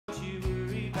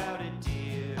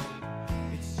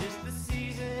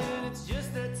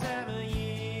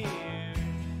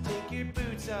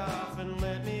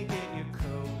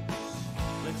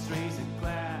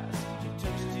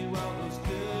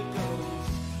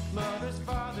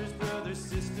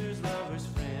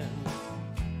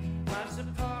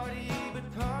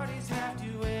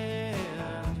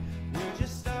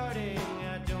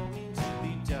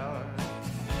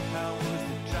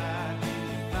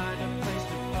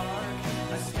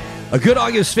A good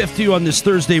August 5th to you on this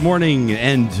Thursday morning,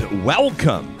 and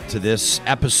welcome to this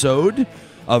episode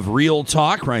of Real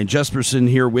Talk. Ryan Jesperson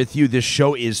here with you. This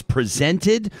show is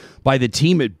presented by the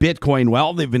team at Bitcoin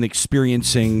Well. They've been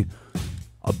experiencing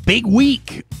a big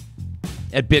week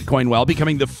at Bitcoin Well,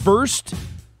 becoming the first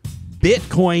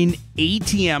Bitcoin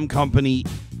ATM company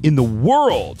in the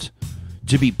world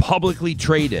to be publicly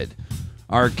traded.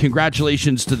 Our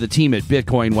congratulations to the team at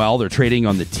Bitcoin Well. They're trading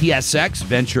on the TSX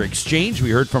Venture Exchange. We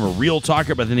heard from a real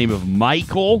talker by the name of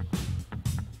Michael,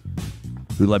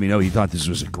 who let me know he thought this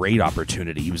was a great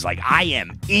opportunity. He was like, I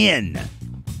am in.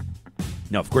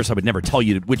 Now, of course, I would never tell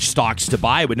you which stocks to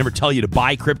buy. I would never tell you to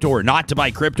buy crypto or not to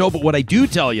buy crypto. But what I do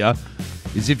tell you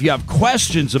is if you have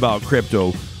questions about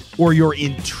crypto or you're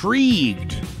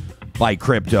intrigued by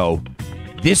crypto,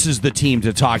 this is the team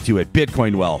to talk to at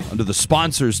Bitcoin Well under the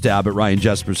sponsors tab at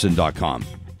ryanjesperson.com.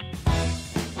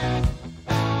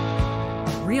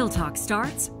 Real Talk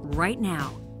starts right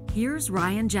now. Here's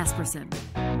Ryan Jesperson.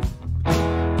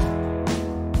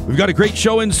 We've got a great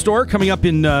show in store coming up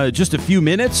in just a few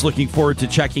minutes. Looking forward to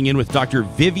checking in with Dr.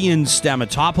 Vivian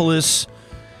Stamatopoulos.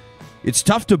 It's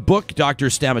tough to book Dr.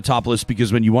 Stamatopoulos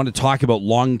because when you want to talk about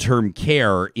long-term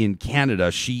care in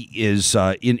Canada, she is,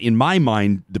 in my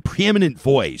mind, the preeminent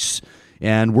voice,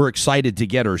 and we're excited to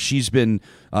get her. She's been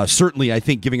certainly, I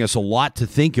think, giving us a lot to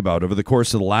think about over the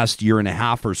course of the last year and a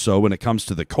half or so when it comes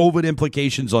to the COVID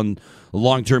implications on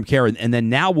long-term care. And then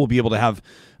now we'll be able to have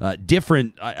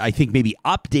different, I think, maybe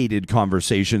updated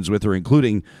conversations with her,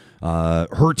 including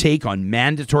her take on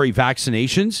mandatory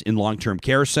vaccinations in long-term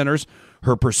care centers,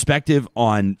 her perspective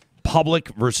on public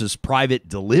versus private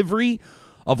delivery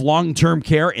of long-term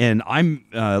care, and I'm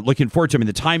looking forward to it. I mean,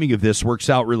 the timing of this works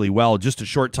out really well. Just a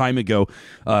short time ago,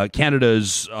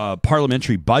 Canada's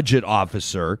parliamentary budget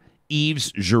officer,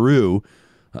 Yves Giroux,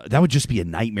 that would just be a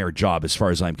nightmare job as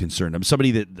far as I'm concerned. I'm somebody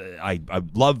that I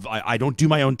love. I don't do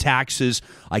my own taxes.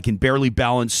 I can barely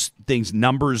balance things.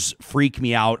 Numbers freak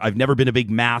me out. I've never been a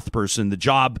big math person. The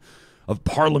job of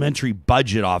parliamentary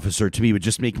budget officer to me would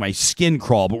just make my skin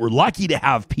crawl, but we're lucky to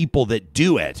have people that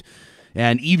do it.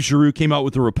 And Yves Giroux came out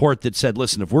with a report that said,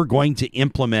 listen, if we're going to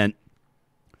implement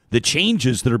the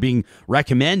changes that are being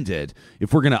recommended,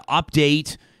 if we're going to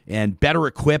update and better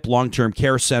equip long-term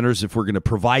care centers, if we're going to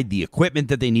provide the equipment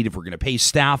that they need, if we're going to pay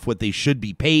staff what they should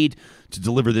be paid to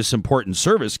deliver this important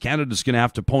service, Canada's going to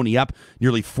have to pony up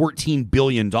nearly $14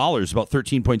 billion, about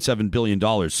 $13.7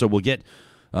 billion. So we'll get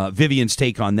Vivian's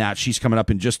take on that. She's coming up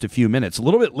in just a few minutes. A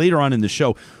little bit later on in the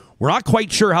show, we're not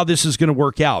quite sure how this is going to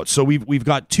work out. So we've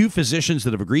got two physicians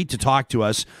that have agreed to talk to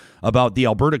us about the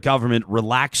Alberta government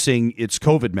relaxing its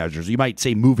COVID measures. You might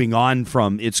say moving on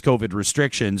from its COVID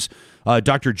restrictions.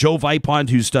 Dr. Joe Vipond,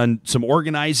 who's done some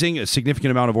organizing, a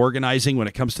significant amount of organizing when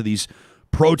it comes to these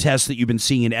protests that you've been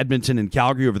seeing in Edmonton and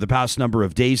Calgary over the past number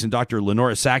of days, and Dr.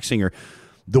 Lenora Saxinger.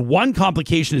 The one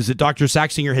complication is that Dr.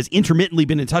 Saxinger has intermittently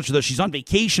been in touch with us. She's on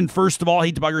vacation, first of all. I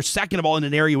hate to bug her. Second of all, in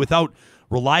an area without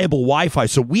reliable Wi-Fi.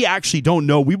 So we actually don't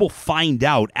know. We will find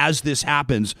out as this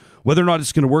happens whether or not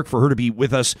it's going to work for her to be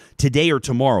with us today or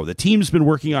tomorrow. The team's been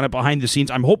working on it behind the scenes.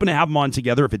 I'm hoping to have them on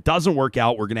together. If it doesn't work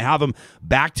out, we're going to have them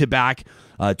back-to-back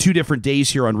 2 different days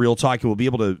here on Real Talk, and we'll be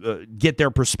able to get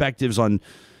their perspectives on,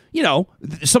 you know,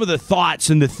 some of the thoughts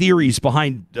and the theories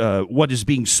behind what is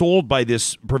being sold by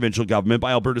this provincial government,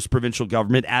 by Alberta's provincial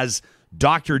government, as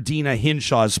Dr. Dina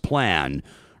Hinshaw's plan,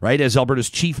 right, as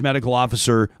Alberta's Chief Medical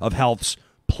Officer of Health's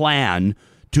plan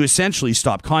to essentially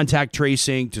stop contact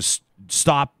tracing, to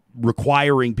stop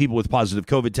requiring people with positive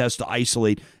COVID tests to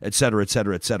isolate, et cetera, et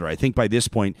cetera, et cetera. I think by this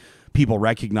point, people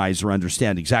recognize or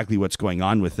understand exactly what's going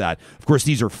on with that. Of course,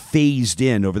 these are phased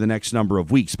in over the next number of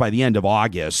weeks. By the end of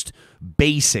August,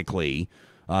 basically,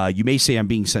 you may say I'm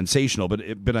being sensational, but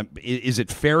is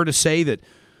it fair to say that,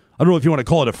 I don't know if you want to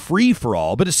call it a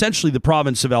free-for-all, but essentially the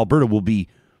province of Alberta will be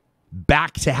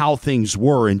back to how things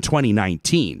were in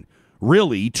 2019,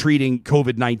 really treating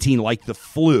COVID-19 like the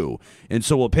flu. And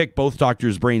so we'll pick both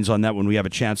doctors' brains on that when we have a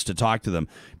chance to talk to them.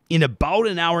 In about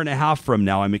an hour and a half from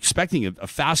now, I'm expecting a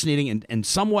fascinating and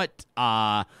somewhat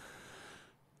harsh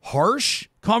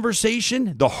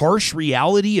conversation, the harsh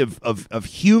reality of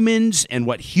humans and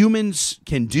what humans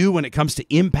can do when it comes to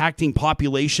impacting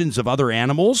populations of other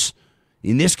animals,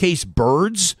 in this case,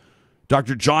 birds.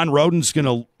 Dr. John Rowden's going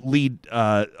to lead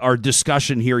our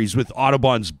discussion here. He's with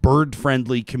Audubon's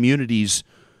bird-friendly communities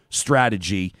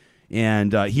strategy,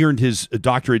 and he earned his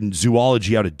doctorate in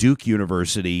zoology out of Duke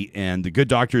University, and the good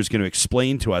doctor is going to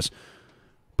explain to us.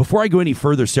 Before I go any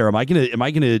further, Sarah, am I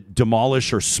going to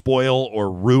demolish or spoil or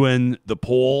ruin the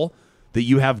poll that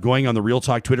you have going on the Real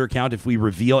Talk Twitter account if we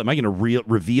reveal? Am I going to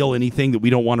reveal anything that we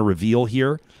don't want to reveal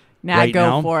here?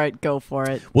 Go for it. Go for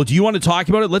it. Well, do you want to talk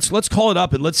about it? Let's call it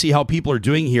up and let's see how people are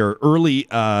doing here. Early,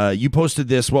 you posted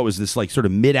this. What was this, like sort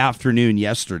of mid-afternoon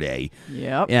yesterday?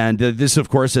 Yep. And this, of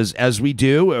course, as we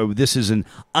do, this is an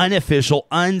unofficial,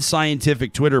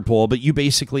 unscientific Twitter poll, but you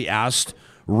basically asked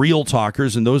Real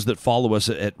Talkers and those that follow us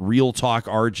at Real Talk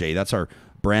RJ, that's our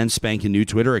brand spanking new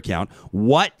Twitter account,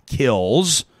 what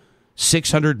kills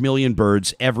 600 million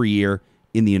birds every year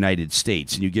in the United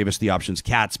States? And you gave us the options: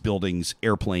 cats, buildings,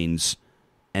 airplanes,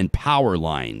 and power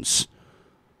lines.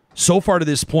 So far to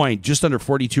this point, just under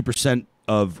 42%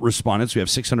 of respondents, we have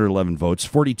 611 votes,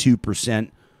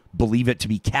 42% believe it to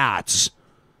be cats.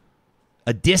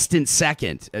 A distant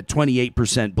second at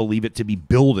 28% believe it to be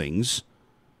buildings.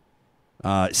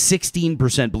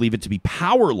 16% believe it to be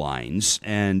power lines,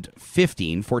 and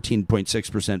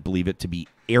 14.6% believe it to be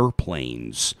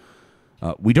airplanes.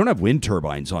 We don't have wind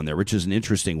turbines on there, which is an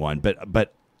interesting one,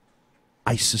 but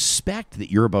I suspect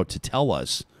that you're about to tell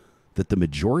us that the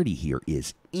majority here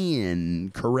is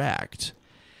incorrect.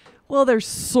 Well, they're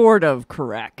sort of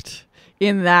correct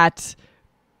in that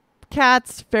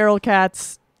cats, feral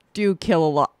cats, do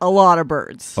kill a lot of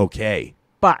birds. Okay.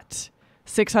 But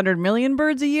 600 million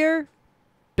birds a year?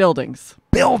 Buildings.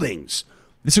 Buildings.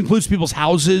 This includes people's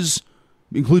houses,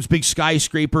 includes big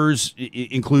skyscrapers,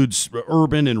 it includes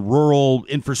urban and rural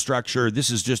infrastructure. This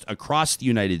is just across the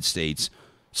United States,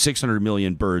 600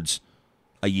 million birds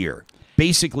a year.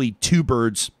 Basically 2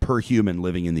 birds per human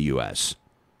living in the U.S.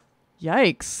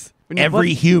 Yikes.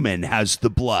 Every human has the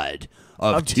blood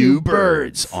of 2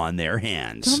 birds on their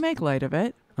hands. Don't make light of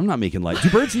it. I'm not making light. Do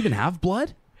birds even have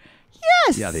blood?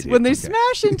 Yes. Yeah, they do. When they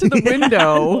smash into the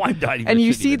window and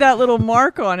you see that little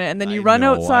mark on it, and then you run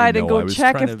outside and go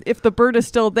check if the bird is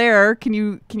still there. Can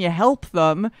you help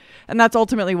them? And that's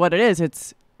ultimately what it is.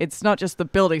 It's not just the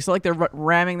building. So like they're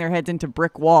ramming their heads into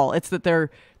brick wall. It's that they're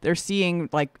seeing,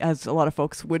 like, as a lot of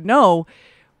folks would know,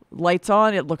 lights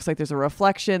on. It looks like there's a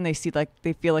reflection. They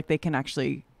feel like they can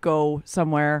actually go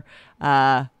somewhere.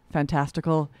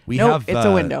 Fantastical. It's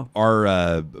a window.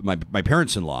 Our my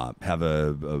parents-in-law have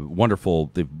a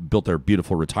wonderful. They've built their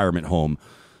beautiful retirement home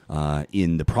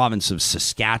in the province of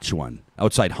Saskatchewan,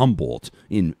 outside Humboldt,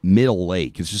 in Middle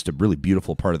Lake. It's just a really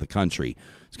beautiful part of the country.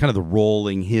 It's kind of the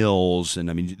rolling hills, and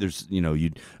I mean, there's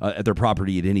at their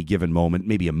property at any given moment,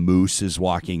 maybe a moose is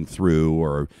walking through,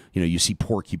 or you see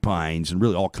porcupines and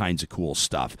really all kinds of cool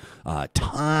stuff.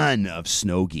 Ton of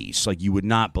snow geese, like you would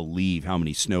not believe how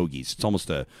many snow geese. It's almost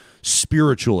a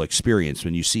spiritual experience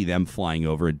when you see them flying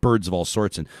over, and birds of all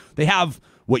sorts. And they have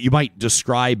what you might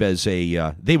describe as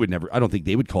I don't think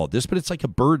they would call it this, but it's like a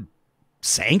bird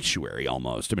sanctuary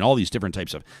almost. I mean, all these different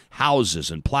types of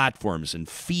houses and platforms and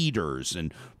feeders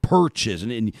and perches,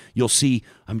 and you'll see,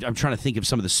 I'm trying to think of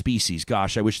some of the species.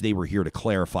 Gosh, I wish they were here to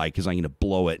clarify, because I'm going to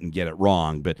blow it and get it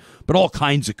wrong, but all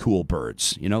kinds of cool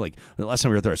birds. Like the last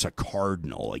time we were there, I saw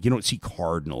cardinal. Like, you don't see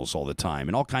cardinals all the time,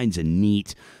 and all kinds of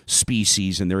neat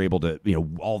species, and they're able to,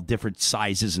 all different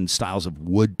sizes and styles of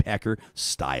woodpecker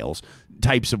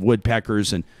types of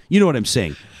woodpeckers, and you know what I'm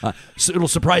saying. So it'll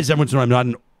surprise everyone to know I'm not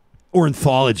an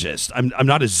ornithologist. I'm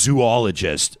not a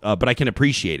zoologist, but I can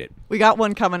appreciate it. We got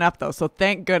one coming up, though, so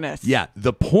thank goodness. Yeah,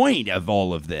 the point of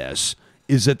all of this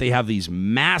is that they have these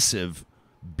massive,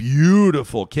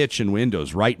 beautiful kitchen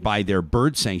windows right by their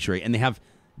bird sanctuary, and they have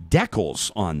decals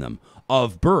on them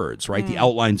of birds, right? The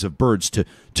outlines of birds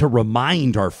to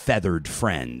remind our feathered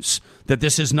friends that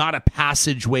this is not a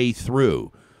passageway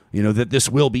through, that this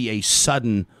will be a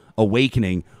sudden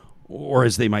awakening, or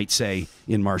as they might say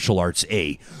in martial arts,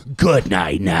 a good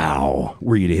night now,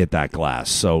 were you to hit that glass.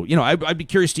 So, I'd be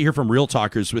curious to hear from Real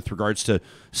Talkers with regards to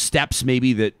steps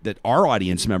maybe that our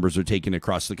audience members are taking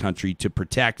across the country to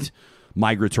protect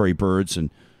migratory birds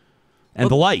and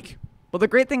the like. Well, the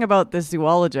great thing about this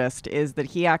zoologist is that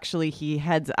he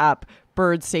heads up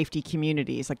bird safety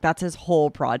communities. Like, that's his whole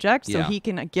project. So he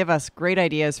can give us great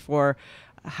ideas for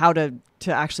how to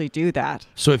actually do that.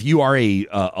 So if you are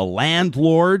a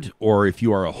landlord, or if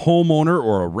you are a homeowner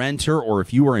or a renter, or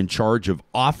if you are in charge of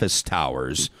office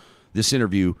towers, this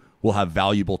interview will have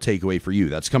valuable takeaway for you.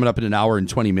 That's coming up in an hour and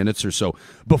 20 minutes or so.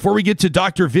 Before we get to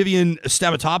Dr. Vivian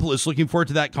Stamatopoulos, looking forward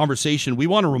to that conversation, we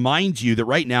want to remind you that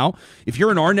right now, if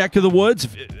you're in our neck of the woods,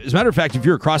 as a matter of fact, if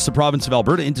you're across the province of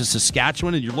Alberta into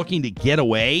Saskatchewan and you're looking to get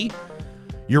away,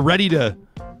 you're ready to,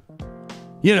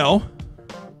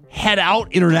 head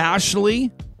out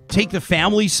internationally, take the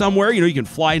family somewhere. You can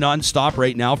fly nonstop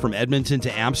right now from Edmonton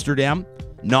to Amsterdam,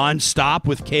 nonstop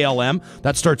with KLM.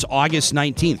 That starts August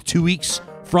 19th, 2 weeks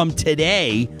from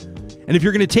today. And if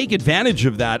you're going to take advantage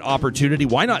of that opportunity,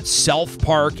 why not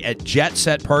self-park at Jet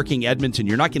Set Parking Edmonton?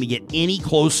 You're not going to get any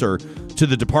closer to to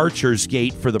the departures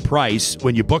gate for the price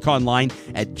when you book online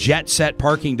at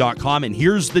jetsetparking.com. And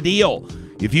here's the deal.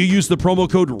 If you use the promo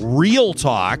code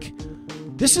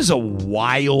REALTALK, this is a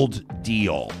wild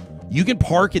deal. You can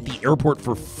park at the airport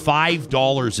for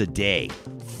 $5 a day.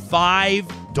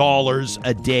 $5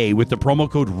 a day with the promo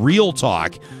code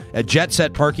REALTALK at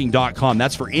jetsetparking.com.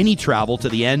 That's for any travel to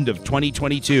the end of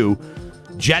 2022.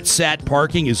 Jet Set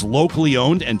Parking is locally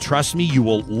owned, and trust me, you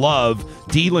will love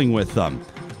dealing with them.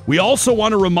 We also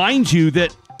want to remind you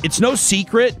that it's no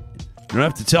secret, you don't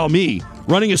have to tell me,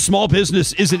 running a small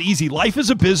business isn't easy. Life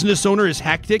as a business owner is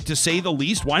hectic, to say the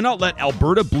least. Why not let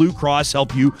Alberta Blue Cross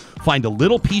help you find a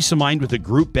little peace of mind with a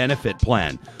group benefit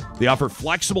plan? They offer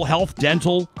flexible health,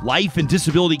 dental, life, and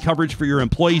disability coverage for your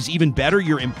employees. Even better,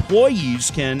 your employees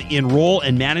can enroll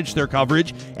and manage their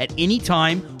coverage at any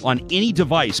time on any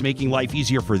device, making life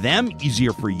easier for them,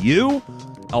 easier for you.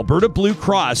 Alberta Blue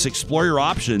Cross. Explore your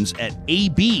options at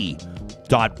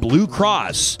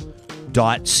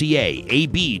ab.bluecross.ca.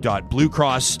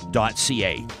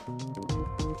 ab.bluecross.ca.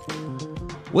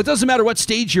 Well, it doesn't matter what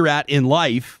stage you're at in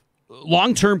life.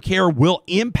 Long-term care will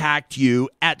impact you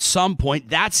at some point.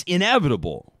 That's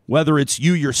inevitable. Whether it's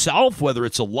you yourself, whether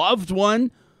it's a loved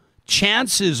one,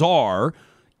 chances are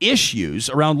issues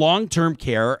around long-term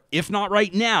care, if not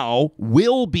right now,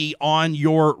 will be on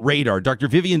your radar. Dr.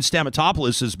 Vivian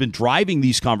Stamatopoulos has been driving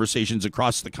these conversations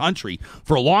across the country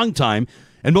for a long time,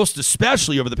 and most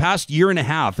especially over the past year and a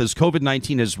half as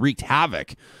COVID-19 has wreaked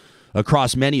havoc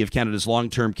across many of Canada's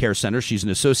long-term care centers. She's an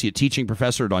associate teaching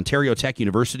professor at Ontario Tech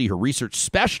University. Her research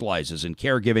specializes in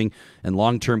caregiving and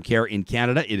long-term care in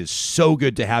Canada. It is so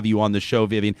good to have you on the show,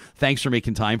 Vivian. Thanks for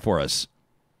making time for us.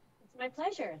 It's my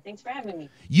pleasure. Thanks for having me.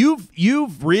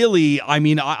 You've really, I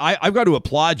mean, I've got to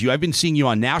applaud you. I've been seeing you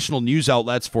on national news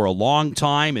outlets for a long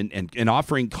time and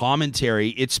offering commentary.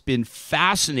 It's been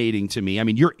fascinating to me. I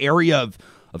mean, your area of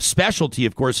specialty,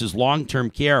 of course, is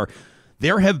long-term care.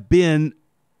 There have been,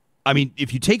 I mean,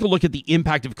 if you take a look at the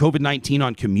impact of COVID-19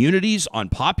 on communities, on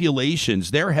populations,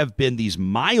 there have been these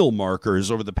mile markers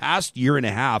over the past year and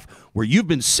a half where you've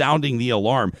been sounding the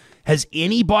alarm. Has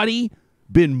anybody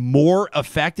been more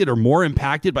affected or more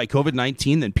impacted by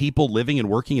COVID-19 than people living and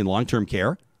working in long-term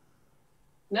care?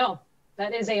 No,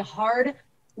 that is a hard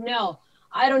no.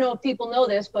 I don't know if people know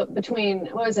this, but between,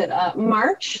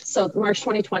 March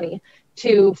 2020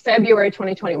 to February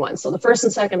 2021, so the first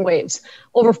and second waves,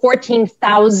 over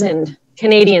 14,000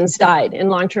 Canadians died in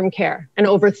long-term care and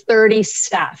over 30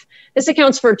 staff. This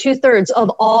accounts for 2/3 of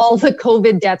all the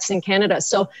COVID deaths in Canada.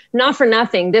 So not for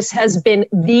nothing, this has been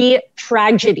the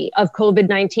tragedy of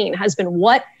COVID-19, has been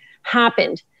what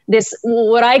happened. This,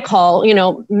 what I call,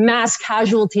 mass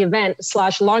casualty event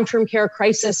 / long-term care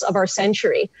crisis of our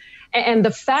century. And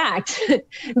the fact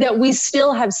that we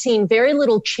still have seen very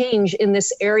little change in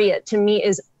this area, to me,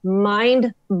 is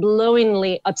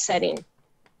mind-blowingly upsetting.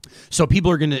 So people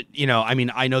are going to,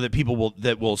 I know that people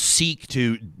will seek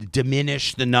to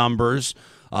diminish the numbers,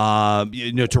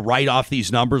 to write off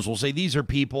these numbers. Will say these are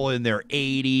people in their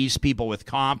 80s, people with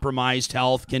compromised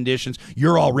health conditions.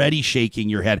 You're already shaking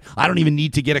your head. I don't even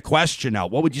need to get a question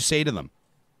out. What would you say to them?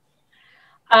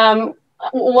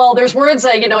 Well, there's words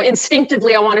that,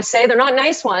 instinctively I want to say. They're not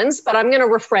nice ones, but I'm going to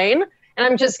refrain. And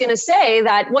I'm just going to say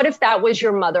that, what if that was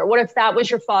your mother? What if that was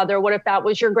your father? What if that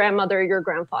was your grandmother or your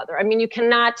grandfather? I mean, you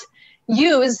cannot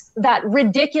use that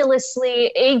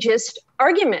ridiculously ageist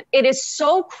argument. It is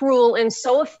so cruel and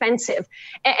so offensive.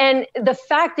 And the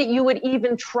fact that you would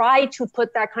even try to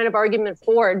put that kind of argument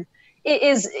forward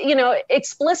is,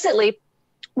 explicitly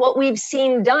what we've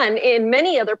seen done in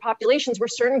many other populations where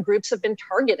certain groups have been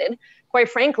targeted, quite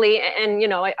frankly. And,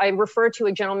 I refer to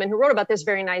a gentleman who wrote about this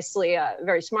very nicely,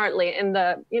 very smartly in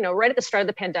the, right at the start of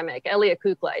the pandemic, Elliot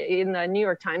Kukla in the New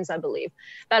York Times, I believe,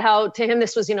 about how to him,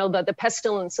 this was, the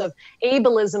pestilence of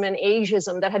ableism and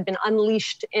ageism that had been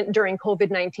unleashed during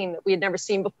COVID-19 that we had never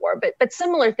seen before. But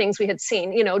similar things we had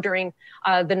seen, during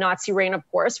the Nazi reign, of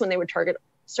course, when they would target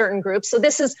certain groups. So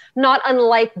this is not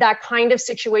unlike that kind of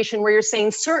situation where you're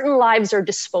saying certain lives are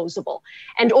disposable.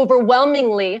 And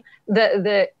overwhelmingly,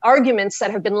 the arguments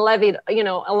that have been levied,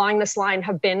 along this line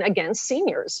have been against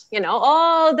seniors.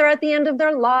 Oh, they're at the end of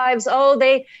their lives. Oh,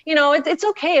 they, it's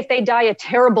okay if they die a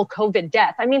terrible COVID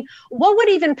death. I mean, what would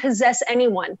even possess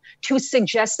anyone to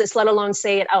suggest this, let alone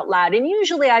say it out loud? And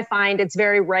usually I find it's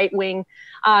very right-wing,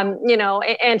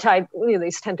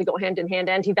 these tend to go hand in hand,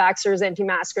 anti-vaxxers,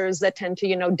 anti-maskers that tend to,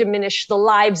 diminish the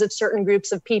lives of certain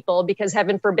groups of people because,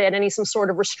 heaven forbid, some sort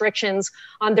of restrictions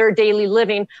on their daily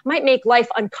living might make life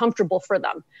uncomfortable for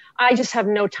them. I just have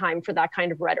no time for that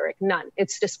kind of rhetoric. None.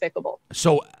 It's despicable.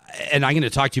 So, and I'm going to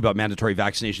talk to you about mandatory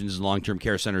vaccinations in long-term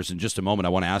care centers in just a moment. I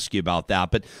want to ask you about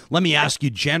that. But let me ask you,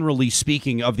 generally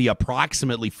speaking, of the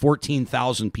approximately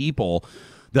 14,000 people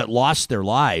that lost their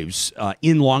lives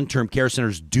in long-term care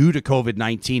centers due to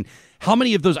COVID-19, how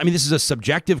many of those, this is a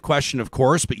subjective question, of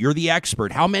course, but you're the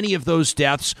expert. How many of those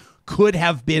deaths could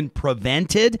have been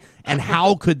prevented, and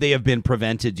how could they have been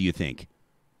prevented, do you think?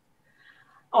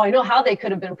 Oh, I know how they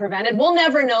could have been prevented. We'll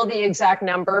never know the exact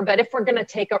number, but if we're going to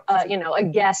take a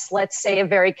guess, let's say a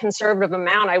very conservative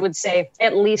amount, I would say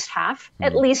at least half,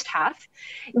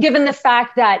 given the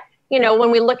fact that,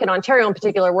 when we look at Ontario in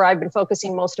particular, where I've been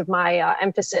focusing most of my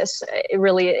emphasis,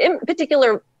 really, in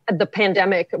particular, the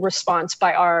pandemic response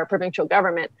by our provincial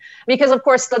government, because of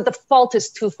course the fault is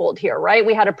twofold here, right?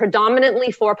 We had a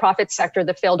predominantly for-profit sector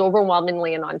that failed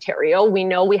overwhelmingly in Ontario. We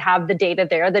know we have the data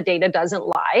there. The data doesn't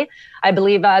lie. I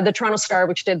believe the Toronto Star,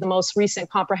 which did the most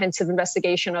recent comprehensive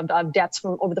investigation of deaths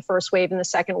from over the first wave and the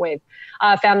second wave,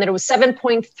 found that it was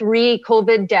 7.3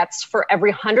 COVID deaths for every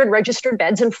 100 registered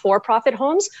beds in for-profit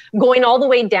homes, going all the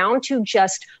way down to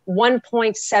just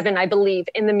 1.7, I believe,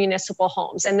 in the municipal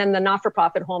homes. And then the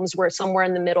not-for-profit homes were somewhere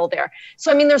in the middle there.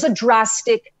 So, there's a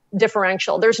drastic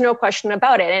differential. There's no question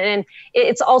about it. And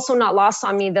it's also not lost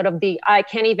on me that I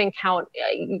can't even count,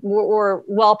 we're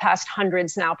well past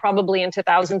hundreds now, probably into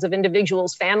thousands of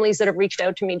individuals, families that have reached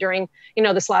out to me during,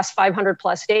 this last 500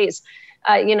 plus days,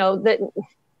 that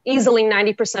easily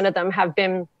 90% of them have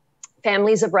been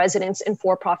families of residents in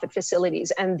for-profit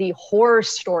facilities. And the horror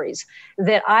stories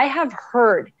that I have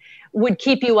heard would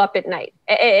keep you up at night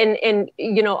and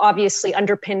obviously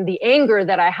underpin the anger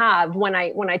that I have when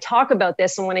I talk about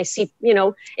this and when I see,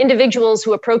 individuals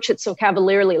who approach it so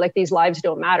cavalierly, like these lives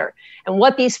don't matter. And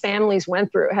what these families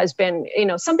went through has been,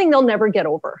 something they'll never get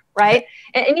over. Right.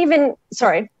 And even,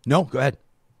 sorry. No, go ahead.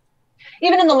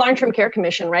 Even in the Long-Term Care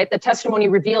Commission, right, the testimony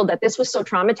revealed that this was so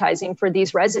traumatizing for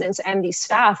these residents and these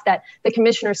staff that the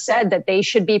commissioner said that they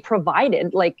should be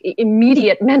provided like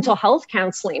immediate mental health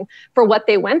counseling for what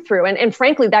they went through. And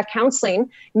frankly, that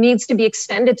counseling needs to be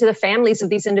extended to the families of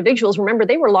these individuals. Remember,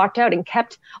 they were locked out and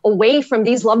kept away from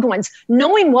these loved ones,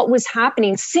 knowing what was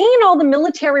happening, seeing all the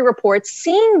military reports,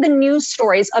 seeing the news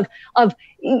stories of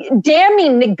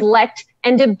damning neglect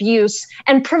and abuse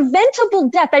and preventable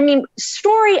death.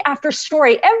 Story after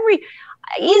story,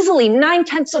 easily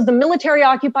 9/10 of the military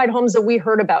occupied homes that we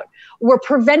heard about were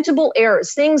preventable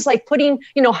errors. Things like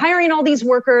hiring all these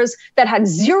workers that had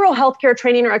zero healthcare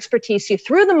training or expertise. You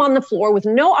threw them on the floor with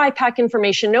no IPAC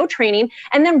information, no training.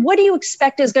 And then what do you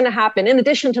expect is going to happen? In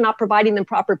addition to not providing them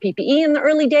proper PPE in the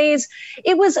early days,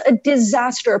 it was a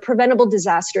disaster, a preventable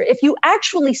disaster. If you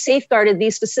actually safeguarded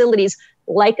these facilities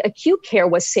like acute care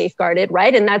was safeguarded,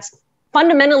 right? And that's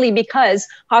fundamentally because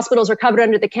hospitals are covered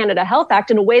under the Canada Health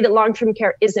Act in a way that long-term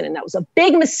care isn't. And that was a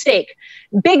big mistake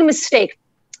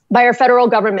by our federal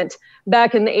government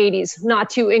back in the 80s, not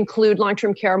to include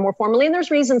long-term care more formally. And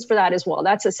there's reasons for that as well.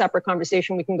 That's a separate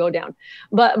conversation we can go down.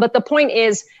 But the point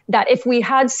is that if we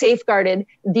had safeguarded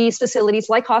these facilities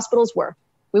like hospitals were,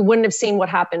 we wouldn't have seen what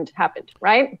happened,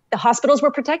 right? The hospitals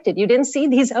were protected. You didn't see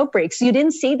these outbreaks. You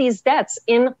didn't see these deaths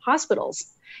in hospitals.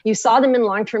 You saw them in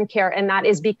long-term care, and that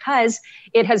is because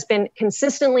it has been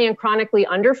consistently and chronically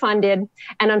underfunded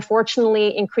and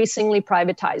unfortunately increasingly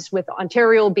privatized, with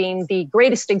Ontario being the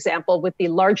greatest example with the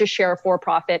largest share of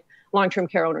for-profit long-term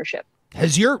care ownership.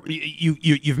 Has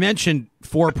you've mentioned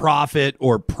for-profit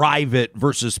or private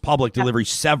versus public delivery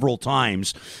several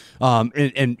times, and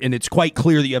it's quite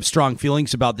clear that you have strong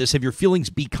feelings about this. Have your feelings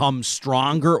become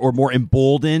stronger or more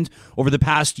emboldened over the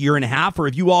past year and a half, or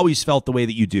have you always felt the way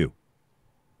that you do?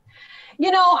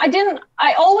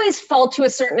 I always felt to a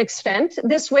certain extent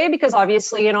this way because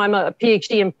obviously, I'm a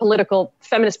PhD in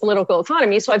feminist political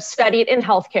economy. So I've studied in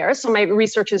healthcare. So my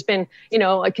research has been,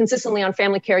 consistently on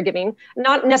family caregiving,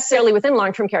 not necessarily within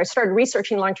long-term care. I started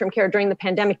researching long-term care during the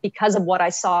pandemic because of what I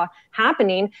saw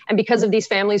happening and because of these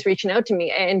families reaching out to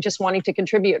me and just wanting to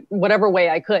contribute whatever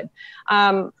way I could.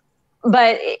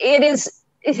 But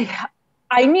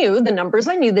I knew the numbers,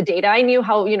 I knew the data, I knew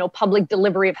how, public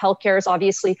delivery of healthcare is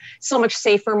obviously so much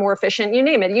safer, more efficient, you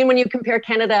name it. When you compare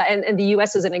Canada and the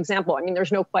US as an example,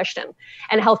 there's no question.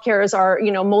 And healthcare is our,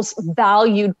 most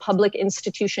valued public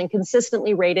institution,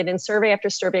 consistently rated in survey after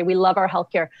survey. We love our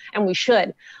healthcare and we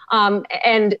should.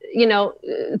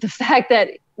 The fact that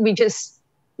we just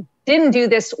didn't do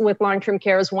this with long-term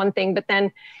care is one thing, but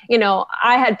then,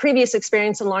 I had previous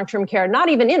experience in long-term care, not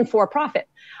even in for-profit,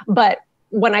 but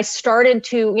when I started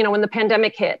to, when the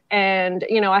pandemic hit and,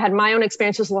 I had my own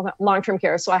experiences with long-term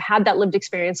care. So I had that lived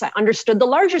experience. I understood the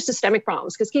larger systemic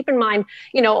problems, because keep in mind,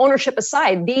 ownership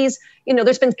aside, these,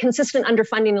 there's been consistent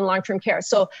underfunding in long-term care.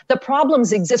 So the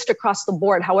problems exist across the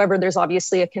board. However, there's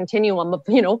obviously a continuum of,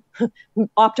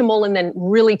 optimal and then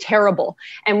really terrible.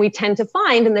 And we tend to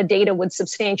find, and the data would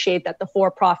substantiate, that the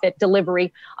for-profit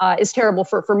delivery is terrible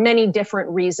for many different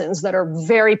reasons that are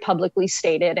very publicly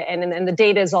stated. And the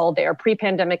data is all there,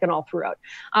 pre-pandemic and all throughout.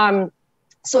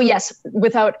 So yes,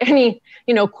 without any,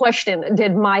 question,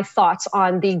 did my thoughts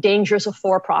on the dangers of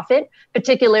for-profit,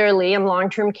 particularly in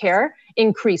long-term care,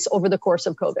 increase over the course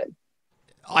of COVID.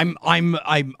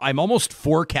 I'm almost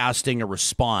forecasting a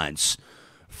response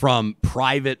from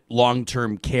private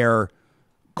long-term care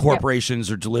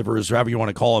corporations or deliverers, or however you want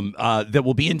to call them, that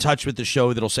will be in touch with the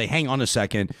show that'll say, hang on a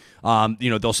second.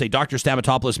 They'll say, Dr.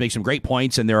 Stamatopoulos makes some great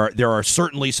points, and there are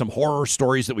certainly some horror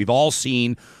stories that we've all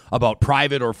seen about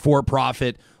private or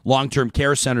for-profit long-term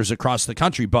care centers across the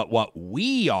country. But what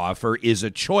we offer is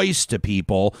a choice to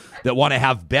people that want to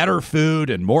have better food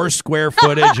and more square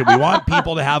footage, and we want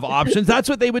people to have options. That's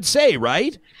what they would say,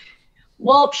 right?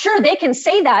 Well, sure, they can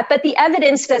say that, but the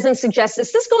evidence doesn't suggest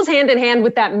this. This goes hand in hand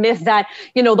with that myth that,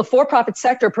 the for-profit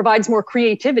sector provides more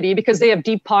creativity because they have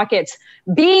deep pockets.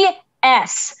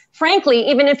 BS. Frankly,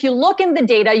 even if you look in the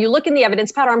data, you look in the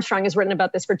evidence, Pat Armstrong has written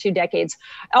about this for 2 decades.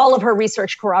 All of her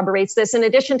research corroborates this, in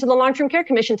addition to the Long-Term Care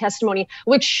Commission testimony,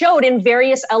 which showed in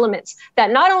various elements that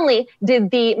not only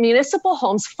did the municipal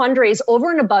homes fundraise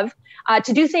over and above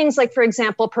to do things like, for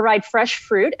example, provide fresh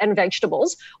fruit and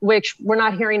vegetables, which we're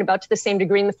not hearing about to the same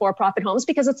degree in the for-profit homes,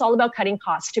 because it's all about cutting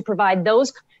costs to provide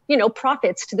those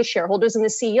profits to the shareholders and the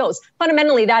CEOs.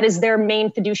 Fundamentally, that is their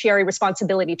main fiduciary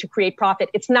responsibility, to create profit.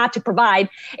 It's not to provide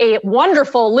a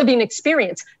wonderful living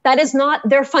experience. That is not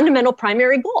their fundamental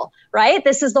primary goal, right?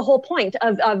 This is the whole point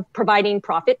of providing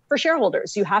profit for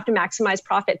shareholders. You have to maximize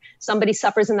profit. Somebody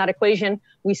suffers in that equation.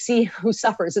 We see who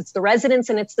suffers. It's the residents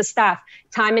and it's the staff,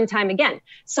 time and time again.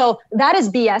 So that is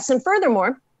BS. And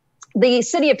furthermore, the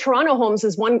City of Toronto Homes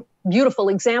is one beautiful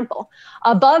example.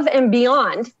 Above and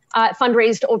Beyond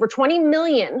fundraised over $20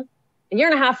 million a year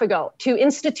and a half ago to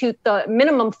institute the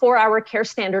minimum 4-hour care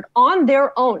standard on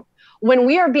their own, when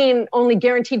we are being only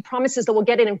guaranteed promises that we'll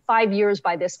get it in 5 years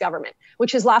by this government,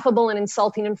 which is laughable and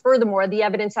insulting. And furthermore, the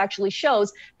evidence actually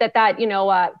shows that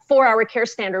 4-hour care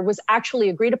standard was actually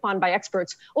agreed upon by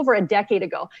experts over a decade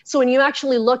ago. So when you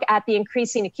actually look at the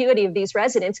increasing acuity of these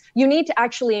residents, you need to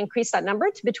actually increase that number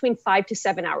to between 5 to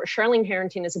 7 hours. Charlene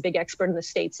Harrington is a big expert in the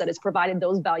States that has provided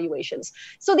those valuations.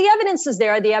 So the evidence is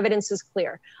there. The evidence is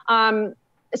clear.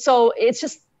 So it's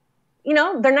just,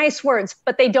 they're nice words,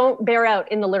 but they don't bear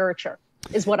out in the literature,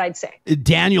 is what I'd say.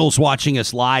 Daniel's watching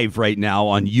us live right now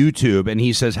on YouTube, and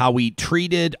he says how we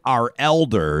treated our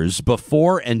elders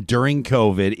before and during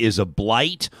COVID is a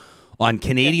blight on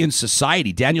Canadian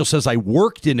society. Daniel says, I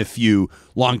worked in a few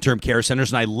long-term care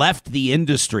centers, and I left the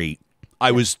industry. I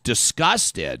was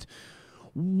disgusted.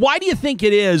 Why do you think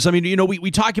it is? I mean,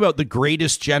 we talk about the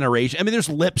greatest generation. I mean, there's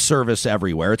lip service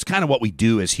everywhere. It's kind of what we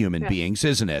do as human beings,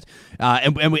 isn't it?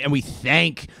 And we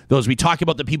thank those. We talk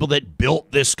about the people that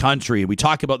built this country. We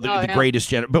talk about the greatest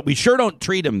generation, but we sure don't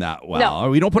treat them that well. No,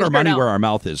 we don't put our money where our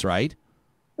mouth is, right?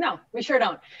 No, we sure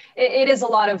don't. It is a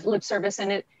lot of lip service,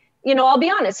 and I'll be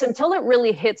honest, until it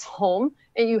really hits home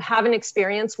and you have an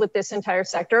experience with this entire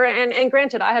sector. And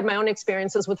granted, I had my own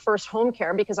experiences with first home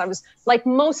care, because I was like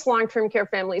most long-term care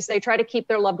families, they try to keep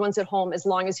their loved ones at home as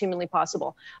long as humanly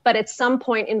possible. But at some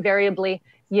point, invariably,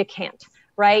 you can't,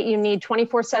 right? You need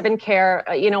 24/7 care,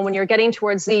 when you're getting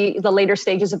towards the later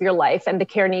stages of your life and the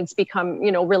care needs become,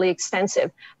 really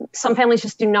extensive. Some families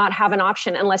just do not have an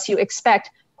option unless you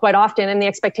expect, quite often, and the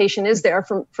expectation is there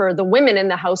for the women in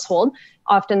the household,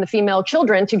 often the female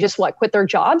children, to just quit their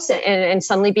jobs and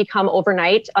suddenly become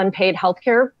overnight unpaid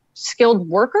healthcare skilled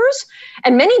workers.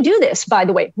 And many do this, by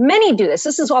the way. Many do this.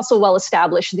 This is also well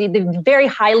established. The very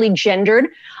highly gendered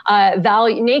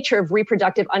nature of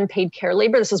reproductive unpaid care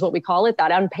labor. This is what we call it,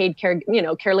 that unpaid care,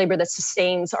 care labor that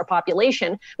sustains our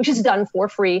population, which is done for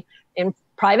free in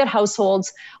private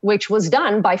households, which was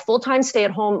done by full-time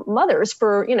stay-at-home mothers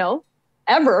for,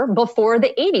 ever before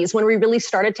the 80s, when we really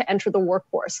started to enter the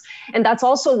workforce. And that's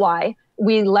also why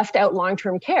we left out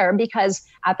long-term care, because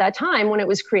at that time, when it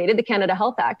was created, the Canada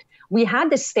Health Act, we had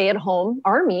this stay-at-home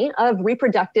army of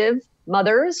reproductive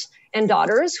mothers and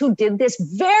daughters who did this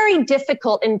very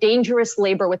difficult and dangerous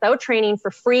labor without training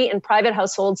for free in private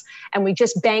households. And we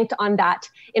just banked on that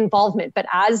involvement. But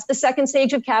as the second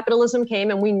stage of capitalism came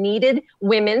and we needed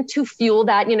women to fuel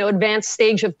that, advanced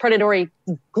stage of predatory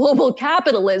global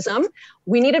capitalism,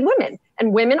 we needed women.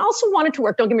 and women also wanted to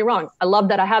work. Don't get me wrong. I love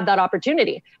that I have that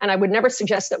opportunity, and I would never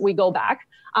suggest that we go back.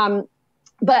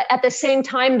 But at the same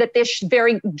time that this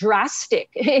very drastic,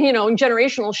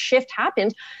 generational shift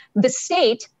happened, the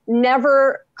state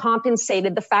never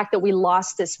compensated the fact that we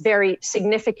lost this very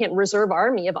significant reserve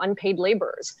army of unpaid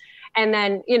laborers. And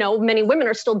then, many women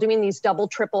are still doing these double,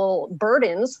 triple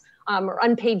burdens or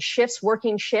unpaid shifts,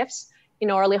 working shifts.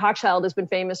 Arlie Hochschild has been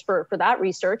famous for that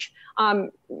research,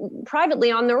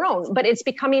 privately on their own, but it's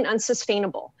becoming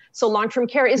unsustainable. So long-term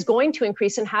care is going to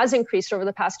increase and has increased over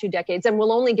the past 2 decades and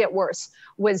will only get worse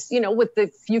with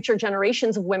the future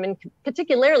generations of women,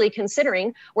 particularly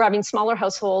considering we're having smaller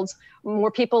households,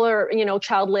 more people are,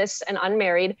 childless and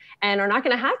unmarried and are not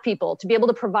going to have people to be able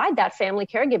to provide that family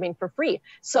caregiving for free.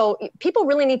 So people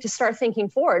really need to start thinking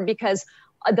forward because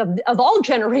of all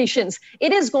generations,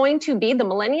 it is going to be the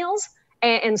millennials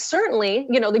and certainly,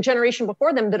 the generation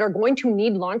before them that are going to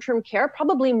need long-term care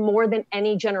probably more than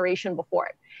any generation before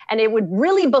it. And it would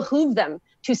really behoove them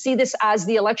to see this as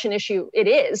the election issue it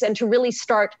is and to really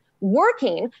start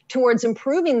working towards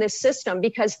improving this system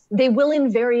because they will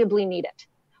invariably need it.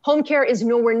 Home care is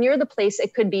nowhere near the place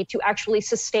it could be to actually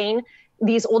sustain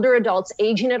these older adults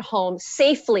aging at home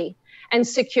safely and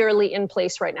securely in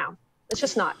place right now. It's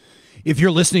just not. If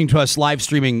you're listening to us live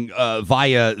streaming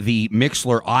via the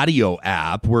Mixlr audio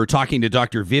app, we're talking to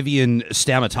Dr. Vivian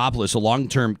Stamatopoulos, a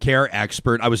long-term care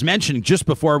expert. I was mentioning just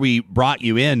before we brought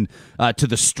you in to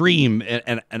the stream,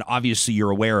 and obviously you're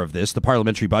aware of this, the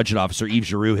Parliamentary Budget Officer, Yves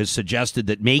Giroux, has suggested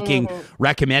that making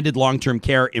recommended long-term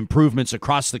care improvements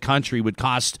across the country would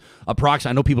cost approximately,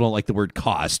 I know people don't like the word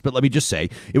cost, but let me just say,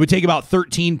 it would take about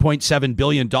 $13.7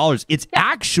 billion. It's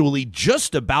actually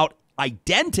just about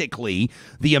identically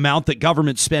the amount that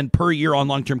governments spend per year on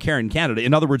long-term care in Canada.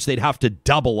 In other words, they'd have to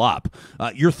double up.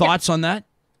 Your thoughts on that?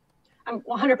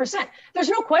 100%. There's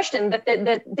no question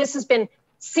that this has been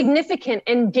significant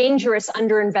and dangerous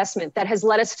underinvestment that has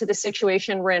led us to the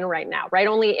situation we're in right now, right?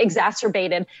 Only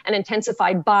exacerbated and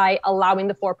intensified by allowing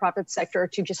the for-profit sector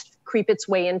to just creep its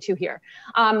way into here.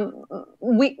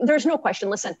 There's no question.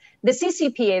 Listen, the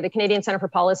CCPA, the Canadian Centre for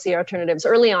Policy Alternatives,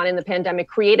 early on in the pandemic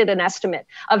created an estimate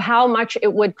of how much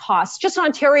it would cost, just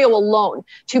Ontario alone,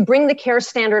 to bring the care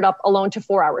standard up alone to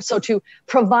 4 hours. So to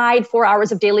provide 4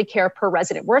 hours of daily care per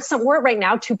resident. We're at right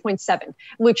now 2.7,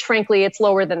 which frankly, it's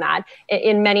lower than that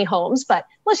in many homes, but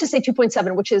let's just say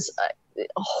 2.7, which is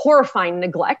horrifying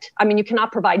neglect. I mean, you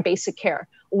cannot provide basic care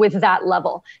with that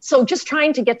level. So just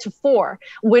trying to get to 4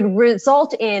 would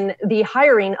result in the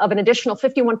hiring of an additional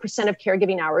 51% of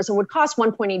caregiving hours and would cost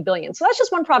 $1.8 billion. So that's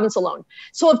just one province alone.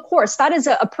 So of course, that is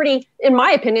a pretty, in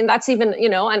my opinion, that's even,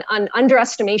 an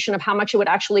underestimation of how much it would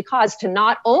actually cost to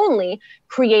not only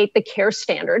create the care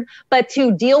standard, but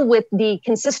to deal with the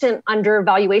consistent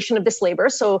undervaluation of this labor.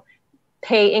 So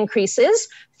pay increases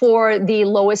for the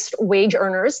lowest wage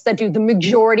earners that do the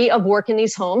majority of work in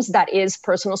these homes, that is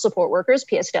personal support workers,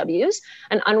 PSWs,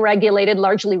 an unregulated,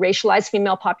 largely racialized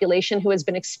female population who has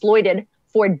been exploited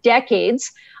for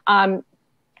decades. And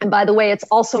by the way, it's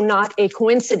also not a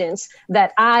coincidence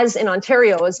that as in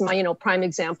Ontario, as my prime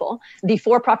example, the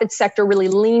for-profit sector really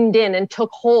leaned in and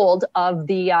took hold of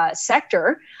the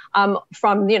sector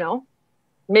from,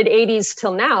 mid-'80s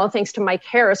till now, thanks to Mike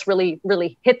Harris,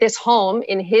 really hit this home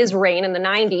in his reign in the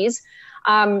 90s,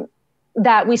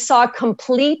 that we saw a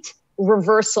complete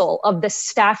reversal of the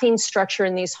staffing structure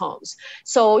in these homes.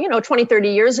 So, 20, 30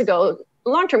 years ago,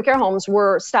 long-term care homes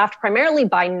were staffed primarily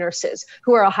by nurses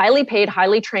who are a highly paid,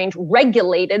 highly trained,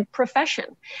 regulated profession.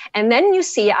 And then you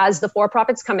see as the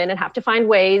for-profits come in and have to find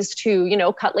ways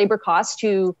to, cut labor costs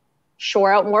to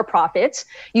shore out more profits,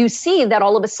 you see that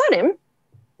all of a sudden,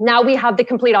 now we have the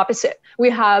complete opposite. We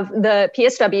have the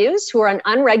PSWs, who are an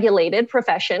unregulated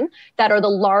profession, that are the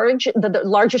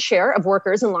largest share of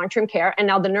workers in long-term care, and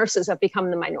now the nurses have become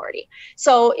the minority.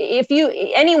 So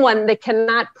anyone that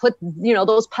cannot put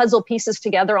those puzzle pieces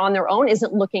together on their own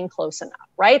isn't looking close enough,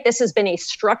 right? This has been a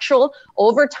structural,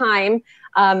 over time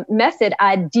method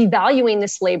at devaluing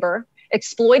this labor,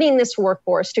 exploiting this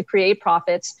workforce to create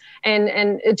profits,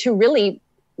 and to really.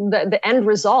 The end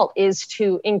result is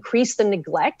to increase the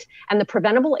neglect and the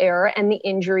preventable error and the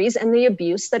injuries and the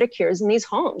abuse that occurs in these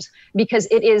homes, because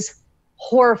it is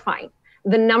horrifying.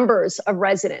 The numbers of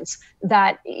residents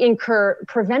that incur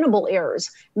preventable errors,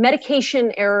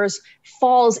 medication errors,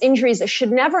 falls, injuries that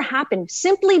should never happen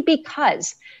simply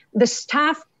because the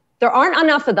staff, there aren't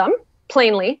enough of them,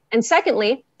 plainly, and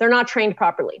secondly, they're not trained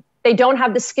properly. They don't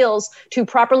have the skills to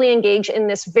properly engage in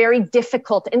this very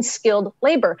difficult and skilled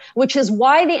labor, which is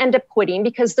why they end up quitting,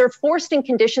 because they're forced in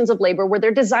conditions of labor where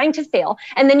they're designed to fail.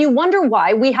 And then you wonder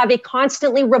why we have a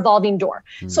constantly revolving door.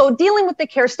 So dealing with the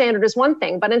care standard is one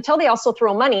thing, but until they also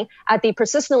throw money at the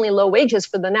persistently low wages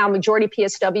for the now majority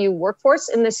PSW workforce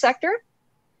in this sector,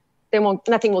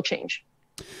 nothing will change.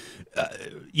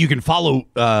 You can follow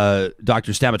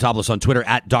Dr. Stamatopoulos on Twitter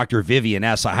at Dr. Vivian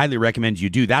S. I highly recommend you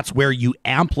do. That's where you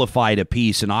amplified a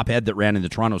piece, an op-ed that ran in the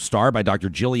Toronto Star by Dr.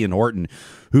 Gillian Horton,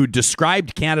 who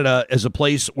described Canada as a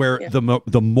place where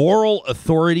the moral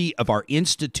authority of our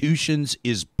institutions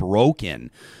is broken.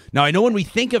 Now, I know when we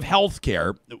think of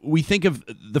healthcare, we think of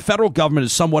the federal government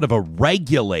as somewhat of a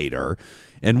regulator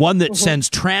and one that sends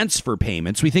transfer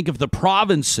payments. We think of the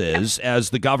provinces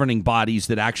as the governing bodies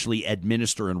that actually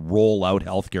administer and roll out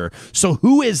healthcare. So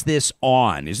who is this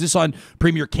on? Is this on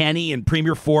Premier Kenney and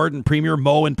Premier Ford and Premier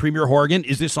Moe and Premier Horgan?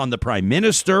 Is this on the Prime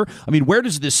Minister? I mean, where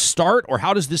does this start, or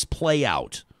how does this play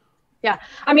out? Yeah,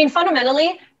 I mean,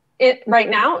 fundamentally, right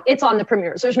now, it's on the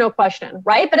premiers. There's no question,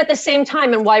 right? But at the same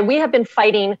time, and why we have been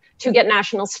fighting to get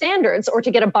national standards or to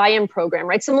get a buy-in program,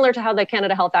 right? Similar to how the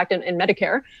Canada Health Act and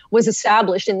Medicare was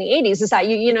established in the 80s, is that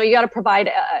you got to provide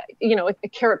a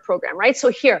carrot program, right? So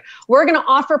here, we're going to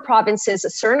offer provinces a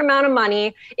certain amount of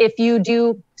money if you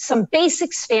do some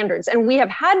basic standards. And we have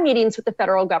had meetings with the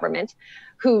federal government,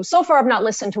 who so far have not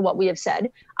listened to what we have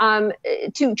said,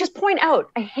 to just point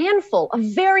out a handful of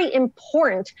very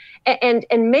important and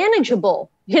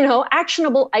manageable,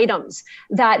 actionable items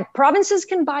that provinces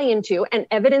can buy into, and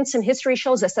evidence and history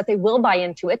shows us that they will buy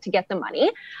into it to get the money.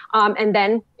 And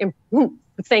then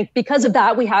because of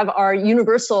that, we have our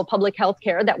universal public health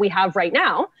care that we have right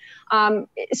now.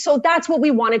 So that's what we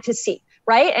wanted to see,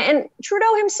 right? And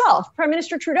Trudeau himself, Prime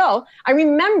Minister Trudeau, I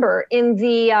remember in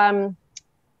the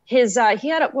he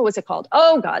had what was it called?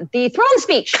 Oh God, the throne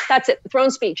speech. That's it, the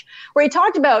throne speech, where he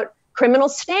talked about criminal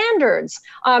standards,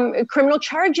 criminal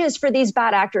charges for these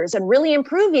bad actors, and really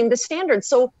improving the standards.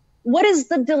 So what is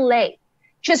the delay?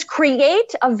 Just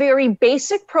create a very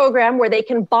basic program where they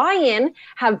can buy in,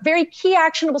 have very key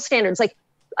actionable standards, like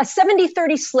a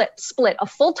 70-30 split of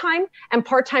full-time and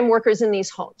part-time workers in these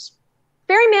homes.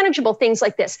 Very manageable things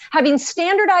like this, having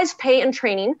standardized pay and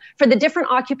training for the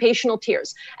different occupational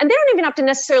tiers. And they don't even have to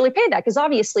necessarily pay that, because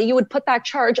obviously you would put that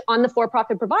charge on the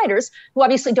for-profit providers, who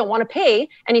obviously don't want to pay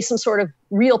some sort of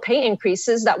real pay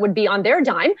increases that would be on their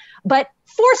dime, but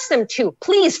force them to,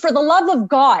 please, for the love of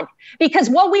God. Because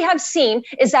what we have seen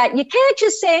is that you can't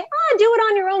just say, do it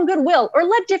on your own goodwill, or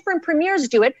let different premiers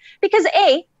do it, because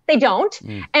they don't.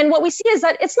 And what we see is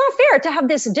that it's not fair to have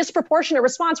this disproportionate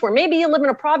response where maybe you live in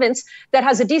a province that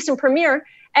has a decent premier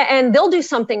and they'll do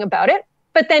something about it.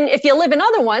 But then if you live in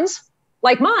other ones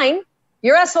like mine,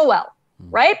 you're SOL,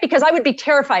 right? Because I would be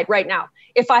terrified right now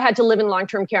if I had to live in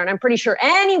long-term care. And I'm pretty sure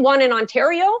anyone in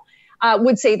Ontario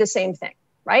would say the same thing,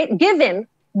 right? Given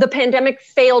the pandemic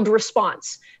failed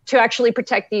response to actually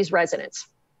protect these residents.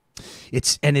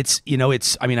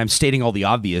 I'm stating all the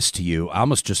obvious to you. I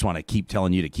almost just want to keep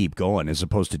telling you to keep going as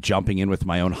opposed to jumping in with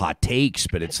my own hot takes.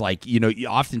 But it's like,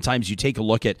 oftentimes you take a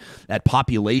look at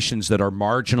populations that are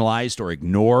marginalized or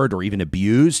ignored or even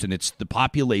abused, and it's the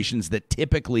populations that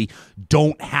typically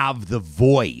don't have the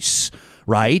voice,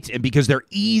 right? And because they're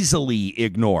easily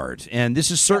ignored. And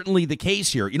this is certainly the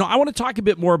case here. I want to talk a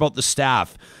bit more about the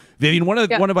staff. Vivian, one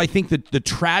of I think the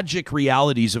tragic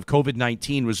realities of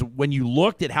COVID-19 was when you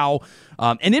looked at how,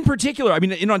 and in particular,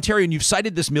 in Ontario, and you've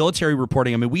cited this military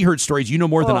reporting. We heard stories,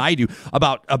 more than I do,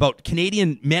 about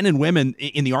Canadian men and women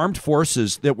in the armed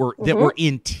forces that were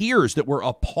in tears, that were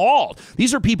appalled.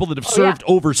 These are people that have served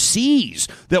overseas,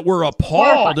 that were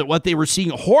appalled at what they were seeing,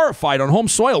 horrified on home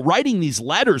soil, writing these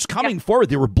letters, coming forward.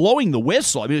 They were blowing the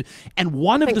whistle. And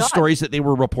one of the stories that they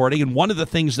were reporting, and one of the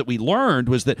things that we learned,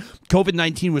 was that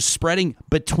COVID-19 was spreading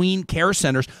between care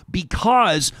centers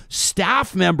because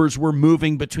staff members were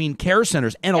moving between care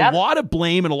centers. And a lot of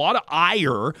blame and a lot of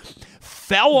ire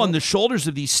fell on the shoulders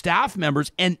of these staff members.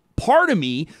 And part of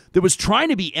me that was trying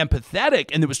to be empathetic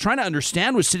and that was trying to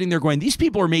understand was sitting there going, these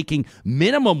people are making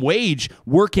minimum wage,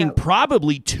 working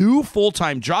probably 2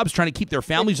 full-time jobs, trying to keep their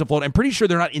families afloat. I'm pretty sure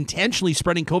they're not intentionally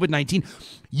spreading COVID-19.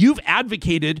 You've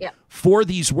advocated for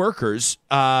these workers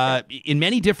in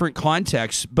many different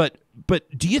contexts, but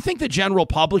do you think the general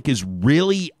public is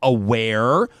really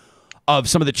aware of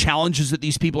some of the challenges that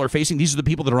these people are facing? These are the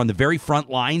people that are on the very front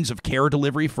lines of care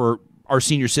delivery for our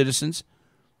senior citizens.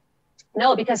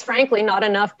 No, because frankly, not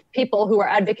enough people who are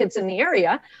advocates in the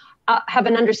area have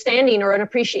an understanding or an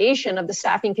appreciation of the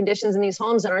staffing conditions in these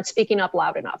homes and aren't speaking up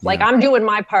loud enough. Like, I'm doing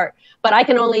my part, but I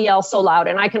can only yell so loud,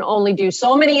 and I can only do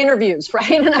so many interviews,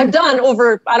 right? And I've done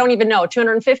over, I don't even know,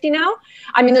 250 now.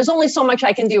 I mean, there's only so much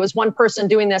I can do as one person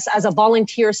doing this as a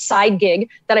volunteer side gig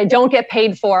that I don't get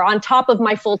paid for on top of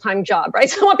my full-time job, right?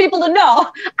 So I want people to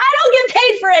know I don't get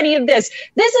paid for any of this.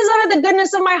 This is out of the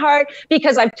goodness of my heart,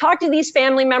 because I've talked to these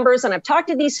family members and I've talked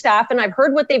to these staff and I've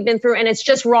heard what they've been through, and it's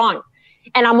just wrong.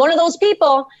 And I'm one of those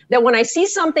people that when I see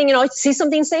something, see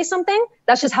something, say something,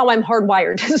 that's just how I'm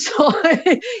hardwired. So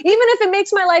even if it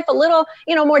makes my life a little,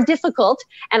 more difficult,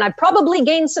 and I've probably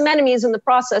gained some enemies in the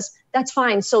process, that's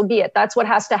fine. So be it. That's what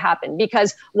has to happen,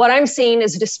 because what I'm seeing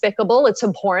is despicable. It's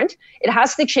abhorrent. It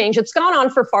has to change. It's gone on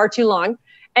for far too long.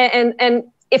 And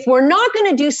if we're not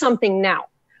going to do something now,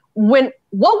 when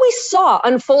what we saw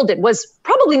unfolded was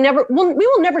probably we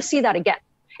will never see that again,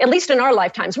 at least in our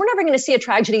lifetimes. We're never going to see a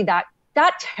tragedy that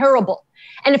terrible.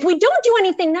 And if we don't do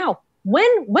anything now, when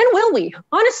will we?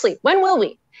 Honestly, when will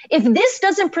we? If this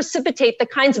doesn't precipitate the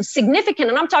kinds of significant,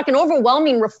 and I'm talking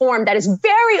overwhelming reform that is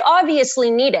very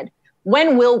obviously needed,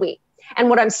 when will we? And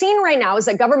what I'm seeing right now is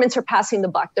that governments are passing the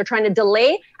buck. They're trying to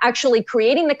delay actually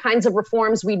creating the kinds of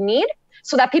reforms we need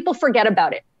so that people forget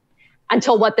about it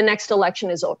until the next election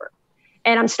is over.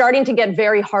 And I'm starting to get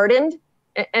very hardened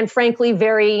and frankly,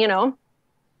 very,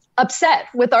 upset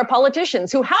with our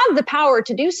politicians who have the power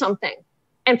to do something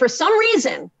and for some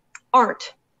reason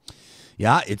aren't.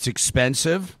 Yeah, it's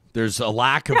expensive. There's a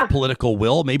lack of political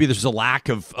will. Maybe there's a lack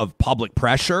of public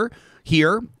pressure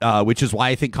here, which is why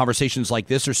I think conversations like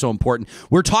this are so important.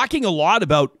 We're talking a lot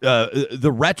about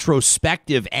the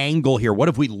retrospective angle here. What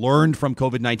have we learned from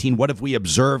COVID-19? What have we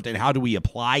observed, and how do we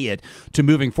apply it to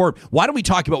moving forward? Why don't we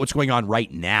talk about what's going on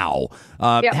right now?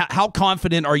 How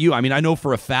confident are you? I mean, I know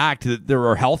for a fact that there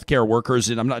are healthcare workers,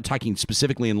 and I'm not talking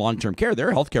specifically in long-term care. There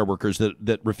are healthcare workers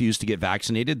that refuse to get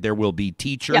vaccinated. There will be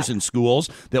teachers in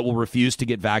schools that will refuse to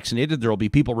get vaccinated. There will be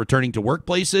people returning to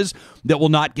workplaces that will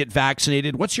not get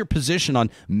vaccinated. What's your position on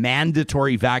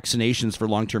mandatory vaccinations for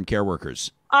long-term care workers?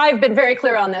 I've been very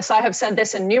clear on this. I have said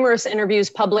this in numerous interviews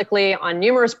publicly on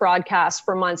numerous broadcasts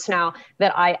for months now,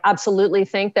 that I absolutely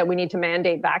think that we need to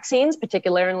mandate vaccines,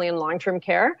 particularly in long-term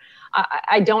care.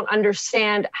 I don't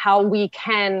understand how we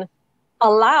can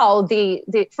allow the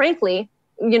frankly,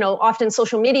 often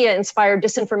social media inspired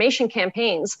disinformation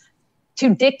campaigns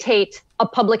to dictate a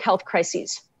public health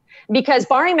crisis. Because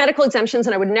barring medical exemptions,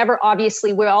 and I would never,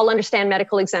 obviously, we all understand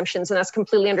medical exemptions, and that's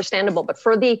completely understandable. But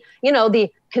for the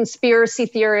conspiracy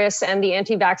theorists and the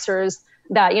anti-vaxxers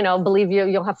that, believe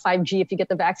you'll have 5G if you get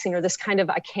the vaccine, or this kind of,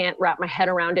 I can't wrap my head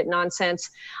around it nonsense.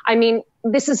 I mean,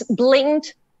 this is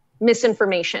blatant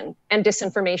misinformation and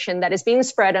disinformation that is being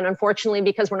spread. And unfortunately,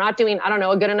 because we're not doing,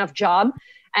 a good enough job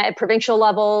at provincial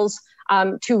levels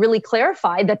to really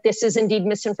clarify that this is indeed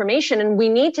misinformation, and we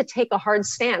need to take a hard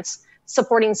stance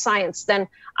supporting science, then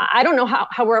I don't know how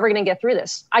we're ever going to get through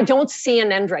this. I don't see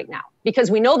an end right now,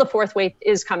 because we know the fourth wave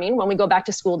is coming when we go back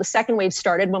to school. The second wave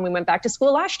started when we went back to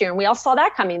school last year, and we all saw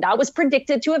that coming. That was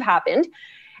predicted to have happened.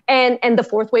 And the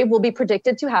fourth wave will be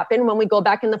predicted to happen when we go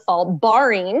back in the fall,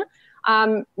 barring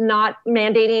not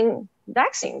mandating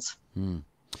vaccines.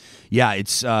 Yeah,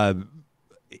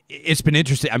 it's been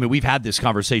interesting. I mean, we've had this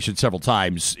conversation several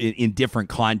times in different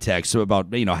contexts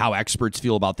about, how experts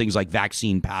feel about things like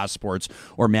vaccine passports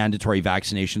or mandatory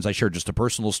vaccinations. I shared just a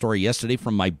personal story yesterday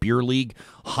from my beer league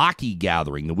hockey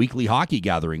gathering, the weekly hockey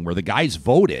gathering, where the guys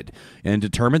voted and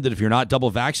determined that if you're not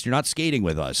double vaxxed, you're not skating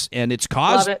with us. And it's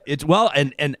caused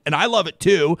and I love it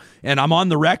too. And I'm on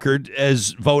the record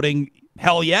as voting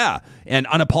hell yeah, and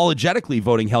unapologetically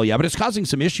voting hell yeah, but it's causing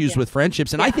some issues with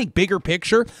friendships. And I think bigger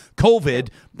picture, COVID,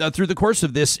 through the course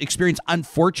of this experience,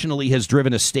 unfortunately has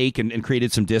driven a stake and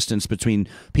created some distance between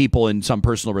people in some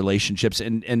personal relationships.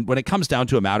 And when it comes down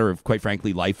to a matter of, quite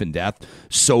frankly, life and death,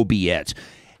 so be it.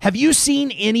 Have you seen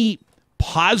any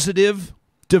positive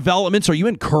developments? Are you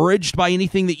encouraged by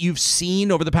anything that you've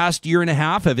seen over the past year and a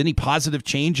half? Have any positive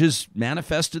changes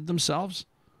manifested themselves?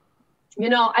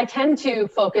 I tend to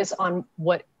focus on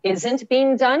what isn't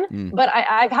being done, but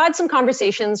I've had some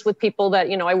conversations with people that,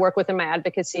 I work with in my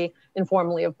advocacy,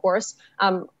 informally, of course.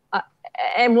 And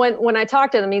when I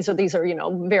talk to them, these are,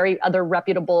 very other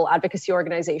reputable advocacy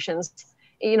organizations.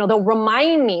 They'll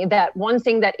remind me that one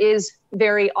thing that is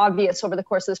very obvious over the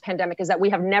course of this pandemic is that we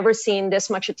have never seen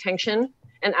this much attention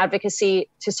and advocacy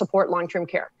to support long-term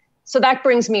care. So that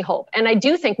brings me hope. And I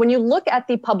do think when you look at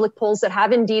the public polls that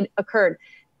have indeed occurred,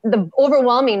 the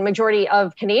overwhelming majority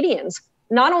of Canadians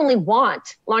not only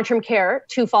want long-term care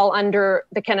to fall under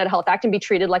the Canada Health Act and be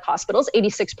treated like hospitals,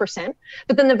 86%,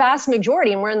 but then the vast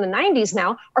majority, and we're in the 90s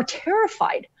now, are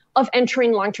terrified of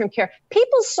entering long-term care.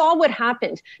 People saw what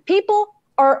happened. People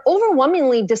are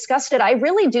overwhelmingly disgusted. I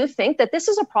really do think that this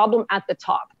is a problem at the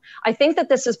top. I think that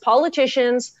this is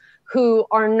politicians who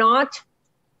are not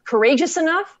courageous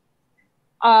enough,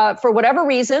 for whatever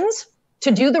reasons,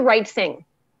 to do the right thing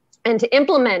and to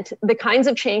implement the kinds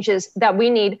of changes that we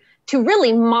need to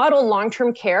really model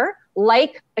long-term care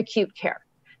like acute care.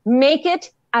 Make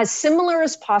it as similar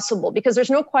as possible, because there's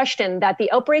no question that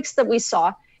the outbreaks that we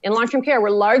saw in long-term care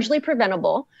were largely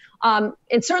preventable, and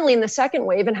certainly in the second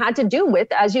wave, and had to do with,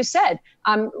 as you said,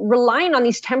 relying on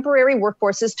these temporary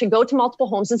workforces to go to multiple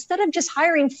homes instead of just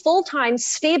hiring full-time,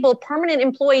 stable, permanent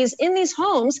employees in these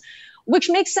homes,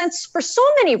 which makes sense for so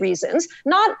many reasons,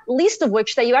 not least of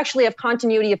which that you actually have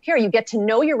continuity of care. You get to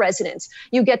know your residents.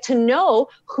 You get to know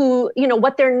who,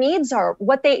 what their needs are,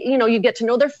 what they, you get to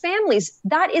know their families.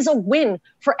 That is a win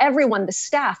for everyone, the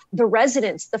staff, the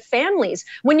residents, the families.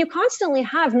 When you constantly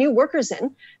have new workers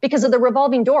in because of the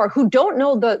revolving door who don't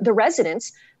know the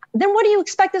residents, then what do you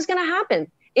expect is going to happen?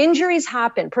 Injuries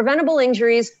happen, preventable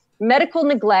injuries, medical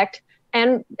neglect,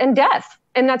 and death.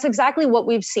 And that's exactly what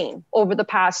we've seen over the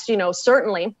past,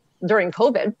 certainly during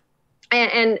COVID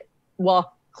and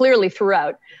well, clearly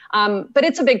throughout. But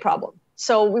it's a big problem.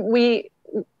 So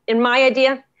in my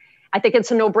idea, I think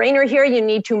it's a no-brainer here. You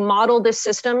need to model this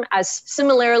system as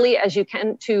similarly as you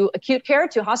can to acute care,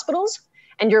 to hospitals,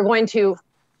 and you're going to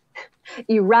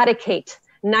eradicate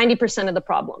 90% of the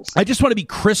problems. I just want to be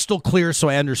crystal clear so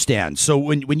I understand. So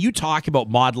when you talk about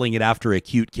modeling it after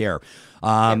acute care,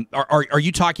 are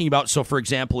you talking about, so for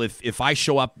example, if I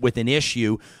show up with an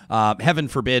issue, heaven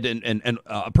forbid, and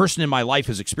a person in my life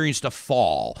has experienced a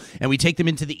fall, and we take them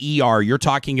into the ER, you're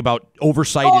talking about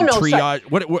oversight and triage.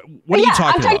 What are you talking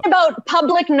about? I'm talking about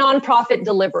public nonprofit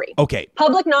delivery. Okay.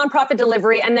 Public nonprofit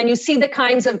delivery, and then you see the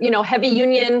kinds of, heavy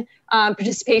union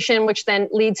participation, which then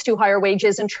leads to higher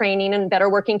wages and training and better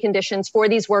working conditions for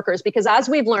these workers. Because as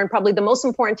we've learned, probably the most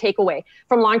important takeaway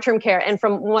from long-term care and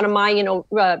from one of my,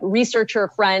 researcher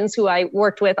friends who I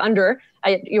worked with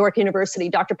at York University,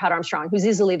 Dr. Pat Armstrong, who's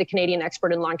easily the Canadian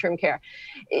expert in long-term care,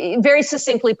 very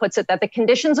succinctly puts it that the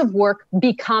conditions of work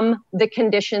become the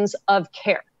conditions of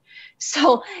care.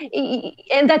 So,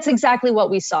 and that's exactly what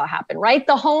we saw happen, right?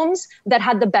 The homes that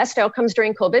had the best outcomes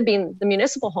during COVID, being the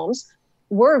municipal homes,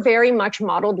 were very much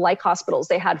modeled like hospitals.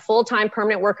 They had full-time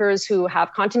permanent workers who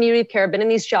have continuity of care, been in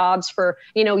these jobs for,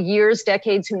 years,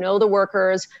 decades, who know the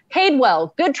workers, paid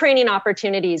well, good training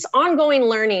opportunities, ongoing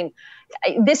learning.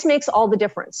 This makes all the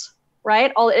difference,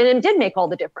 right? And it did make all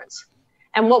the difference.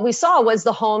 And what we saw was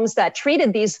the homes that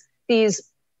treated these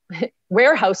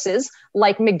warehouses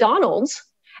like McDonald's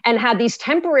and had these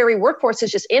temporary workforces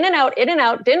just in and out,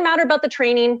 didn't matter about the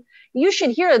training. You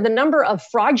should hear the number of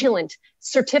fraudulent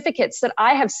certificates that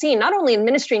I have seen, not only in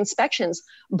ministry inspections,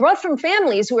 brought from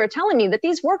families who are telling me that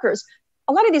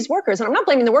a lot of these workers, and I'm not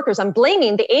blaming the workers, I'm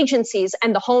blaming the agencies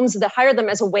and the homes that hire them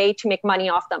as a way to make money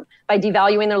off them by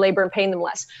devaluing their labor and paying them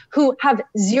less, who have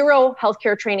zero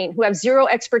healthcare training, who have zero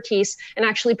expertise in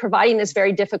actually providing this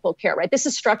very difficult care, right? This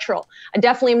is structural. I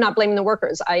definitely am not blaming the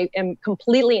workers. I am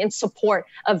completely in support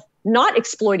of not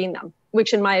exploiting them,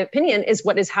 which in my opinion is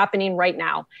what is happening right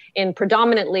now in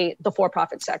predominantly the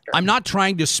for-profit sector. I'm not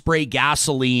trying to spray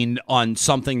gasoline on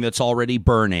something that's already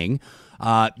burning.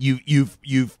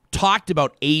 You've talked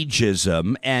about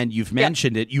ageism, and you've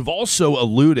mentioned it. You've also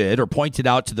alluded or pointed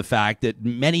out to the fact that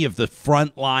many of the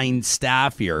frontline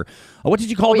staff here, what did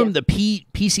you call them? The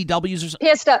PCWs or something?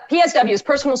 PSWs,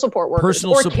 personal support workers,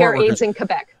 care aides in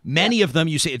Quebec. Many of them,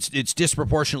 you say it's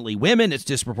disproportionately women, it's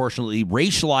disproportionately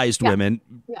racialized women.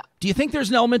 Yeah. Do you think there's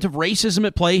an element of racism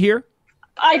at play here?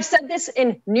 I've said this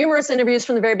in numerous interviews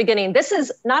from the very beginning. This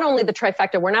is not only the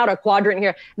trifecta, we're now at a quadrant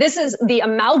here. This is the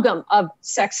amalgam of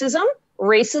sexism,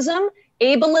 racism,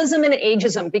 ableism, and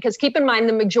ageism. Because keep in mind,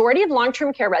 the majority of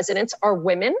long-term care residents are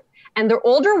women, and they're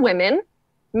older women,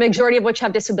 majority of which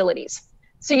have disabilities.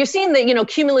 So you're seeing the,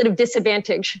 cumulative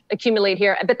disadvantage accumulate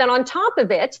here. But then on top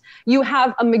of it, you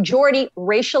have a majority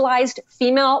racialized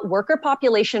female worker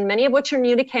population, many of which are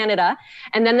new to Canada.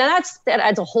 And then that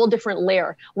adds a whole different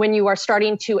layer when you are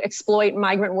starting to exploit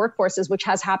migrant workforces, which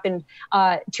has happened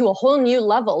to a whole new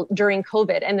level during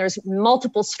COVID. And there's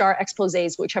multiple star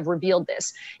exposés which have revealed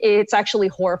this. It's actually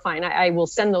horrifying. I will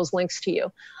send those links to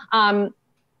you.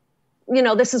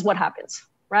 This is what happens,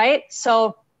 right?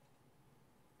 So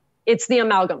it's the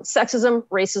amalgam: sexism,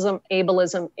 racism,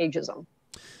 ableism, ageism.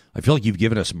 I feel like you've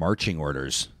given us marching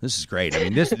orders. This is great. I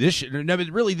mean, this should, no, but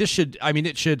really, this should, I mean,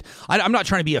 it should, I'm not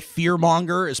trying to be a fear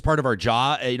monger as part of our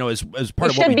job, as part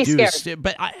of what we do.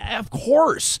 But of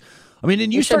course, I mean,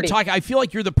 and you start talking, I feel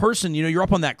like you're the person, you're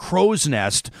up on that crow's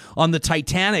nest on the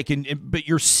Titanic, but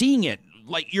you're seeing it.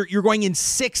 Like you're going in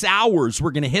 6 hours,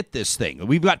 we're going to hit this thing.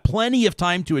 We've got plenty of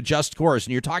time to adjust course.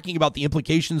 And you're talking about the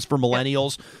implications for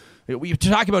millennials. We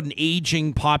talk about an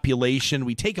aging population.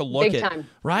 We take a look at,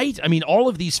 right? I mean, all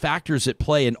of these factors at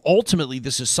play. And ultimately,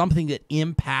 this is something that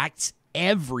impacts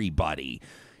everybody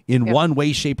in one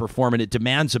way, shape, or form. And it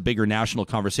demands a bigger national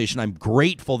conversation. I'm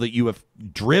grateful that you have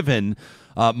driven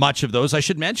much of those. I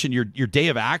should mention your day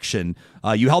of action.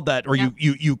 You held that, or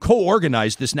you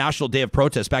co-organized this National Day of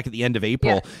Protest back at the end of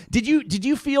April. Yeah. Did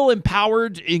you feel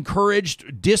empowered,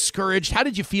 encouraged, discouraged? How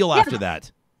did you feel after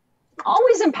that?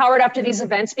 Always empowered after these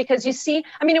events, because you see,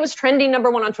 I mean, it was trending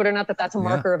 #1 on Twitter. Not that that's a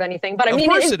marker of anything, but I mean,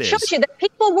 it shows you that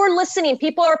people were listening.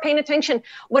 People are paying attention.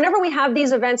 Whenever we have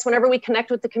these events, whenever we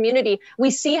connect with the community, we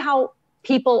see how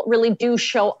people really do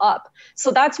show up.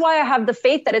 So that's why I have the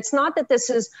faith that it's not that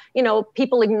this is,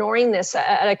 people ignoring this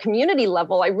at a community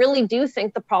level. I really do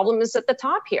think the problem is at the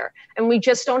top here. And we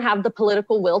just don't have the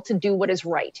political will to do what is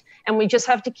right. And we just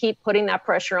have to keep putting that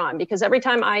pressure on, because every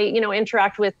time I,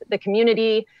 interact with the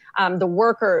community, the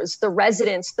workers, the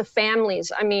residents, the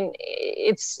families, I mean,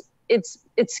 it's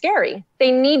scary.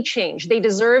 They need change. They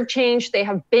deserve change. They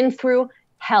have been through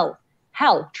hell,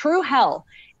 true hell.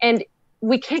 And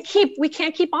we can't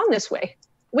keep on this way.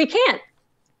 We can't.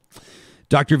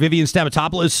 Dr. Vivian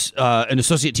Stamatopoulos, an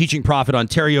associate teaching prof at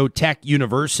Ontario Tech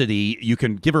University. You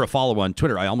can give her a follow on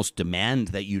Twitter. I almost demand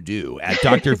that you do, at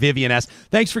Dr. Vivian S.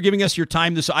 Thanks for giving us your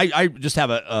time. I just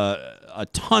have a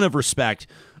ton of respect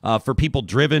for people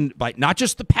driven by not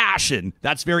just the passion,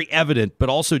 that's very evident, but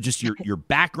also just your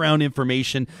background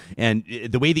information and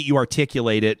the way that you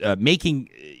articulate it, making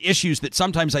issues that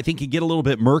sometimes I think can get a little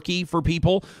bit murky for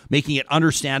people, making it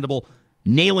understandable,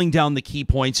 nailing down the key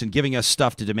points, and giving us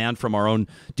stuff to demand from our own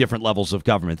different levels of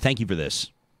government. Thank you for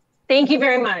this. Thank you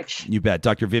very much. You bet.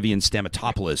 Dr. Vivian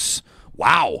Stamatopoulos.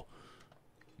 Wow.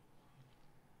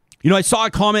 I saw a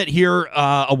comment here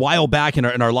a while back in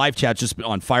our live chat, just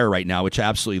on fire right now, which I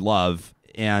absolutely love.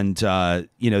 And,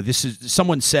 this is,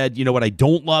 someone said, what I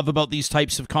don't love about these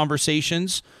types of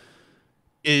conversations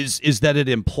is that it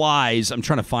implies, I'm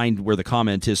trying to find where the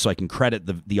comment is so I can credit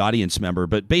the audience member,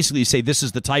 but basically say this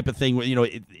is the type of thing,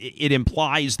 it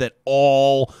implies that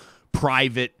all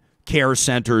private care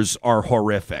centers are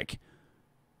horrific.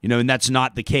 And that's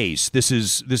not the case. This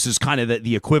is kind of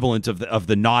the equivalent of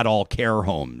the not all care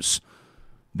homes,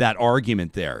 that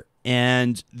argument there.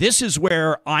 And this is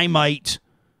where I might,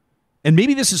 and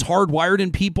maybe this is hardwired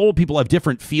in people. People have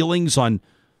different feelings on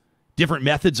different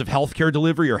methods of healthcare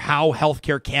delivery or how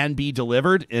healthcare can be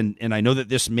delivered. And I know that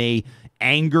this may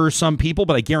anger some people,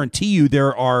 but I guarantee you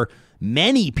there are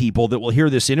many people that will hear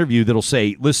this interview that'll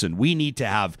say, listen, we need to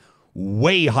have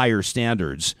way higher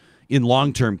standards in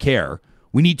long-term care.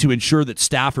 We need to ensure that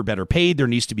staff are better paid. There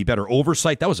needs to be better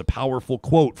oversight. That was a powerful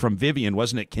quote from Vivian,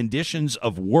 wasn't it? Conditions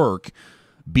of work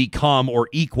become or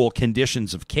equal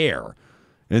conditions of care.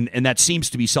 And that seems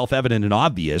to be self-evident and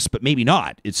obvious, but maybe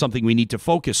not. It's something we need to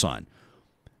focus on.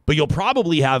 But you'll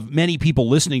probably have many people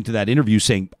listening to that interview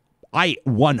saying, I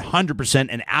 100%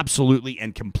 and absolutely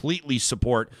and completely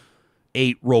support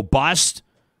a robust,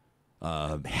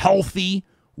 healthy,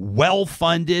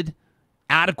 well-funded,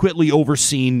 adequately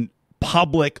overseen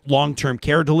public long-term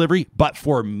care delivery. But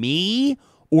for me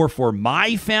or for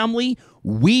my family,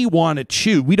 we want to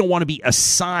choose. We don't want to be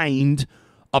assigned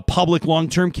a public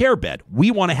long-term care bed. We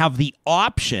want to have the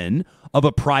option of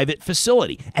a private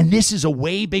facility. And this is a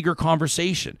way bigger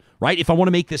conversation, right? If I want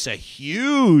to make this a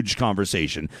huge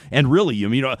conversation, and really,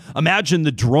 imagine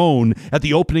the drone at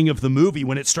the opening of the movie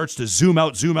when it starts to zoom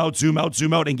out, zoom out, zoom out,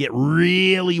 zoom out, and get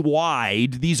really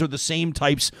wide. These are the same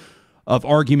types of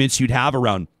arguments you'd have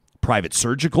around private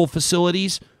surgical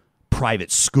facilities,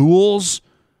 private schools.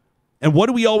 And what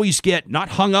do we always get not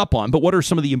hung up on, but what are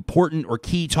some of the important or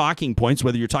key talking points,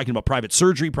 whether you're talking about private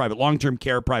surgery, private long-term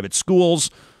care, private schools?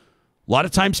 A lot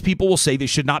of times people will say they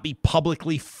should not be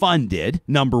publicly funded,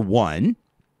 number one.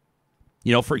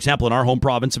 For example, in our home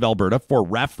province of Alberta, for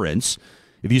reference,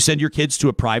 if you send your kids to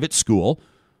a private school,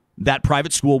 that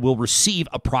private school will receive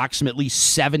approximately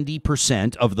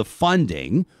 70% of the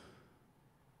funding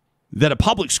that a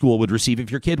public school would receive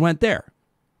if your kid went there.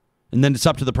 And then it's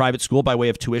up to the private school by way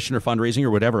of tuition or fundraising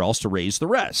or whatever else to raise the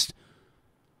rest.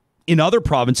 In other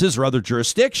provinces or other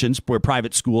jurisdictions where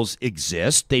private schools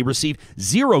exist, they receive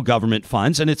zero government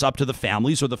funds, and it's up to the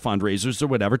families or the fundraisers or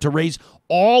whatever to raise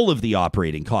all of the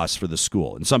operating costs for the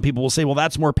school. And some people will say, well,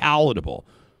 that's more palatable.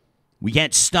 We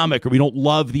can't stomach or we don't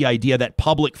love the idea that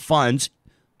public funds,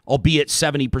 albeit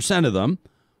 70% of them,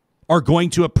 are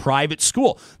going to a private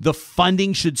school. The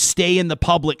funding should stay in the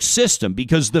public system,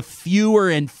 because the fewer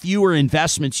and fewer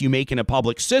investments you make in a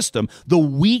public system, the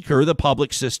weaker the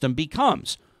public system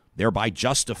becomes, thereby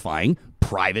justifying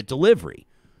private delivery.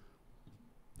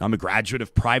 I'm a graduate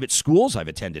of private schools. I've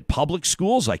attended public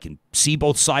schools. I can see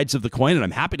both sides of the coin, and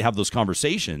I'm happy to have those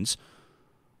conversations.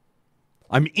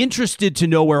 I'm interested to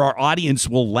know where our audience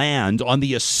will land on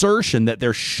the assertion that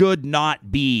there should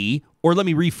not be, or let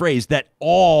me rephrase, that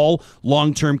all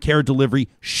long-term care delivery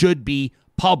should be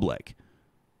public.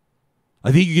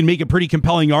 I think you can make a pretty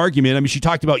compelling argument. I mean, she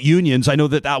talked about unions. I know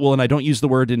that will, and I don't use the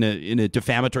word in a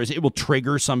defamatory, it will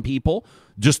trigger some people.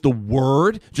 Just the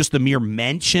word, just the mere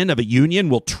mention of a union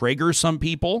will trigger some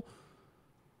people.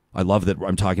 I love that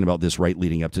I'm talking about this right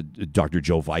leading up to Dr.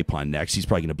 Joe Vipond next. He's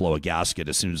probably going to blow a gasket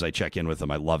as soon as I check in with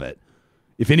him. I love it.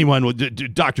 If anyone will,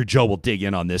 Dr. Joe will dig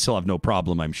in on this. He'll have no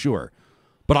problem, I'm sure.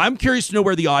 But I'm curious to know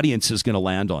where the audience is going to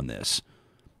land on this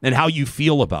and how you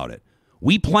feel about it.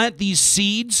 We plant these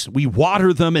seeds, we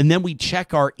water them, and then we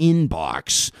check our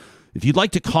inbox. If you'd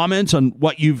like to comment on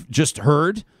what you've just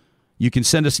heard, you can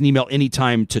send us an email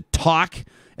anytime to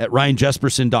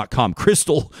talk@ryanjesperson.com.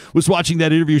 Crystal was watching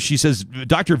that interview. She says,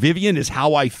 Dr. Vivian is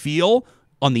how I feel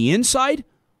on the inside,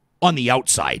 on the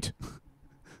outside.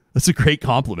 That's a great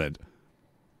compliment.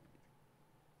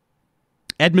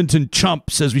 Edmonton Chump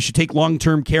says we should take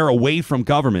long-term care away from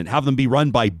government, have them be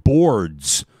run by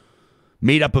boards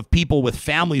made up of people with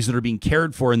families that are being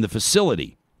cared for in the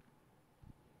facility.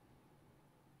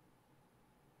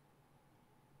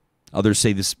 Others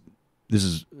say this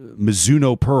is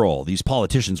Mizuno Pearl. These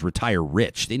politicians retire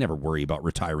rich. They never worry about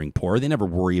retiring poor. They never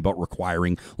worry about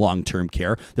requiring long-term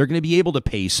care. They're going to be able to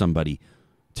pay somebody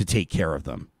to take care of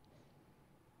them.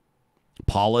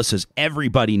 Paula says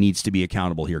everybody needs to be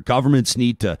accountable here. Governments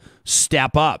need to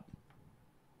step up.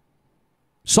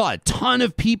 Saw a ton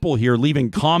of people here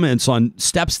leaving comments on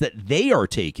steps that they are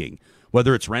taking,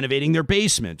 whether it's renovating their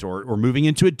basement or moving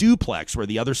into a duplex where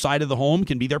the other side of the home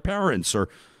can be their parents. Or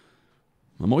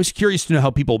I'm always curious to know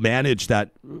how people manage that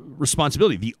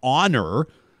responsibility, the honor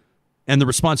and the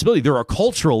responsibility. There are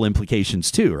cultural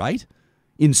implications too, right?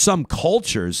 In some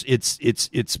cultures, it's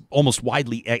almost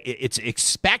widely, it's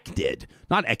expected,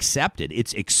 not accepted,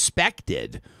 it's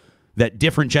expected that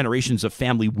different generations of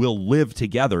family will live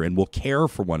together and will care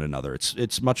for one another.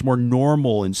 It's much more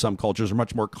normal in some cultures, or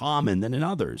much more common than in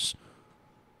others.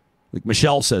 Like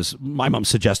Michelle says, my mom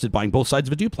suggested buying both sides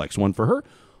of a duplex, one for her,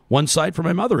 one side for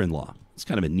my mother-in-law. It's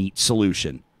kind of a neat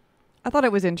solution. I thought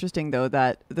it was interesting, though,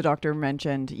 that the doctor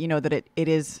mentioned, that it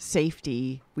is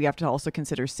safety. We have to also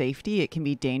consider safety. It can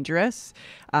be dangerous.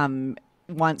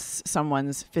 Once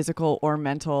someone's physical or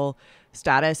mental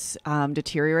status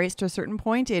deteriorates to a certain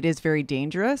point, it is very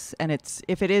dangerous. And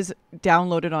if it is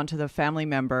downloaded onto the family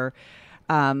member,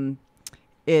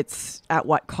 it's at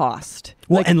what cost?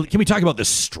 Well, and can we talk about the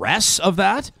stress of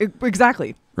that?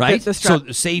 Exactly. Right.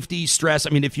 So safety, stress.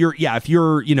 I mean, if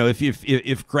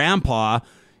grandpa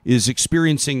is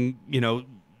experiencing,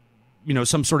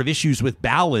 some sort of issues with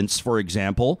balance, for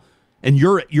example, and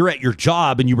you're at your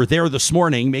job and you were there this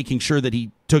morning making sure that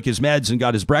he took his meds and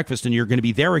got his breakfast, and you're going to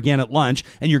be there again at lunch,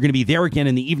 and you're going to be there again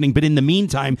in the evening. But in the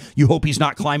meantime, you hope he's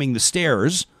not climbing the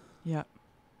stairs. Yeah.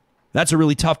 That's a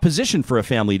really tough position for a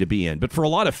family to be in. But for a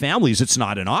lot of families, it's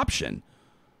not an option.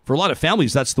 For a lot of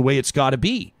families, that's the way it's got to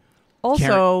be.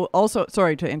 Also,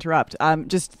 sorry to interrupt.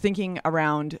 Just thinking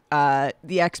around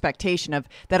the expectation of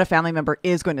that a family member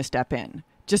is going to step in.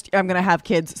 I'm going to have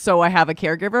kids, so I have a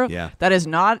caregiver. Yeah. That is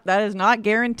not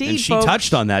guaranteed. And she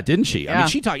touched on that, didn't she? Yeah.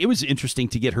 I mean, it was interesting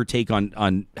to get her take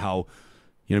on how,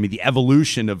 the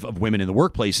evolution of women in the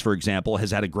workplace, for example,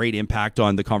 has had a great impact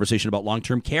on the conversation about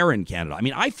long-term care in Canada. I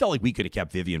mean, I felt like we could have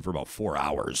kept Vivian for about 4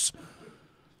 hours.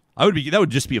 That would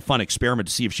just be a fun experiment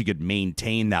to see if she could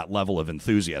maintain that level of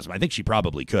enthusiasm. I think she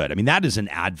probably could. I mean, that is an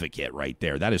advocate right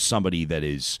there. That is somebody that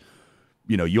is,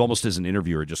 you almost as an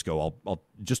interviewer just go, I'll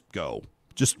just go.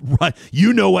 Just run.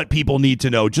 You know what people need to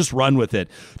know. Just run with it.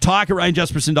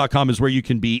 Talk@ryanjesperson.com is where you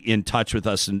can be in touch with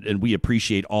us, and we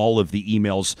appreciate all of the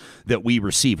emails that we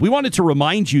receive. We wanted to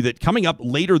remind you that coming up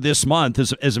later this month,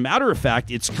 as a matter of fact,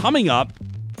 it's coming up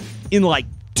in like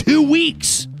 2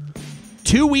 weeks.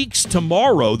 2 weeks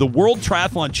tomorrow, the World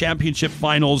Triathlon Championship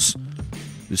Finals.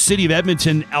 The city of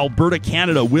Edmonton, Alberta,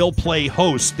 Canada will play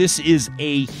host. This is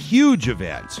a huge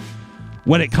event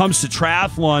when it comes to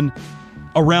triathlon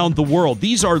around the world.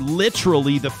 These are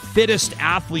literally the fittest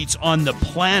athletes on the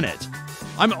planet.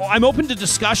 I'm open to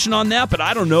discussion on that, but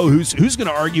I don't know who's going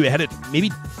to argue ahead of maybe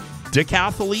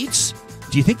decathletes.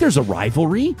 Do you think there's a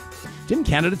rivalry? Didn't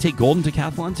Canada take gold in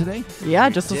decathlon today? Yeah,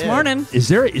 just this morning. Is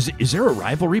there a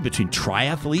rivalry between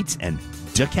triathletes and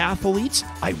decathletes?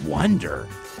 I wonder.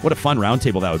 What a fun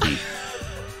roundtable that would be.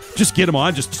 Just get them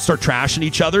on, just start trashing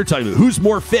each other, tell you who's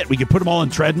more fit. We could put them all on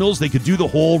treadmills. They could do the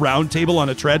whole roundtable on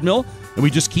a treadmill, and we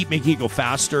just keep making it go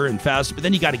faster and faster. But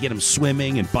then you got to get them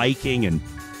swimming and biking, and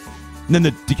then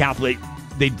the decathlete,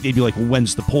 they'd be like, well,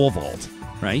 when's the pole vault,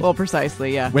 right? Well,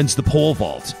 precisely, yeah. When's the pole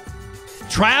vault?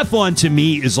 Triathlon to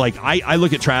me is like, I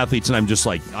look at triathletes and I'm just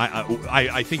like,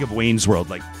 I think of Wayne's World,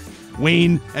 like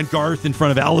Wayne and Garth in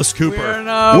front of Alice Cooper. We're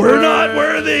not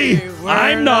worthy.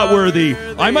 I'm not worthy.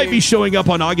 I might be showing up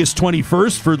on August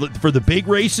 21st for the big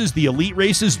races, the elite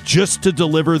races, just to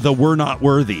deliver the we're not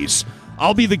worthies.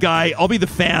 I'll be the guy, I'll be the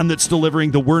fan that's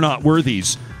delivering the we're not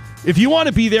worthies. If you want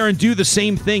to be there and do the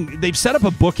same thing, they've set up a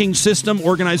booking system.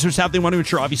 Organizers have. They want to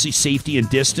ensure, obviously, safety and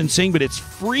distancing, but it's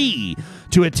free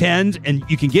to attend, and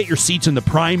you can get your seats in the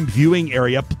prime viewing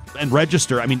area and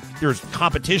register. I mean, there's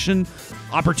competition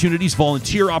opportunities,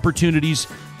 volunteer opportunities.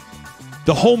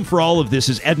 The home for all of this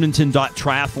is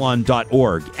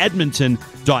edmonton.triathlon.org.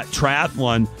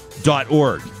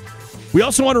 edmonton.triathlon.org. We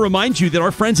also want to remind you that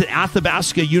our friends at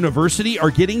Athabasca University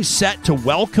are getting set to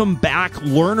welcome back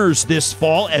learners this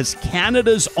fall as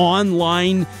Canada's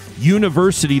online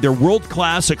university. Their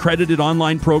world-class accredited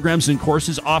online programs and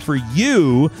courses offer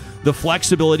you the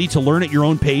flexibility to learn at your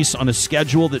own pace on a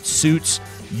schedule that suits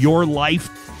your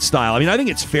lifestyle. I mean, I think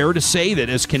it's fair to say that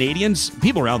as Canadians,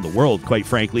 people around the world, quite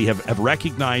frankly, have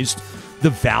recognized the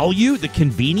value, the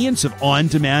convenience of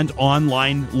on-demand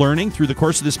online learning through the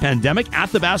course of this pandemic.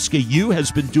 Athabasca U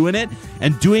has been doing it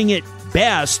and doing it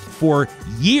best for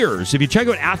years. If you check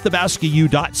out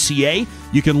athabascau.ca,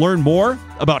 you can learn more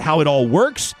about how it all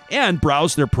works and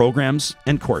browse their programs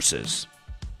and courses.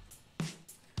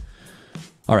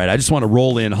 All right, I just want to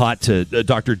roll in hot to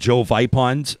Dr. Joe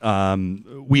Vipond.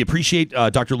 We appreciate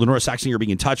Dr. Lenora Saxinger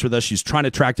being in touch with us. She's trying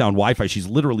to track down Wi-Fi. She's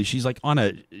on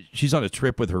a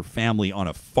trip with her family on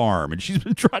a farm, and she's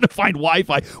been trying to find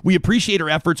Wi-Fi. We appreciate her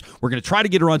efforts. We're going to try to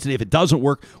get her on today. If it doesn't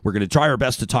work, we're going to try our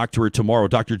best to talk to her tomorrow.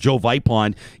 Dr. Joe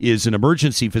Vipond is an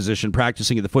emergency physician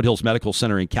practicing at the Foothills Medical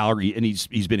Center in Calgary, and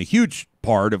he's been a huge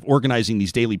part of organizing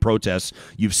these daily protests.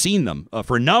 You've seen them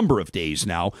for a number of days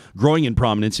now, growing in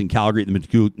prominence in Calgary at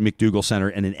the McDougall Center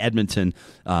and in Edmonton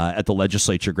at the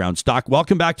Legislature grounds. Doc,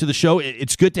 welcome back to the show.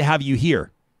 It's good to have you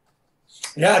here.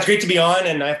 Yeah, it's great to be on,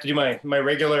 and I have to do my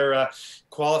regular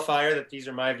qualifier that these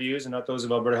are my views and not those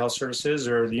of Alberta Health Services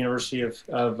or the University of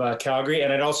Calgary.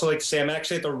 And I'd also like to say I'm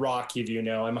actually at the Rocky View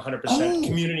now. I'm 100%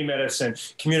 community medicine,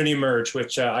 community merge,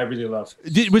 which I really love.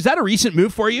 Was that a recent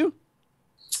move for you?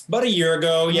 About a year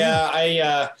ago, yeah.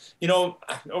 I,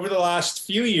 over the last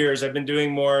few years, I've been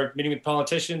doing more meeting with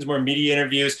politicians, more media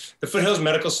interviews. The Foothills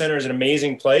Medical Center is an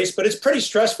amazing place, but it's pretty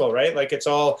stressful, right? Like it's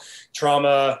all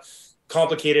trauma,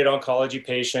 complicated oncology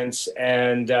patients.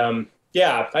 And I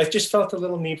just felt a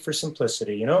little need for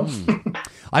simplicity, you know?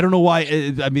 I don't know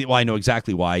why. I know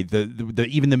exactly why. The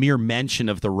even the mere mention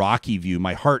of the Rocky View,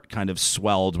 my heart kind of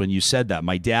swelled when you said that.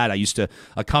 My dad, I used to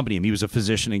accompany him. He was a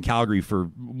physician in Calgary for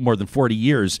more than 40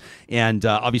 years, and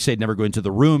obviously I'd never go into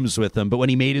the rooms with him. But when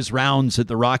he made his rounds at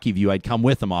the Rocky View, I'd come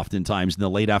with him oftentimes in the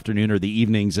late afternoon or the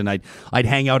evenings, and I'd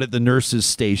hang out at the nurses'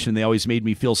 station. They always made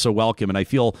me feel so welcome, and I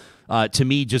feel, to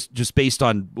me, just based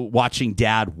on watching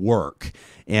Dad work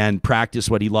and practice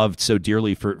what he loved so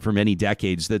dearly for many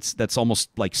decades, that's almost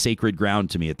like sacred ground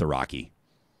to me at the Rocky.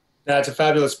 Yeah, it's a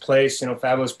fabulous place,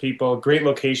 fabulous people, great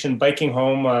location, biking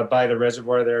home by the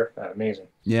reservoir there. Amazing.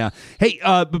 Yeah. Hey,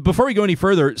 but before we go any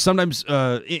further, sometimes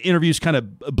interviews kind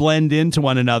of blend into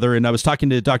one another. And I was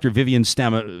talking to Dr. Vivian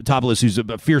Stamatopoulos, who's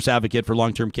a fierce advocate for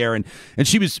long-term care. And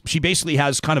she basically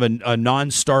has kind of a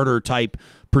non-starter type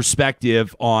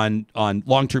perspective on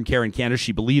long-term care in Canada.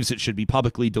 She believes it should be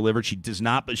publicly delivered. She does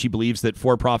not, but she believes that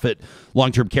for-profit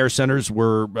long-term care centers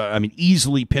were,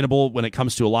 easily pinnable when it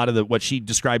comes to a lot of what she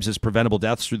describes as preventable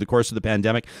deaths through the course of the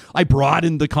pandemic. I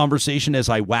broadened the conversation as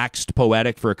I waxed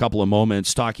poetic for a couple of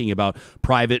moments, talking about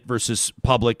private versus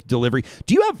public delivery.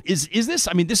 Do you have, is this,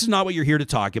 this is not what you're here to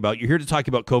talk about. You're here to talk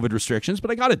about COVID restrictions, but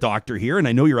I got a doctor here, and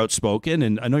I know you're outspoken,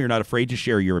 and I know you're not afraid to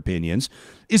share your opinions.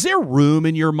 Is there room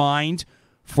in your mind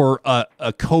for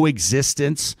a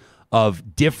coexistence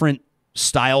of different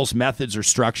styles, methods, or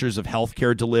structures of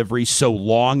healthcare delivery so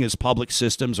long as public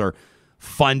systems are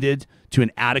funded to an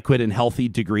adequate and healthy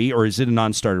degree, or is it a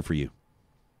non-starter for you?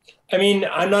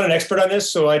 I'm not an expert on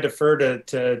this, so I defer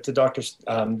to Dr.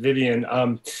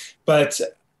 Vivian. But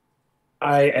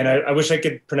I wish I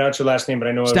could pronounce your last name, but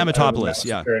I know Stamatopoulos.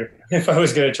 Yeah. If I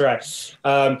was going to try,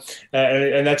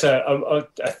 and that's a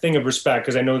thing of respect,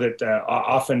 because I know that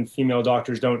often female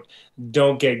doctors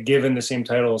don't get given the same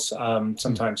titles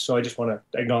sometimes. So I just want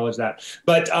to acknowledge that.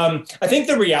 But I think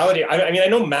the reality, I mean, I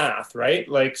know math, right?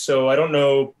 Like, so I don't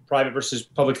know private versus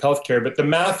public healthcare, but the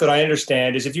math that I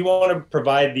understand is if you want to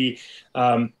provide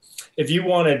if you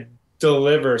want to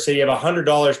deliver, say you have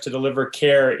 $100 to deliver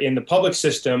care in the public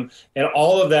system, and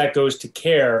all of that goes to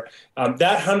care,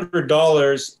 that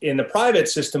 $100 in the private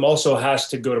system also has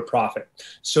to go to profit.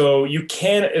 So you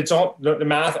can, the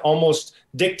math almost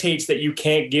dictates that you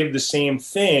can't give the same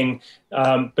thing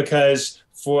because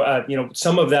for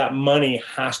some of that money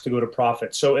has to go to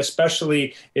profit. So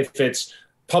especially if it's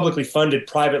publicly funded,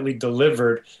 privately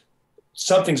delivered,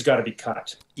 something's got to be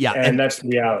cut. Yeah, and that's the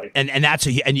reality. And that's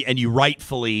and you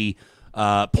rightfully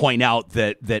point out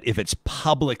that if it's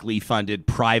publicly funded,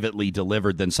 privately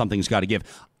delivered, then something's got to give.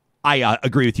 I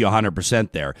agree with you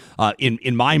 100% there.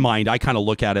 In my mind, I kind of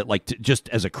look at it like just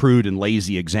as a crude and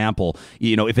lazy example.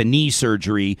 If a knee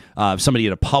surgery, somebody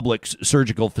at a public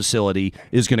surgical facility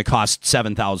is going to cost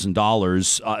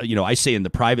 $7,000, I say in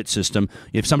the private system,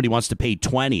 if somebody wants to pay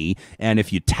 $20,000, and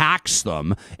if you tax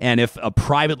them, and if a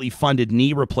privately funded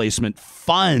knee replacement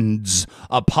funds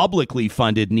a publicly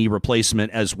funded knee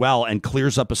replacement as well and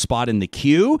clears up a spot in the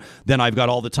queue, then I've got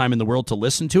all the time in the world to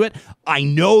listen to it. I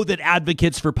know that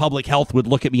advocates for public health would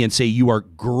look at me and say, you are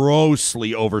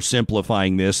grossly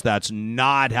oversimplifying this. That's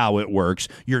not how it works.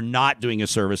 You're not doing a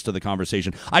service to the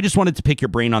conversation. I just wanted to pick your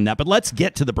brain on that, but let's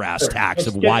get to the brass tacks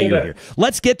of why you're here.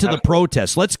 Let's get to the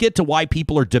protests. Let's get to why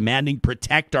people are demanding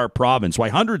protect our province, why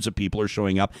hundreds of people are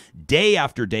showing up day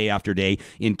after day after day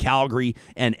in Calgary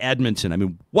and Edmonton. I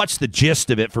mean, what's the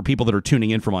gist of it for people that are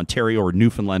tuning in from Ontario or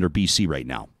Newfoundland or BC right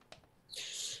now?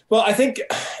 Well, I think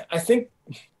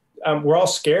we're all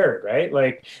scared, right?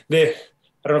 Like I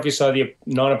don't know if you saw the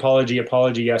non-apology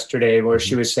apology yesterday, where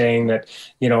she was saying that,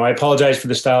 I apologize for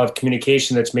the style of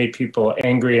communication that's made people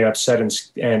angry and upset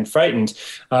and frightened.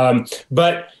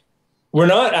 But we're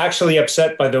not actually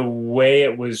upset by the way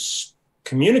it was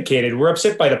communicated. We're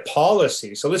upset by the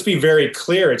policy. So let's be very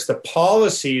clear. It's the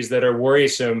policies that are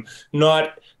worrisome,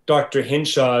 not Dr.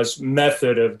 Hinshaw's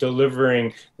method of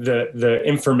delivering the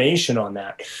information on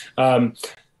that.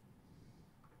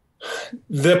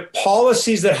 The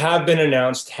policies that have been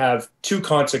announced have two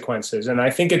consequences, and I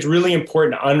think it's really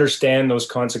important to understand those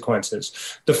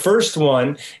consequences. The first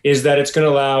one is that it's going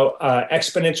to allow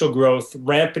exponential growth,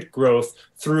 rampant growth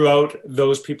throughout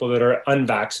those people that are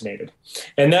unvaccinated.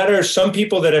 And that are some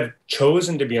people that have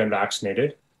chosen to be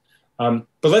unvaccinated. But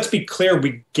let's be clear,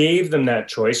 we gave them that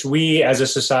choice. We as a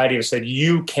society have said,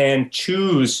 you can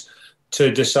choose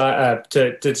to decide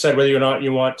whether or not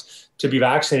you want to be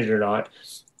vaccinated or not.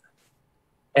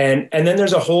 And then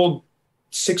there's a whole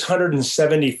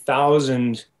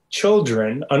 670,000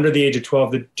 children under the age of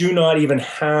 12 that do not even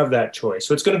have that choice.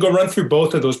 So it's going to go run through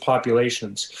both of those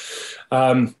populations.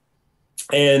 And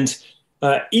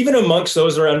even amongst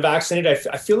those that are unvaccinated,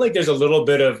 I feel like there's a little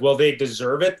bit of, well, they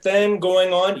deserve it then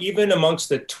going on, even amongst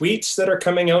the tweets that are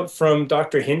coming out from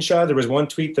Dr. Hinshaw. There was one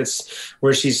tweet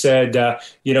where she said, a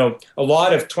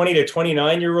lot of 20 to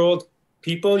 29-year-old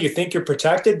people, you think you're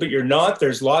protected, but you're not.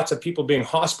 There's lots of people being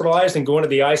hospitalized and going to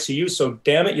the ICU. So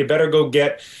damn it, you better go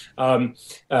get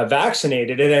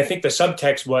vaccinated. And I think the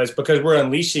subtext was, because we're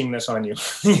unleashing this on you,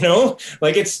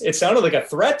 like it sounded like a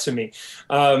threat to me,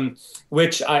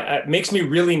 which makes me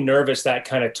really nervous, that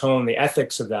kind of tone, the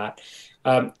ethics of that.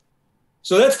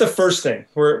 So that's the first thing.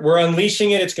 We're unleashing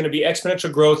it. It's going to be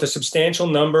exponential growth. A substantial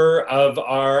number of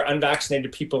our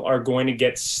unvaccinated people are going to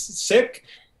get sick.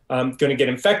 Going to get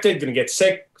infected, going to get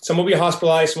sick. Some will be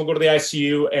hospitalized, some will go to the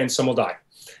ICU, and some will die.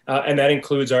 And that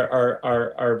includes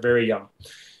our very young.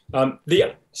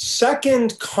 The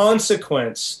second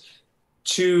consequence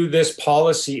to this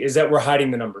policy is that we're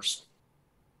hiding the numbers.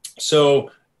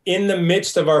 So in the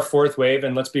midst of our fourth wave,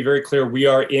 and let's be very clear, we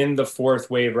are in the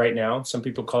fourth wave right now. Some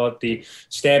people call it the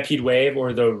stampede wave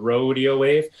or the rodeo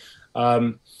wave.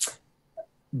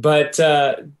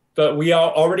 But we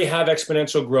already have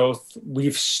exponential growth.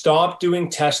 We've stopped doing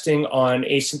testing on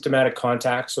asymptomatic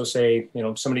contacts. So say,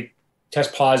 somebody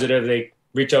tests positive, they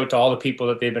reach out to all the people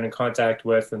that they've been in contact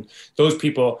with. And those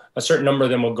people, a certain number of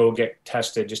them will go get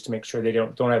tested just to make sure they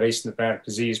don't have asymptomatic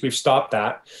disease. We've stopped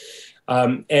that.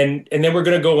 And then we're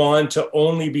going to go on to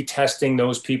only be testing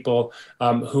those people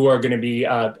who are going to be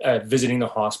visiting the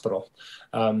hospital.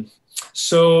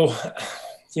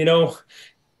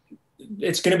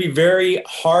 It's going to be very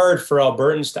hard for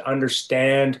Albertans to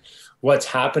understand what's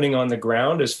happening on the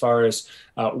ground as far as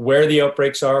where the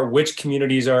outbreaks are, which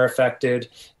communities are affected.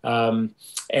 And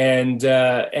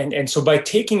so by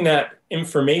taking that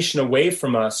information away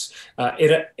from us,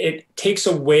 it takes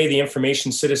away the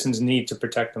information citizens need to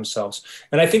protect themselves.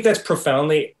 And I think that's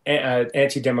profoundly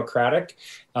anti-democratic.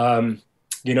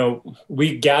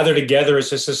 We gather together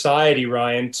as a society,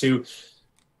 Ryan,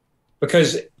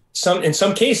 because in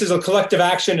some cases, a collective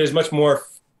action is much more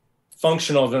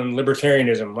functional than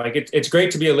libertarianism. Like it's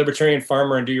great to be a libertarian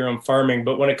farmer and do your own farming,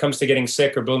 but when it comes to getting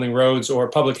sick or building roads or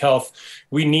public health,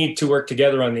 we need to work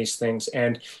together on these things.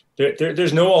 And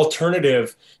there's no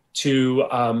alternative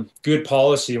to good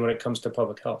policy when it comes to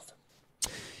public health.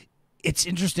 It's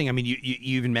interesting. I mean, you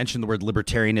even mentioned the word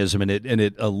libertarianism, and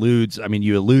it alludes. I mean,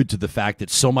 you allude to the fact that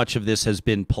so much of this has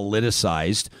been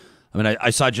politicized. I mean,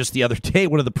 I saw just the other day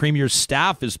one of the premier's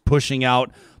staff is pushing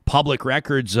out public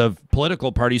records of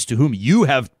political parties to whom you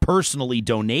have personally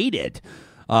donated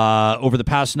over the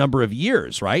past number of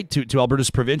years, right? To Alberta's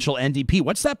provincial NDP.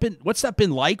 What's that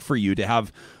been like for you to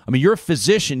have? I mean, you're a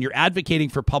physician, you're advocating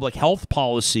for public health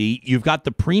policy. You've got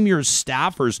the premier's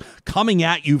staffers coming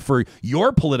at you for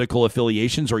your political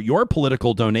affiliations or your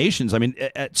political donations. I mean,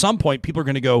 at some point, people are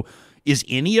going to go, is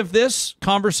any of this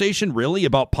conversation really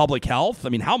about public health? I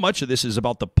mean, how much of this is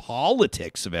about the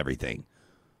politics of everything?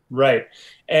 Right.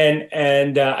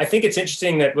 And I think it's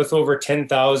interesting that with over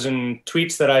 10,000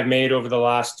 tweets that I've made over the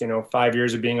last, 5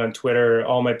 years of being on Twitter,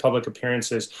 all my public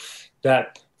appearances,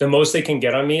 that the most they can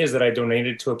get on me is that I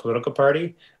donated to a political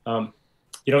party.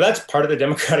 That's part of the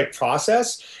democratic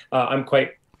process. I'm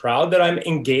quite proud that I'm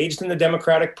engaged in the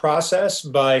democratic process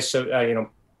by,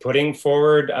 putting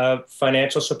forward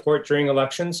financial support during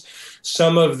elections.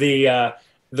 Some of the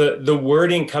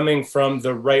wording coming from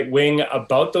the right wing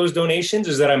about those donations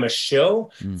is that I'm a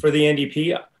shill for the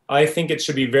NDP. I think it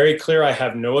should be very clear I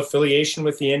have no affiliation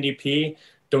with the NDP.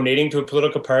 Donating to a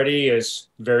political party is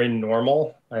very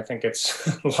normal. I think it's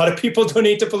a lot of people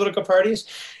donate to political parties.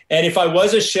 And if I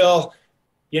was a shill,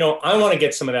 I want to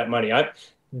get some of that money.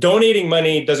 Donating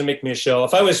money doesn't make me a shill.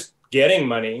 If I was getting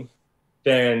money,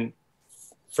 then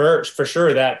for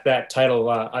sure that title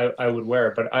I would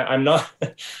wear, but I'm not.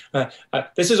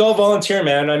 This is all volunteer,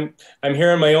 man. I'm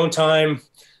here in my own time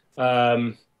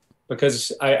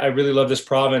because I really love this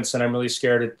province and I'm really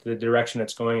scared at the direction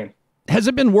it's going in. Has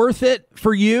it been worth it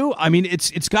for you? I mean,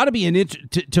 it's got to be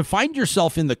to find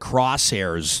yourself in the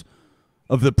crosshairs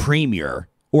of the premier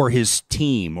or his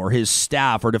team or his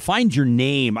staff, or to find your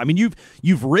name. I mean,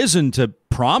 you've risen to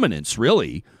prominence,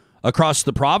 really, across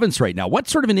the province right now. What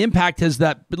sort of an impact has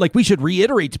that? Like, we should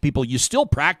reiterate to people, you still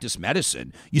practice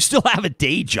medicine. You still have a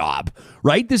day job,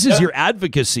 right? This is your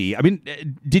advocacy. I mean,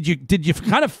 did you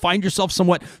kind of find yourself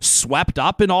somewhat swept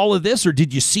up in all of this, or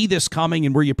did you see this coming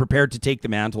and were you prepared to take the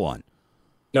mantle on?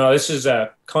 No, this is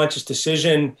a conscious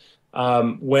decision.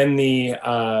 When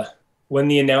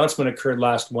the announcement occurred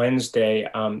last Wednesday,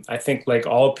 I think like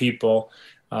all people,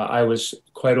 I was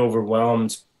quite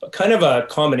overwhelmed. Kind of a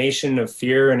combination of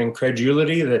fear and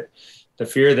incredulity, that the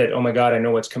fear that, oh my God, I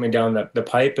know what's coming down the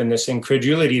pipe, and this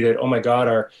incredulity that, oh my God,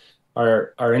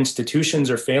 our institutions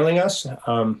are failing us.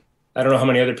 I don't know how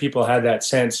many other people had that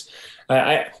sense.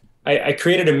 I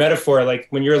created a metaphor, like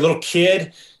when you're a little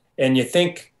kid and you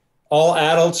think all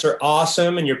adults are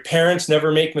awesome and your parents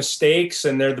never make mistakes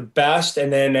and they're the best.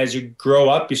 And then as you grow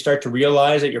up, you start to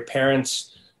realize that your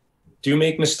parents do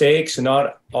make mistakes and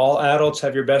not all adults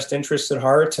have your best interests at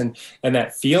heart. And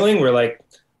that feeling, we're like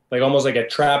almost like a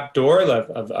trap door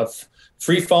of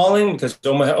free falling, because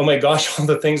oh my gosh, all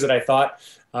the things that I thought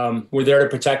were there to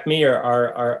protect me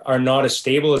are not as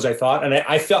stable as I thought. And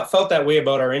I felt that way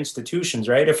about our institutions,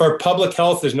 right? If our public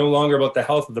health is no longer about the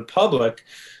health of the public,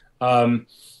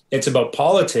 it's about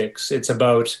politics. It's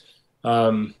about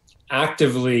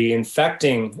actively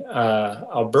infecting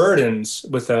Albertans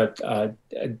with a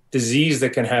disease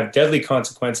that can have deadly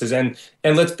consequences. And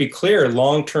let's be clear,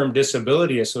 long-term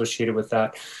disability associated with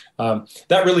that.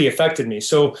 That really affected me.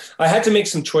 So I had to make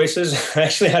some choices. I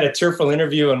actually had a tearful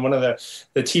interview on one of the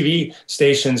TV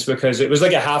stations, because it was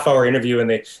like a half-hour interview and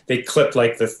they clipped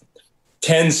like the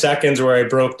 10 seconds where I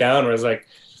broke down, where I was like,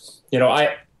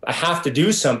 I have to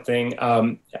do something.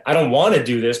 I don't want to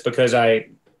do this because I'd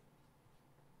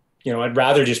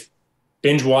rather just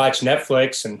binge watch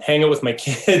Netflix and hang out with my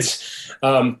kids.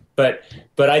 But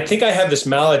I think I have this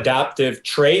maladaptive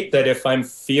trait that if I'm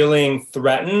feeling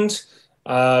threatened,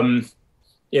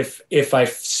 if I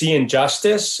see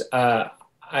injustice,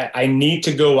 I need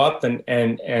to go up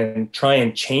and try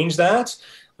and change that.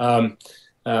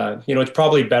 It's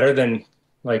probably better than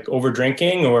like over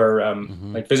drinking or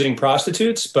like visiting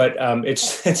prostitutes, but it's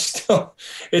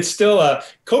still a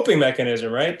coping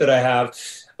mechanism, right, that I have.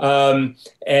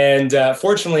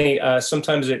 Fortunately,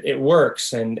 sometimes it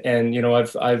works. And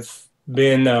I've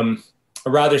been a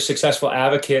rather successful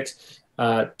advocate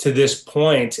to this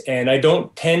point, and I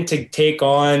don't tend to take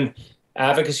on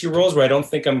advocacy roles where I don't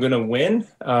think I'm going to win,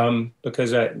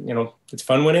 because it's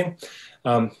fun winning.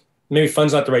 Maybe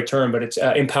fun's not the right term, but it's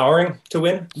empowering to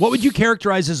win. What would you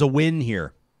characterize as a win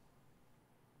here?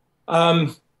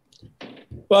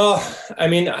 Well, I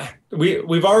mean,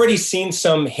 we've already seen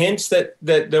some hints that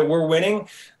we're winning.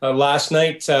 Last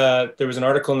night, there was an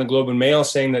article in the Globe and Mail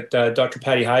saying that Dr.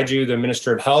 Patty Hajdu, the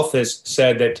Minister of Health, has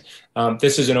said that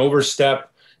this is an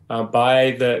overstep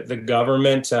by the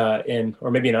government, or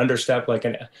maybe an understep.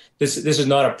 This is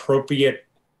not appropriate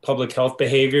public health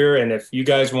behavior, and if you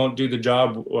guys won't do the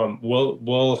job,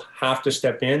 we'll have to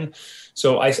step in.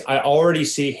 So I already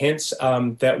see hints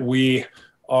that we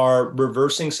are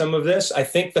reversing some of this. I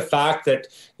think the fact that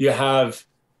you have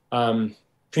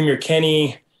Premier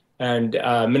Kenney and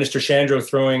Minister Shandro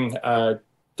throwing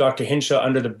Dr. Hinshaw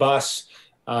under the bus,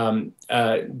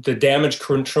 the damage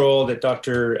control that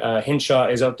Dr. Hinshaw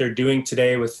is out there doing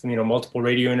today with multiple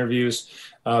radio interviews,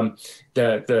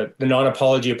 the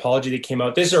non-apology apology that came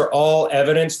out. These are all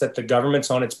evidence that the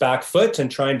government's on its back foot and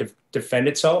trying to defend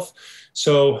itself.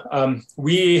 So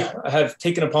we have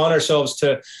taken upon ourselves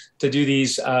to do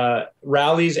these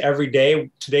rallies every day.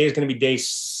 Today is going to be day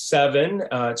 7.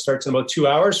 It starts in about 2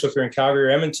 hours. So if you're in Calgary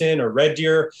or Edmonton or Red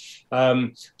Deer,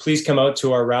 please come out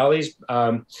to our rallies.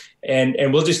 And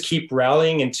we'll just keep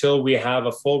rallying until we have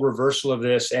a full reversal of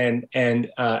this and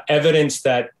evidence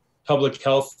that public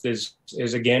health is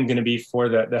again going to be for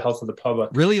the health of the public.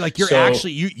 Really? Like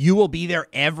you will be there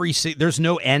there's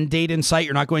no end date in sight.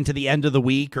 You're not going to the end of the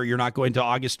week, or you're not going to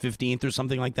August 15th or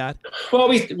something like that? Well,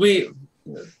 we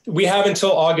have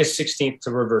until August 16th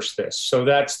to reverse this. So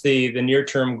that's the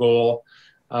near-term goal.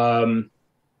 I've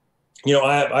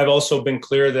also been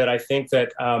clear that I think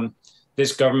that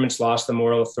this government's lost the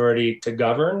moral authority to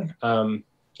govern.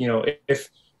 If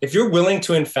you're willing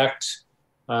to infect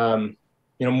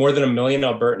more than 1 million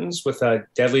Albertans with a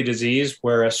deadly disease,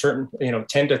 where a certain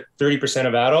 10 to 30%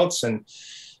 of adults and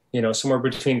somewhere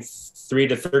between 3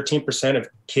 to 13% of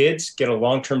kids get a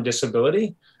long-term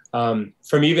disability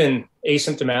from even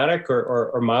asymptomatic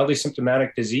or mildly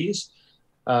symptomatic disease,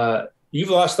 you've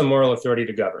lost the moral authority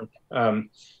to govern.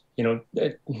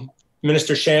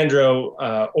 Minister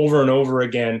Shandro over and over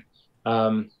again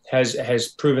has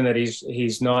proven that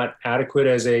he's not adequate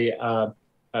as a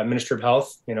Minister of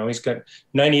Health. He's got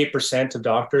 98% of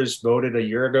doctors voted a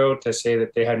year ago to say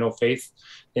that they had no faith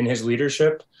in his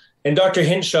leadership. And Dr.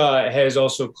 Hinshaw has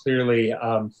also clearly,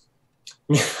 I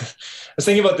was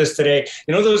thinking about this today,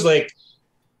 those like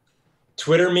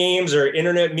Twitter memes or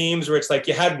internet memes where it's like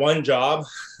you had one job,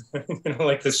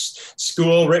 like this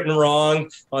school written wrong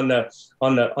on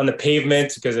the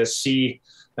pavement because of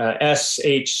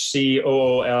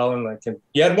SHCOOL, and like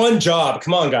you had one job.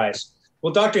 Come on, guys.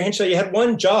 Well, Dr. Hinshaw, you had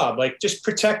one job, like just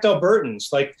protect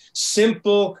Albertans, like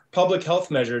simple public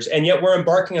health measures. And yet we're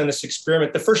embarking on this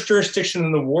experiment, the first jurisdiction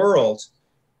in the world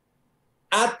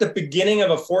at the beginning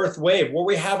of a fourth wave where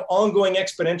we have ongoing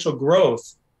exponential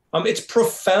growth. It's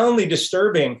profoundly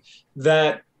disturbing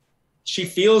that she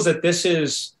feels that this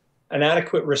is an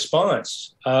adequate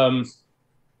response.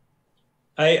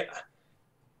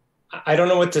 I don't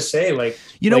know what to say.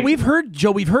 We've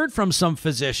heard from some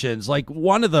physicians, like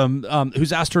one of them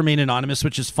who's asked to remain anonymous,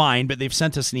 which is fine, but they've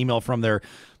sent us an email from their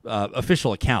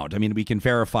official account. I mean, we can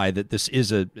verify that this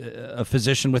is a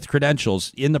physician with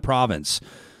credentials in the province,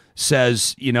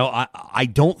 says, I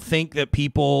don't think that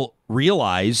people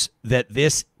realize that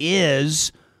this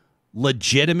is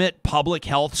legitimate public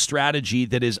health strategy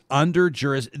that is under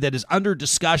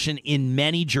discussion in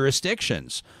many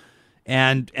jurisdictions.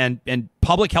 And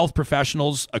public health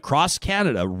professionals across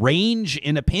Canada range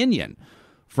in opinion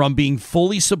from being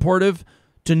fully supportive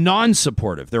to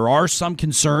non-supportive. There are some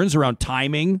concerns around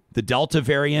timing, the Delta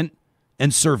variant,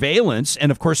 and surveillance.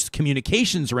 And of course,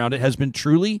 communications around it has been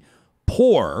truly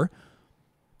poor.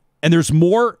 And there's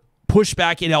more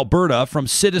pushback in Alberta from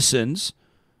citizens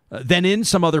than in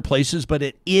some other places, but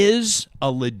it is a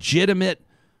legitimate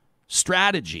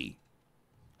strategy.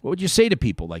 What would you say to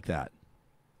people like that?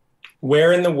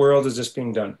 Where in the world is this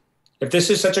being done? If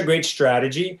this is such a great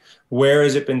strategy, where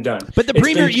has it been done? But the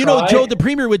premier, Joe, the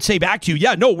premier would say back to you,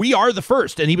 yeah, no, we are the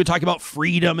first. And he would talk about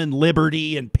freedom and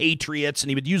liberty and patriots. And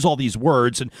he would use all these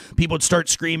words and people would start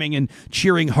screaming and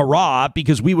cheering hurrah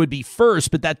because we would be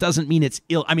first. But that doesn't mean it's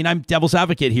I'm devil's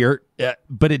advocate here,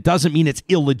 but it doesn't mean it's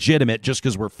illegitimate just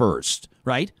because we're first.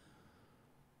 right?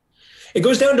 It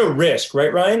goes down to risk,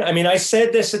 right, Ryan? I mean, I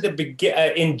said this at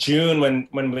the in June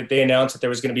when they announced that there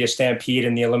was going to be a stampede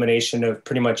and the elimination of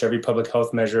pretty much every public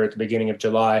health measure at the beginning of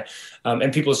July.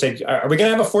 And people said, are we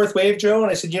going to have a fourth wave, Joe? And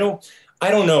I said, I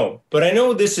don't know, but I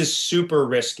know this is super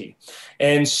risky.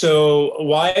 And so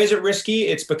why is it risky?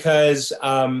 It's because,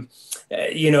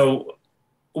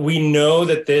 we know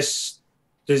that this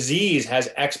disease has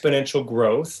exponential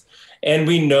growth, and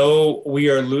we know we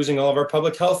are losing all of our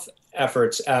public health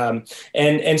efforts.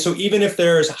 And so even if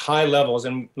there's high levels,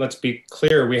 and let's be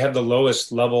clear, we have the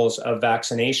lowest levels of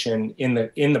vaccination in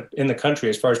the country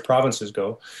as far as provinces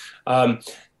go.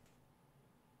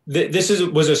 This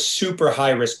was a super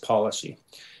high risk policy.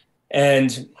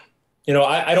 And,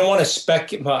 I don't want to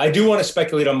speculate. I do want to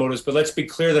speculate on motives, but let's be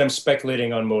clear that I'm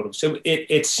speculating on motives. So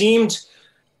it seemed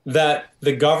that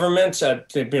the government,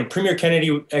 Premier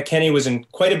Kenney was in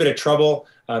quite a bit of trouble.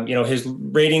 His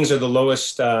ratings are the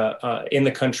lowest in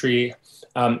the country.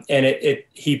 And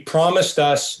he promised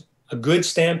us a good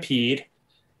stampede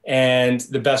and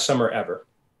the best summer ever.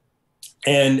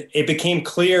 And it became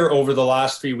clear over the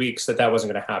last 3 weeks that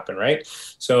wasn't going to happen, right?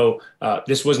 So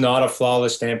this was not a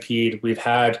flawless stampede. We've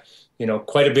had,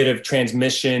 quite a bit of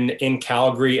transmission in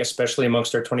Calgary, especially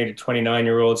amongst our 20 to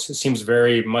 29-year-olds. It seems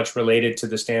very much related to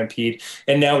the stampede.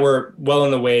 And now we're well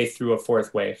on the way through a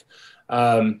fourth wave.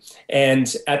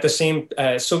 And at the same,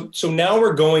 so now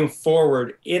we're going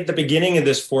forward at the beginning of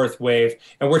this fourth wave,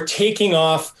 and we're taking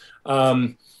off.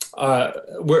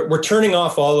 We're turning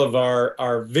off all of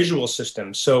our visual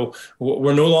systems. So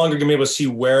we're no longer going to be able to see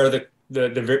where the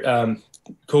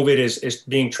COVID is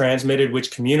being transmitted, which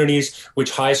communities,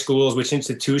 which high schools, which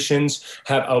institutions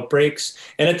have outbreaks.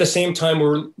 And at the same time,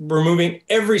 we're removing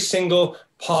every single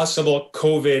possible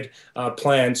COVID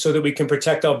plan so that we can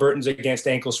protect Albertans against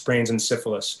ankle sprains and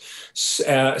syphilis.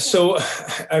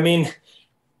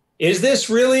 Is this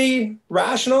really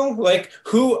rational?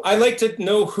 I'd like to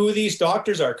know who these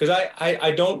doctors are, because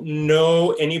I don't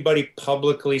know anybody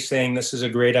publicly saying this is a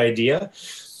great idea.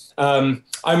 I'm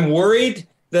worried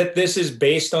that this is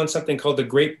based on something called the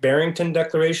Great Barrington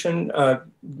Declaration.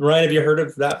 Ryan, have you heard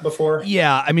of that before?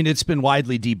 Yeah, it's been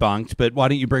widely debunked, but why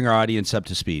don't you bring our audience up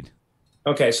to speed?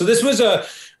 Okay, so this was a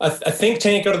think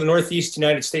tank out of the Northeast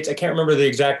United States. I can't remember the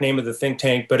exact name of the think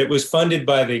tank, but it was funded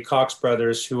by the Cox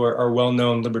brothers, who are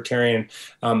well-known libertarian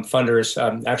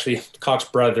funders. Actually, Cox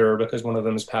brother, because one of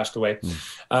them has passed away.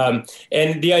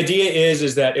 And the idea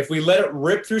is that if we let it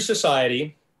rip through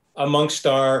society amongst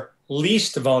our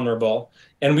least vulnerable,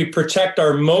 and we protect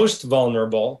our most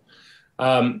vulnerable,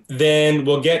 then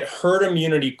we'll get herd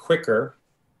immunity quicker,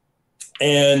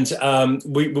 and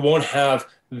we won't have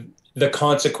the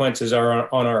consequences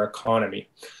are on our economy.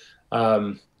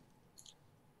 I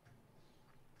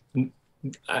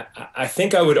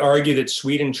think I would argue that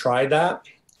Sweden tried that.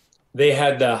 They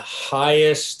had the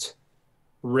highest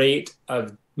rate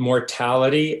of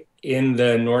mortality in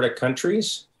the Nordic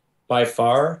countries by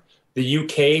far. The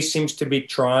UK seems to be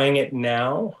trying it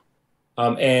now,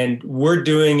 and we're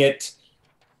doing it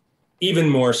even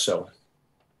more so.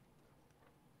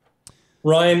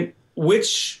 Ryan,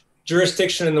 which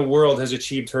jurisdiction in the world has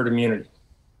achieved herd immunity?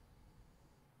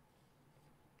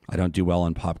 I don't do well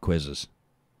on pop quizzes.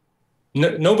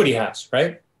 Nobody has,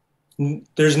 right?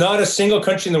 There's not a single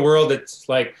country in the world that's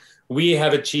like, we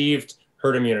have achieved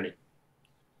herd immunity.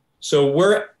 So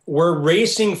we're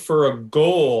racing for a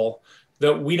goal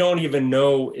that we don't even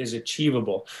know is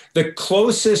achievable. The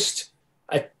closest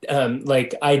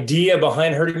idea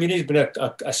behind herd immunity has been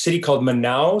a city called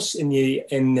Manaus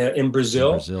in Brazil.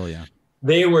 In Brazil, yeah.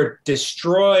 They were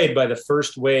destroyed by the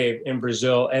first wave in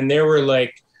Brazil, and there were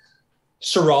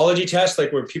serology tests,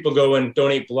 where people go and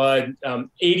donate blood.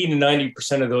 80 to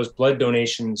 90% of those blood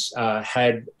donations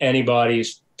had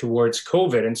antibodies towards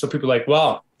COVID, and so people are like,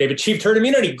 "Wow, they've achieved herd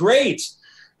immunity, great!"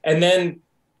 And then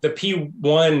the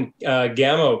P1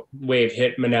 gamma wave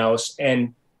hit Manaus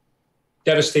and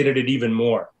devastated it even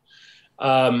more.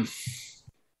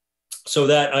 So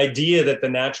that idea that the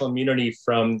natural immunity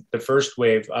from the first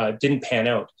wave didn't pan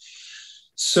out.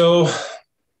 So,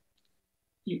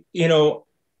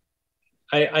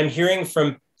 I'm hearing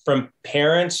from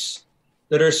parents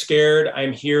that are scared.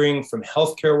 I'm hearing from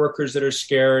healthcare workers that are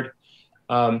scared.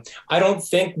 I don't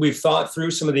think we've thought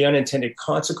through some of the unintended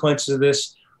consequences of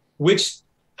this,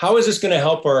 how is this going to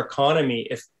help our economy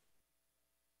if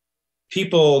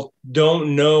people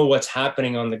don't know what's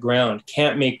happening on the ground,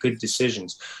 can't make good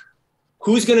decisions?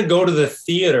 Who's going to go to the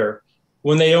theater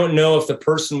when they don't know if the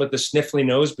person with the sniffly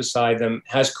nose beside them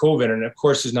has COVID and, of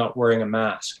course, is not wearing a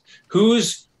mask?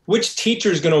 Which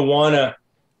teacher is going to want to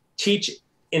teach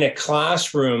in a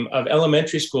classroom of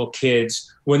elementary school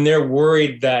kids when they're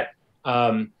worried that,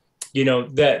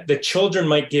 that the children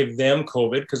might give them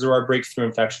COVID because there are breakthrough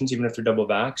infections, even if they're double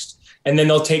vaxxed, and then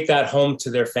they'll take that home to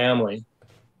their family.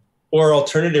 Or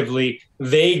alternatively,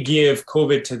 they give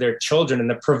COVID to their children, and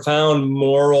the profound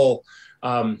moral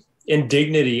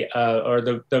indignity or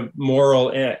the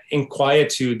moral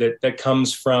inquietude that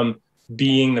comes from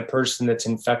being the person that's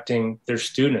infecting their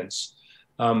students.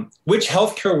 Which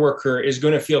healthcare worker is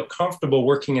going to feel comfortable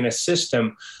working in a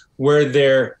system where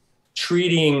they're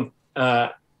treating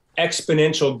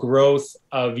exponential growth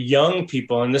of young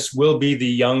people, and this will be the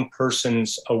young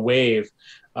person's wave,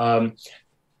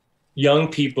 young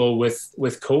people with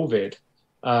COVID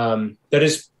that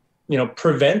is,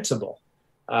 preventable.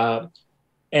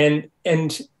 And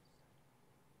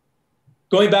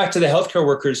going back to the healthcare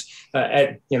workers,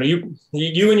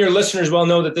 you and your listeners well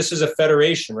know that this is a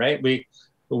federation, right? We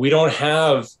don't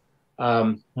have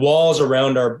walls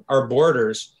around our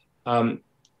borders.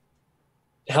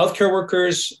 Healthcare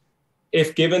workers,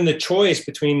 if given the choice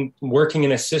between working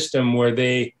in a system where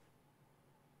they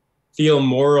feel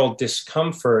moral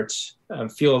discomfort,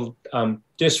 feel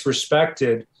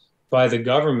disrespected by the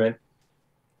government,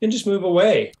 then just move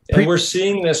away. And we're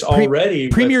seeing this already.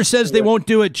 Premier says they won't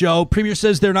do it, Joe. Premier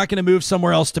says they're not going to move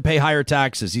somewhere else to pay higher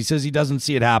taxes. He says he doesn't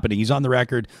see it happening. He's on the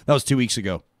record. That was 2 weeks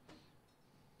ago.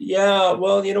 Yeah,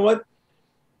 well, you know what?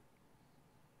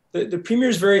 The premier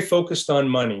is very focused on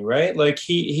money, right? Like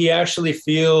he actually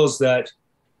feels that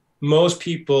most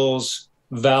people's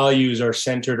values are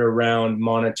centered around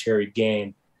monetary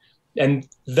gain. And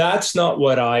that's not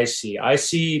what I see. I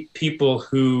see people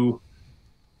who,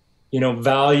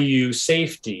 value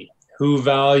safety, who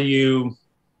value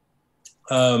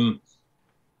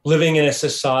living in a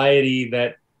society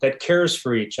that cares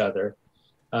for each other.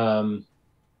 And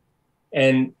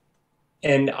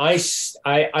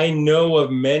I know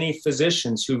of many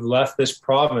physicians who've left this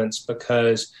province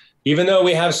because even though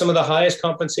we have some of the highest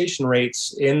compensation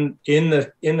rates in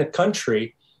the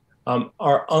country,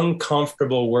 are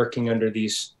uncomfortable working under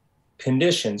these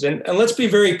conditions. And let's be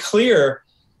very clear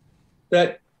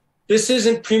that this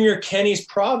isn't Premier Kenney's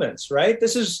province, right?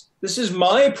 This is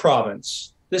my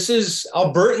province. This is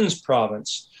Albertans'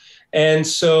 province. And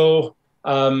so,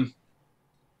 can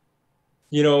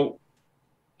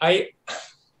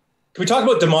we talk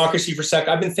about democracy for a sec?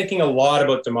 I've been thinking a lot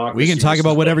about democracy. We can talk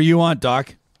about whatever you want,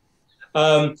 Doc. We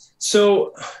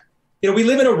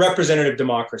live in a representative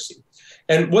democracy.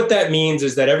 And what that means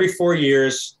is that every 4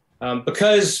 years,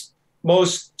 because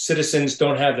most citizens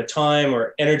don't have the time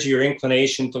or energy or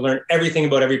inclination to learn everything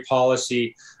about every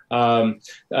policy,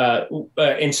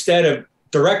 instead of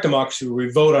direct democracy, where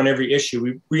we vote on every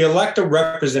issue, we elect a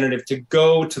representative to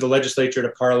go to the legislature, to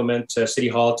parliament, to city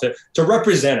hall, to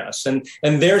represent us. And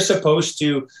they're supposed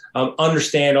to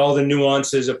understand all the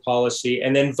nuances of policy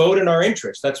and then vote in our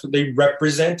interest. That's what they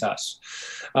represent us.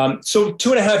 So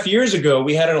 2.5 years ago,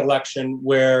 we had an election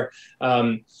where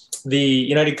the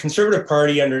United Conservative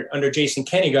Party under Jason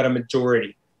Kenney got a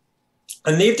majority.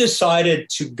 And they've decided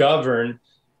to govern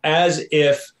as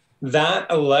if that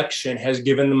election has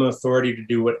given them authority to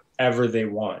do whatever they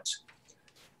want.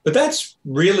 But that's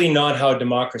really not how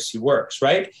democracy works,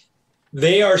 right?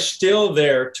 They are still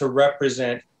there to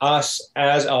represent us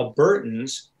as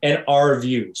Albertans and our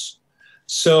views.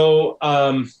 So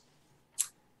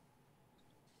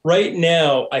right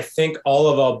now, I think all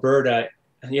of Alberta,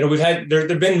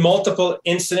 there've been multiple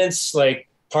incidents like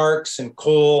Parks and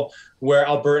Cole where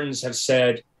Albertans have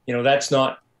said,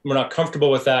 we're not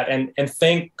comfortable with that. And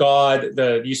thank God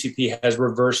the UCP has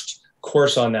reversed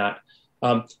course on that.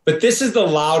 But this is the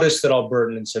loudest that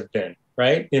Albertans have been,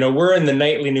 right? We're in the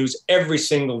nightly news every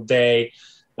single day.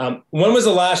 When was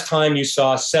the last time you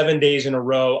saw 7 days in a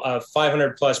row of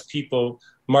 500 plus people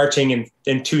marching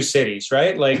in two cities,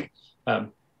 right? Like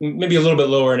maybe a little bit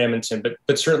lower in Edmonton,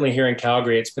 but certainly here in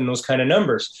Calgary, it's been those kind of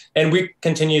numbers. And we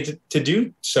continue to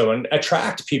do so and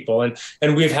attract people. And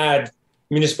we've had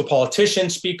municipal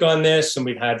politicians speak on this, and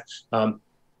we've had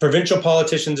provincial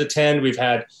politicians attend. We've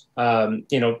had,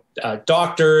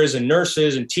 doctors and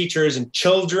nurses and teachers and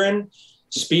children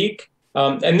speak.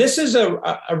 And this is a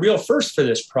real first for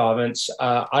this province,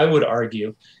 I would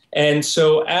argue. And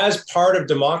so as part of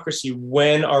democracy,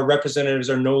 when our representatives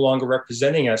are no longer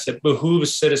representing us, it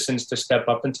behooves citizens to step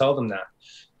up and tell them that.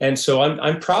 And so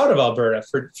I'm proud of Alberta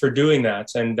for doing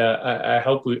that. And I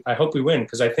hope we win,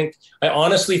 because I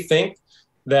honestly think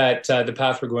that the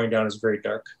path we're going down is very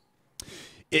dark.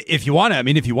 If you want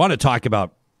to talk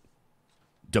about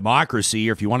democracy,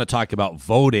 or if you want to talk about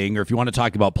voting, or if you want to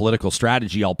talk about political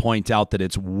strategy, I'll point out that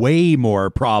it's way more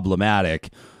problematic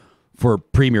for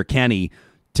Premier Kenney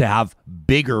to have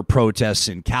bigger protests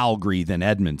in Calgary than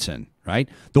Edmonton, right?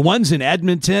 The ones in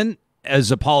Edmonton,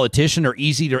 as a politician,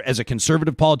 as a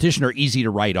conservative politician, are easy to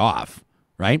write off,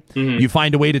 right? Mm-hmm. You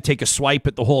find a way to take a swipe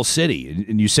at the whole city,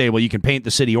 and you say, well, you can paint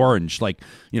the city orange, like,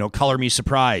 color me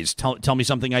surprised, tell me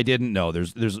something I didn't know.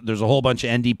 There's a whole bunch of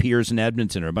NDPers in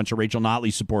Edmonton, or a bunch of Rachel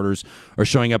Notley supporters are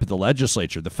showing up at the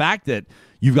legislature. The fact that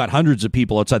you've got hundreds of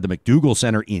people outside the McDougall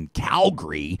Centre in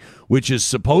Calgary, which is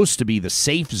supposed to be the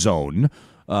safe zone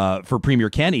for Premier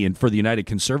Kenney and for the United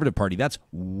Conservative Party, that's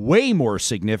way more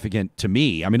significant to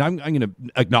me. I mean, I'm going to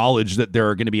acknowledge that there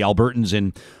are going to be Albertans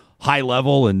in High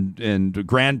Level and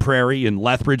Grand Prairie and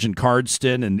Lethbridge and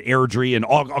Cardston and Airdrie and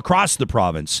all across the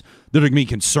province that are going to be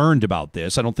concerned about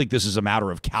this. I don't think this is a matter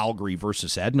of Calgary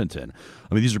versus Edmonton.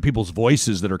 I mean, these are people's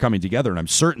voices that are coming together, and I'm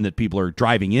certain that people are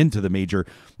driving into the major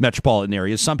metropolitan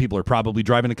areas. Some people are probably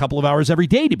driving a couple of hours every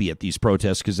day to be at these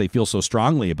protests because they feel so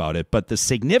strongly about it. But the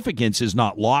significance is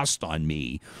not lost on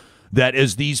me that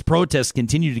as these protests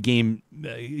continue to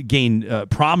gain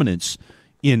prominence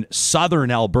in southern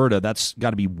Alberta, that's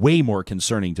got to be way more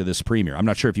concerning to this premier. I'm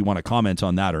not sure if you want to comment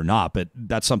on that or not, but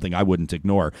that's something I wouldn't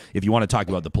ignore if you want to talk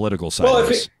about the political side of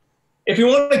this. If you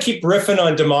want to keep riffing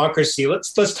on democracy,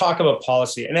 let's talk about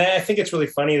policy. And I think it's really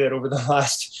funny that over the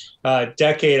last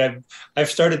decade, I've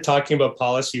started talking about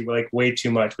policy like way too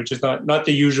much, which is not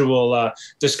the usual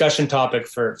discussion topic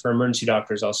for emergency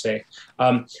doctors, I'll say.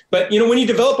 But when you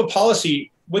develop a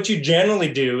policy, what you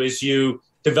generally do is you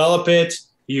develop it,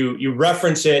 you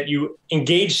reference it, you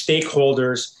engage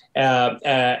stakeholders,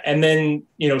 and then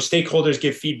stakeholders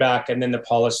give feedback, and then the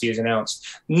policy is announced.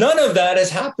 None of that has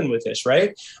happened with this,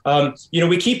 right?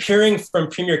 We keep hearing from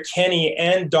Premier Kenney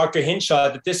and Dr.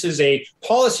 Hinshaw that this is a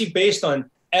policy based on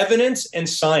evidence and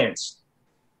science.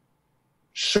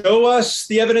 Show us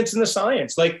the evidence and the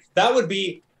science. Like, that would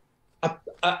be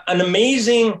an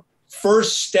amazing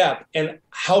first step in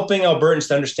helping Albertans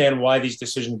to understand why these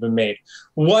decisions have been made.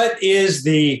 What is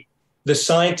the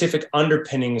scientific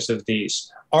underpinnings of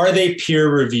these? Are they peer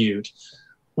reviewed?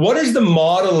 What is the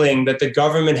modeling that the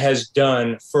government has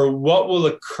done for what will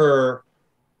occur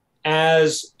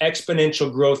as exponential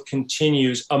growth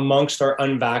continues amongst our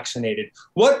unvaccinated?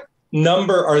 What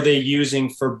number are they using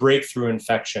for breakthrough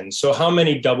infections? So how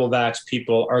many double vax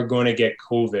people are going to get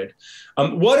COVID?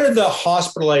 What are the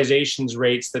hospitalizations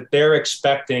rates that they're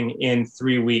expecting in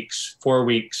 3 weeks, 4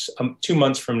 weeks, 2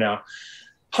 months from now?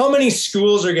 How many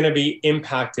schools are going to be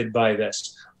impacted by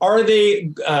this? Do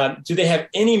they have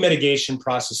any mitigation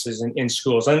processes in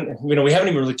schools? And we haven't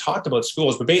even really talked about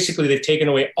schools, but basically they've taken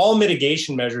away all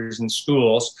mitigation measures in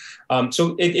schools.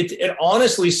 So it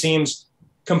honestly seems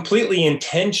completely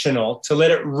intentional to let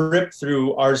it rip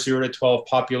through our 0 to 12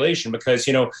 population, because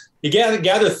you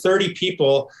gather 30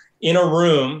 people in a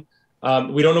room.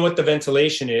 We don't know what the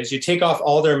ventilation is. You take off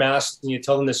all their masks and you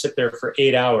tell them to sit there for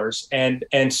 8 hours. And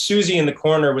Susie in the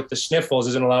corner with the sniffles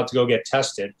isn't allowed to go get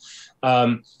tested. I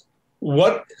know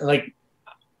what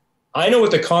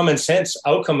the common sense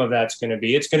outcome of that's going to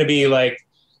be. It's going to be like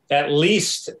at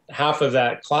least half of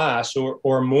that class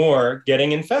or more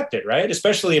getting infected, right?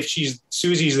 Especially if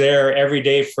Susie's there every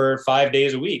day for 5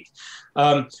 days a week.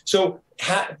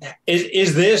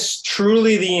 Is this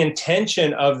truly the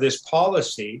intention of this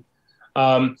policy?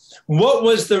 What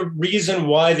was the reason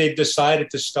why they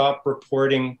decided to stop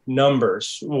reporting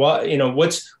numbers?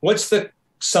 What's the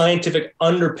scientific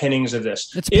underpinnings of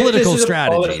this? It's political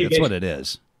strategy. That's what it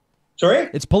is. Sorry?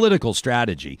 It's political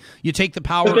strategy. You take the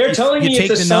power, but they're telling you me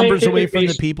take the numbers away from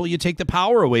the people, you take the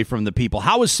power away from the people.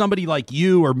 How is somebody like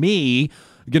you or me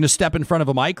going to step in front of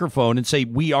a microphone and say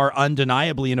we are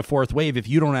undeniably in a fourth wave if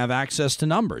you don't have access to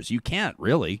numbers? You can't,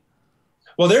 really.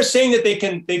 Well, they're saying that they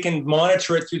can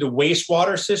monitor it through the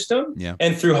wastewater system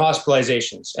and through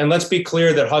hospitalizations. And let's be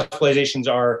clear that hospitalizations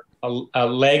are a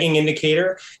lagging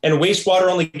indicator, and wastewater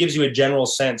only gives you a general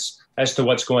sense as to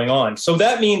what's going on. So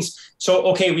that means,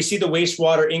 we see the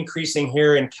wastewater increasing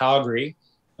here in Calgary.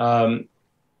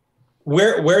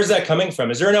 Where is that coming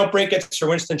from? Is there an outbreak at Sir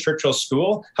Winston Churchill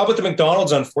School? How about the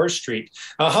McDonald's on 4th Street?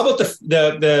 How about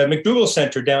the McDougall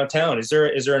Centre downtown? Is there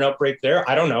an outbreak there?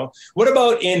 I don't know. What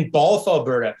about in Banff,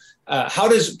 Alberta? How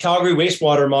does Calgary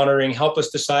wastewater monitoring help us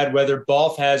decide whether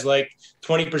Banff has like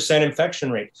 20%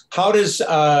 infection rate? How does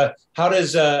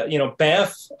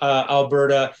Banff,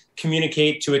 Alberta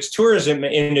communicate to its tourism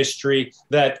industry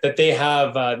that they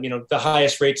have the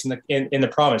highest rates in the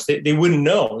province? They wouldn't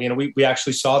know. We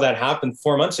actually saw that happen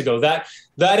 4 months ago.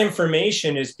 That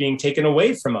information is being taken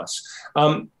away from us.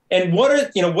 And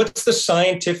what's the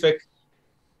scientific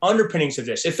underpinnings of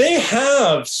this? If they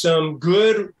have some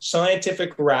good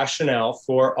scientific rationale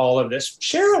for all of this,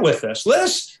 share it with us.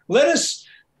 Let us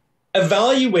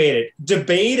evaluate it,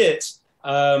 debate it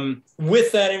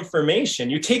with that information.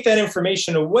 You take that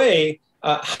information away.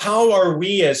 How are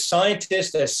we as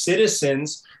scientists, as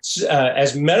citizens,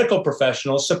 as medical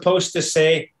professionals supposed to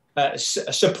say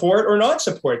support or not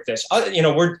support this?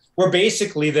 We're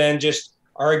basically then just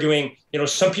arguing.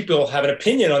 Some people have an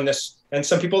opinion on this, and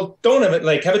some people don't have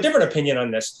it. Have a different opinion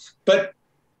on this, but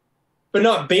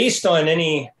not based on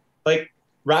any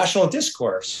rational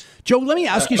discourse. Joe, let me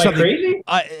ask you something. Crazy?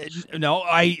 No,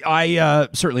 I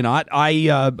certainly not.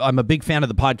 I'm a big fan of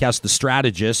the podcast, The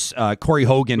Strategist. Corey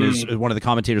Hogan is one of the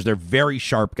commentators. They're a very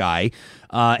sharp guy.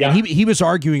 And he was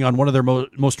arguing on one of their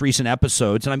most recent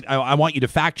episodes, and I want you to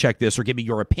fact check this or give me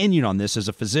your opinion on this as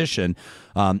a physician.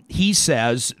 He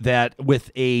says that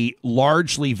with a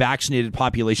largely vaccinated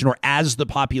population, or as the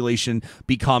population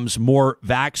becomes more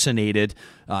vaccinated,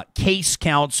 case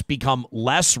counts become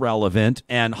less relevant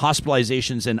and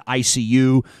hospitalizations and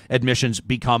ICU admissions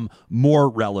become more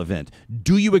relevant.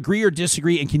 Do you agree or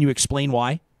disagree, and can you explain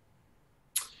why?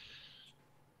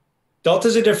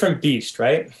 Delta's a different beast,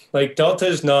 right? Delta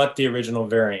is not the original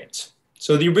variant.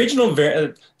 So the original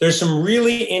variant, there's some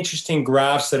really interesting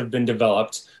graphs that have been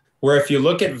developed where if you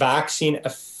look at vaccine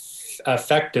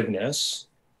effectiveness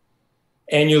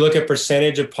and you look at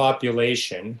percentage of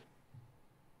population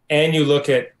and you look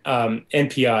at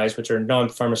NPIs, which are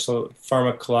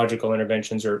non-pharmacological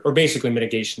interventions or basically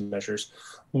mitigation measures,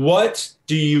 what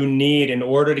do you need in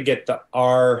order to get the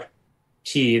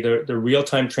RT, the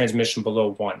real-time transmission,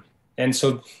 below 1? And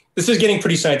so this is getting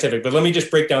pretty scientific, but let me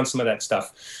just break down some of that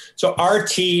stuff. So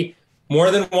RT more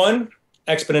than 1,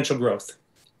 exponential growth.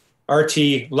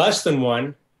 RT less than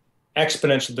 1,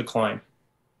 exponential decline.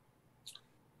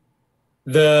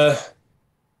 The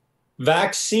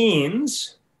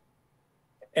vaccines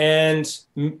and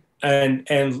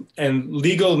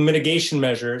legal mitigation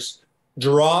measures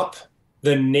drop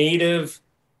the native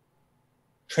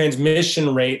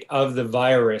transmission rate of the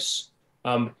virus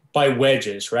by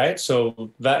wedges, right?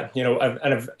 So that,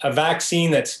 a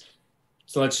vaccine that's,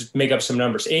 so let's just make up some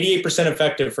numbers, 88%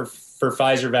 effective for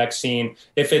Pfizer vaccine,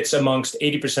 if it's amongst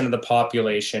 80% of the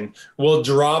population, will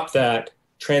drop that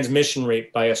transmission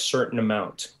rate by a certain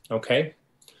amount, okay?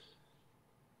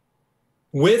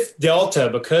 With Delta,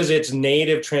 because its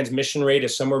native transmission rate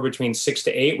is somewhere between 6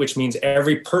 to 8, which means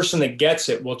every person that gets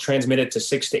it will transmit it to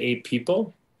 6 to 8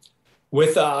 people.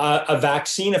 With a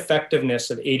vaccine effectiveness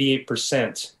of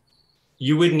 88%,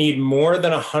 you would need more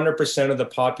than 100% of the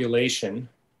population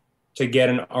to get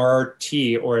an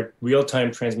RT, or a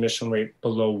real-time transmission rate,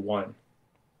 below 1.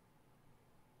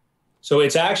 So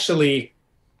it's actually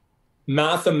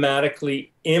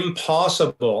mathematically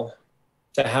impossible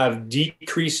to have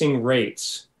decreasing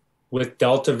rates with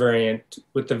Delta variant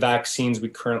with the vaccines we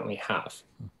currently have.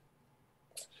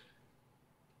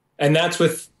 And that's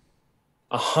with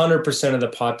 100% of the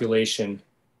population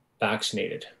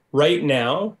vaccinated. Right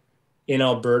now, in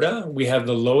Alberta, we have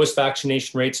the lowest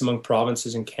vaccination rates among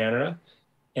provinces in Canada,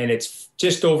 and it's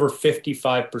just over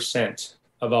 55%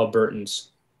 of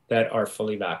Albertans that are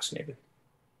fully vaccinated.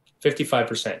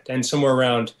 55%, and somewhere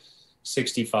around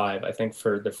 65, I think,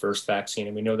 for the first vaccine.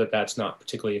 And we know that that's not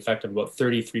particularly effective, about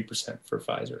 33% for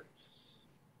Pfizer.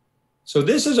 So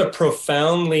this is a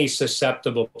profoundly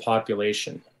susceptible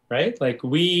population, right?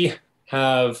 We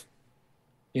have,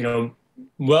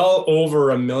 well over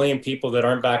 1 million people that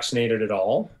aren't vaccinated at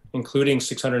all, including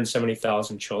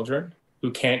 670,000 children who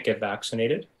can't get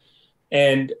vaccinated,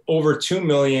 and over 2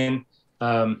 million,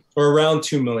 or around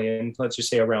 2 million, let's just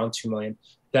say around 2 million,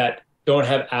 that don't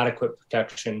have adequate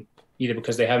protection, either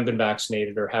because they haven't been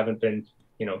vaccinated or haven't been,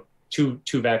 two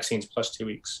vaccines plus 2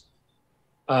 weeks.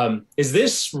 Is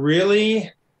this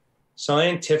really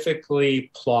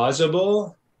scientifically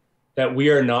plausible that we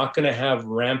are not going to have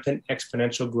rampant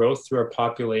exponential growth through our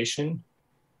population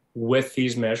with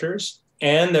these measures,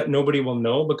 and that nobody will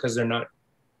know because they're not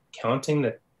counting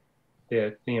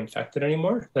the infected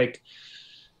anymore?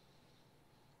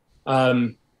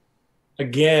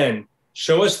 Again,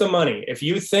 show us the money. If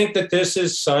you think that this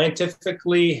is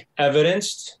scientifically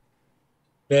evidenced,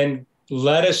 then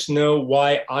let us know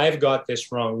why I've got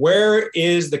this wrong. Where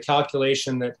is the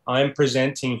calculation that I'm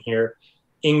presenting here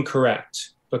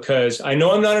incorrect? Because I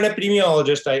know I'm not an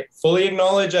epidemiologist. I fully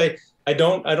acknowledge I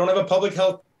don't have a public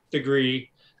health degree.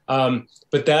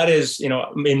 But that is,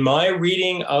 in my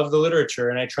reading of the literature,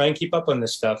 and I try and keep up on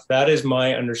this stuff, that is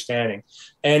my understanding.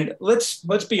 And let's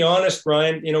be honest,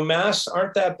 Ryan, masks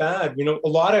aren't that bad. A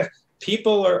lot of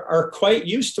people are quite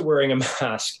used to wearing a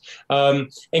mask. And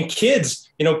kids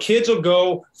will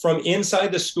go from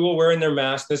inside the school wearing their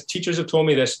mask. The teachers have told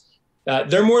me this.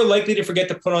 They're more likely to forget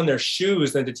to put on their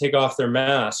shoes than to take off their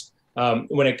mask.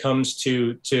 when it comes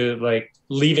to like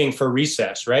leaving for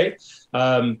recess, right?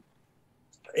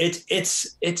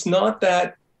 It's not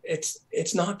that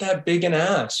big an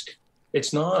ask.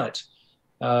 It's not.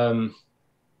 And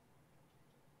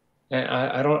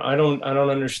I don't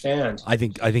understand. I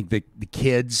think the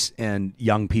kids and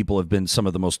young people have been some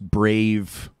of the most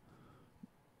brave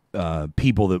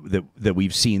people that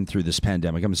we've seen through this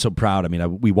pandemic. I'm so proud. I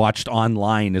mean, we watched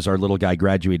online as our little guy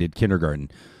graduated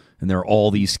kindergarten, and there are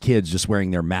all these kids just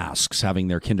wearing their masks, having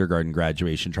their kindergarten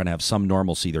graduation, trying to have some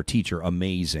normalcy. Their teacher,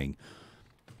 amazing.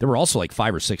 There were also like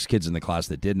 5 or 6 kids in the class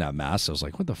that didn't have masks. I was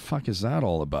like, what the fuck is that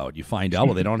all about? You find out,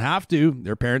 well, they don't have to.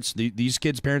 Their parents, these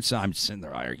kids' parents, I'm sitting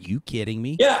there, are you kidding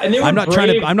me? Yeah, and they were I'm not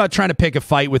trying to pick a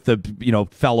fight with the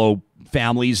fellow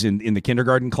families in the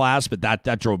kindergarten class, but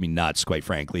that drove me nuts, quite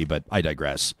frankly, but I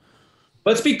digress.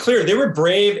 Let's be clear. They were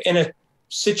brave in a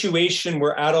situation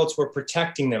where adults were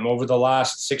protecting them over the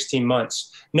last 16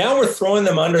 months. Now we're throwing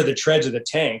them under the treads of the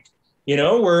tank.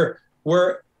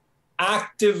 We're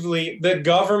actively, the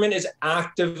government is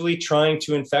actively trying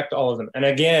to infect all of them. And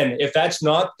again, if that's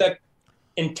not the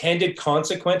intended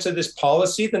consequence of this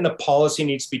policy, then the policy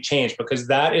needs to be changed, because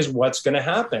that is what's going to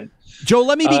happen. Joe,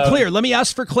 let me be clear. Let me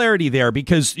ask for clarity there,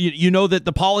 because you know that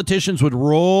the politicians would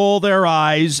roll their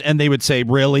eyes and they would say,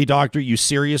 really, doctor, you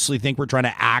seriously think we're trying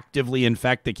to actively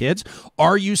infect the kids?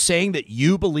 Are you saying that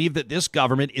you believe that this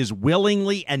government is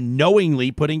willingly and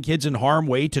knowingly putting kids in harm's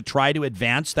way to try to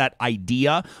advance that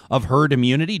idea of herd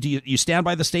immunity? Do you stand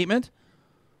by the statement?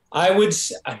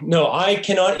 I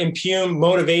cannot impugn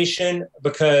motivation,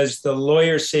 because the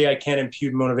lawyers say I can't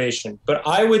impugn motivation. But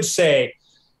I would say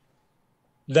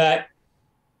that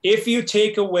if you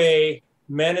take away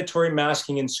mandatory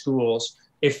masking in schools,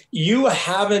 if you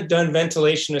haven't done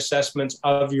ventilation assessments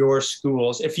of your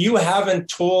schools, if you haven't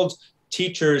told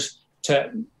teachers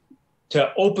to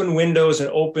open windows and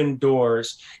open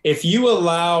doors, if you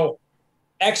allow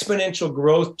exponential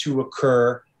growth to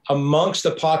occur amongst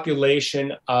the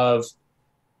population of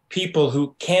people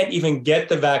who can't even get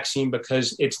the vaccine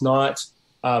because it's not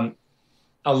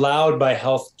allowed by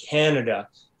Health Canada,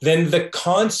 then the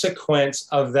consequence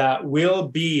of that will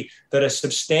be that a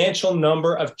substantial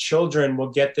number of children will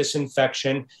get this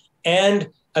infection, and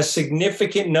a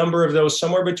significant number of those,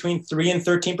 somewhere between 3 and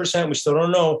 13%, we still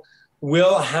don't know,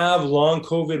 will have long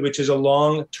COVID, which is a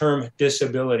long-term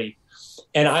disability.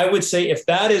 And I would say if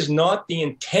that is not the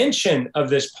intention of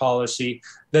this policy,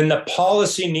 then the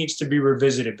policy needs to be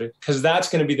revisited, because that's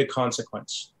going to be the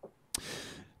consequence.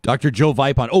 Dr. Joe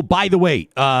Vipond. Oh, by the way,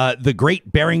 the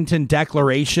Great Barrington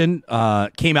Declaration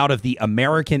came out of the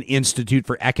American Institute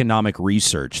for Economic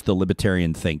Research, the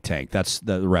libertarian think tank. That's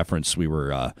the reference we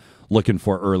were looking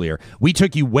for earlier. We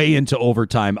took you way into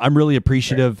overtime. I'm really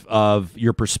appreciative of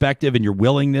your perspective and your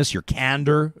willingness, your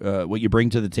candor, what you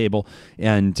bring to the table,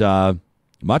 and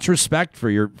much respect for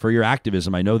your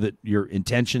activism. I know that your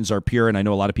intentions are pure, and I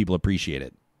know a lot of people appreciate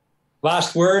it.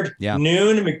 Last word, yeah.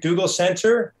 Noon, McDougall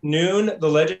Center, Noon, the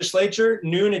legislature,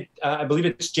 Noon, I believe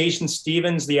it's Jason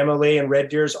Stevens, the MLA in Red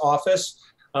Deer's office.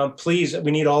 Please, we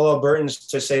need all Albertans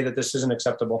to say that this isn't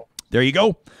acceptable. There you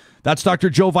go. That's Dr.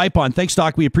 Joe Vipond. Thanks,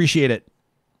 Doc. We appreciate it.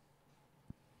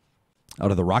 Out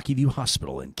of the Rocky View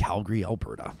Hospital in Calgary,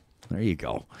 Alberta. There you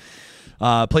go.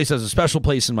 Place has a special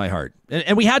place in my heart.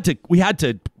 And we had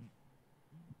to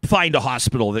find a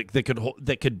hospital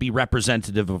that could be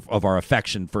representative of our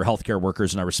affection for healthcare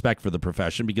workers and our respect for the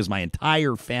profession, because my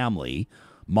entire family,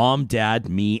 mom, dad,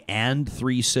 me, and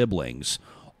 3 siblings,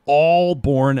 all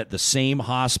born at the same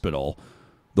hospital,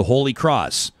 the Holy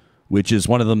Cross, which is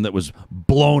one of them that was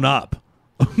blown up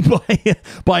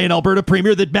by an Alberta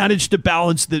premier that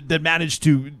managed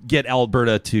to get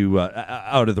Alberta to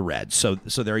out of the red. So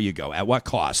there you go. At what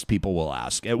cost, people will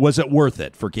ask. Was it worth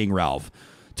it for King Ralph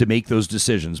to make those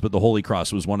decisions? But the Holy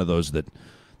Cross was one of those that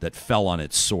fell on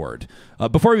its sword.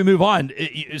 Before we move on,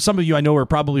 some of you I know are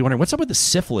probably wondering, what's up with the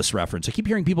syphilis reference? I keep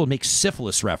hearing people make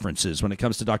syphilis references when it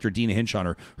comes to Dr. Dina Hinch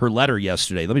on her letter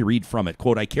yesterday. Let me read from it.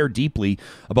 Quote, I care deeply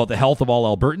about the health of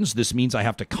all Albertans. This means I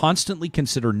have to constantly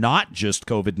consider not just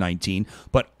COVID-19,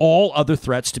 but all other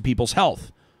threats to people's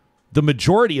health. The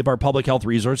majority of our public health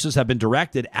resources have been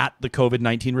directed at the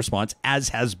COVID-19 response, as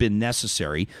has been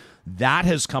necessary. That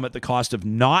has come at the cost of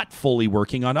not fully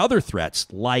working on other threats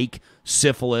like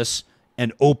syphilis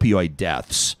and opioid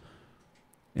deaths.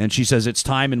 And she says it's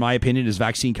time, in my opinion, as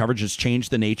vaccine coverage has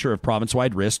changed the nature of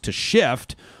province-wide risk, to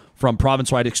shift from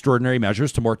province-wide extraordinary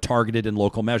measures to more targeted and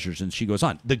local measures. And she goes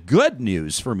on. The good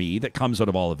news for me that comes out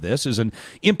of all of this is an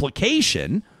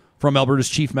implication from Alberta's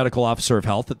Chief Medical Officer of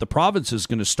Health that the province is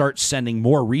going to start sending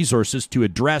more resources to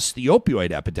address the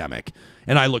opioid epidemic.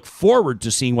 And I look forward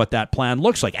to seeing what that plan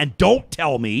looks like. And don't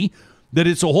tell me that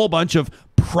it's a whole bunch of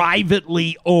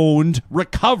privately owned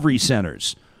recovery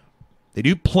centers. They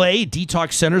do play,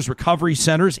 detox centers, recovery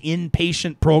centers,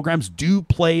 inpatient programs do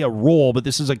play a role, but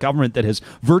this is a government that has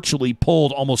virtually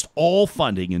pulled almost all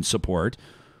funding and support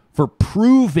for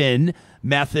proven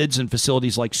methods and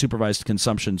facilities like supervised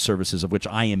consumption services, of which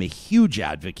I am a huge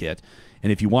advocate.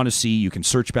 And if you want to see, you can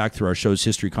search back through our show's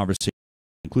history conversation,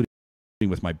 including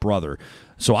with my brother.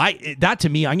 So that to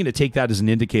me, I'm going to take that as an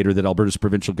indicator that Alberta's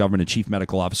provincial government and Chief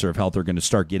Medical Officer of Health are going to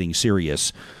start getting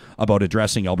serious about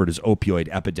addressing Alberta's opioid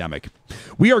epidemic.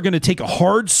 We are going to take a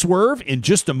hard swerve in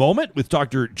just a moment with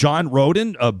Dr. John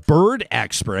Rowden, a bird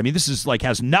expert. I mean, this is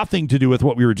has nothing to do with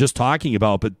what we were just talking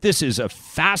about, but this is a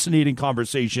fascinating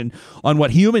conversation on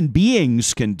what human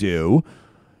beings can do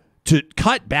to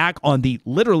cut back on the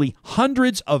literally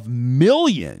hundreds of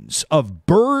millions of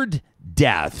bird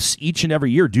deaths each and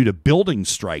every year due to building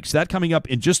strikes. That coming up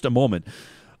in just a moment.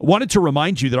 I wanted to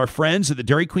remind you that our friends at the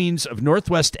Dairy Queens of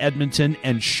Northwest Edmonton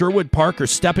and Sherwood Park are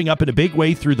stepping up in a big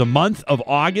way through the month of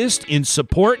August in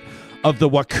support of the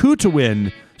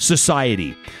Wahkutewin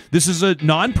Society. This is a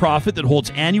nonprofit that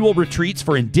holds annual retreats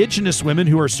for Indigenous women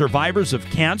who are survivors of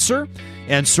cancer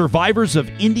and survivors of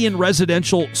Indian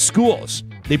residential schools.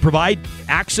 They provide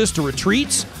access to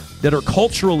retreats that are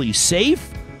culturally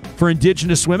safe for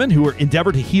Indigenous women who are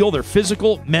endeavor to heal their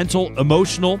physical, mental,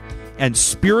 emotional, and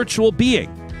spiritual being,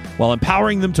 while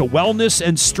empowering them to wellness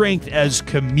and strength as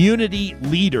community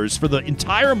leaders. For the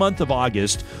entire month of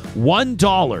August,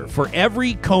 $1 for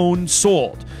every cone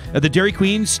sold at the Dairy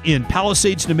Queens in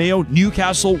Palisades, Nemeo,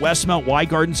 Newcastle, Westmount, Y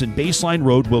Gardens, and Baseline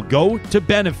Road will go to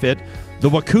benefit the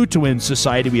Wahkutewin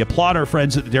Society. We applaud our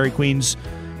friends at the Dairy Queens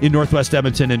in Northwest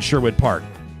Edmonton and Sherwood Park.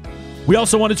 We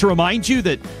also wanted to remind you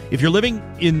that if you're living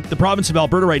in the province of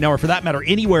Alberta right now, or for that matter,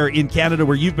 anywhere in Canada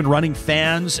where you've been running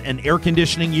fans and air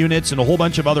conditioning units and a whole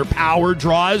bunch of other power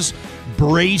draws,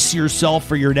 brace yourself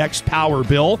for your next power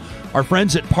bill. Our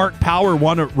friends at Park Power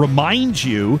want to remind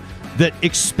you that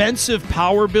expensive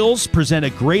power bills present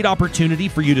a great opportunity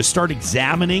for you to start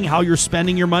examining how you're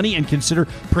spending your money and consider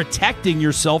protecting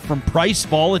yourself from price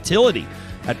volatility.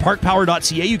 At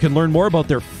parkpower.ca, you can learn more about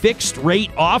their fixed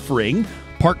rate offering.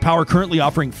 Park Power currently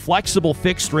offering flexible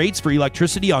fixed rates for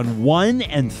electricity on 1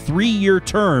 and 3 year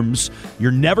terms.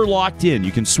 You're never locked in.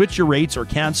 You can switch your rates or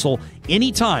cancel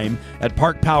anytime at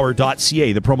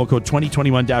parkpower.ca. The promo code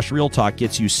 2021-RealTalk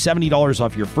gets you $70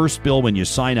 off your first bill when you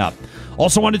sign up.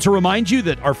 Also wanted to remind you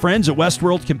that our friends at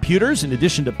Westworld Computers, in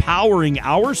addition to powering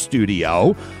our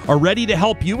studio, are ready to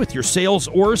help you with your sales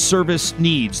or service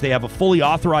needs. They have a fully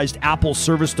authorized Apple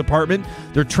service department.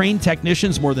 Their trained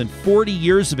technicians, more than 40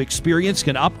 years of experience,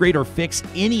 can upgrade or fix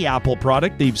any Apple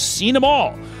product. They've seen them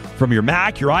all. From your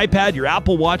Mac, your iPad, your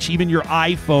Apple Watch, even your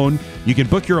iPhone. You can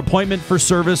book your appointment for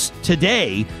service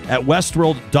today at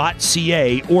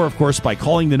westworld.ca, or, of course, by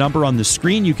calling the number on the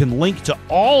screen. You can link to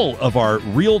all of our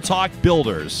Real Talk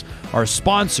builders, our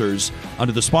sponsors,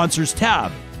 under the Sponsors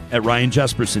tab at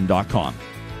ryanjesperson.com.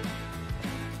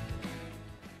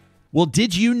 Well,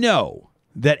 did you know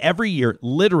that every year,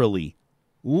 literally,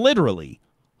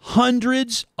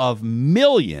 hundreds of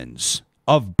millions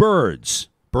of birds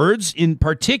in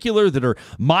particular that are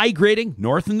migrating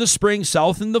north in the spring,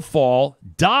 south in the fall,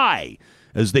 die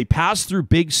as they pass through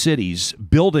big cities,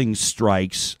 building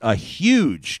strikes, a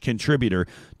huge contributor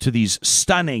to these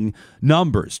stunning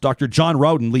numbers. Dr. John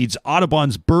Rowden leads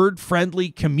Audubon's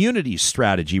bird-friendly community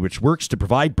strategy, which works to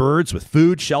provide birds with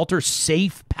food, shelter,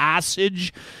 safe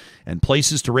passage, and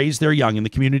places to raise their young in the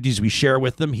communities we share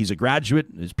with them. He's a graduate,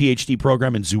 his PhD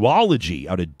program in zoology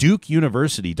out of Duke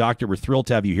University. Doctor, we're thrilled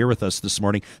to have you here with us this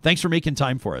morning. Thanks for making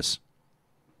time for us.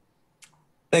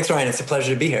 Thanks, Ryan. It's a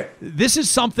pleasure to be here. This is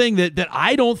something that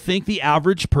I don't think the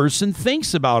average person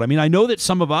thinks about. I mean, I know that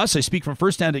some of us, I speak from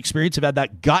firsthand experience, have had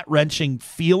that gut-wrenching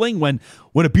feeling when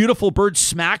a beautiful bird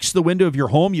smacks the window of your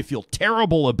home. You feel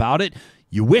terrible about it.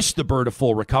 You wish the bird a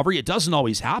full recovery. It doesn't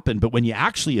always happen, but when you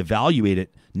actually evaluate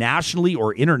it nationally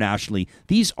or internationally,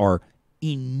 these are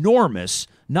enormous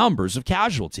numbers of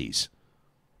casualties.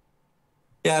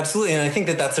 Yeah, absolutely. And I think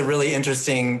that that's a really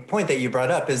interesting point that you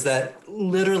brought up, is that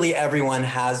literally everyone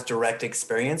has direct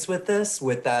experience with this,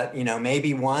 with that,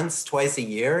 maybe once, twice a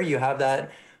year, you have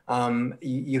that,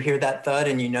 you hear that thud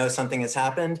and you know something has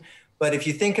happened. But if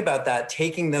you think about that,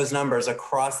 taking those numbers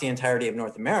across the entirety of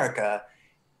North America,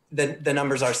 the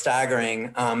numbers are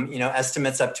staggering.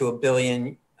 Estimates up to 1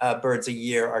 billion birds a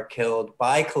year are killed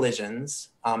by collisions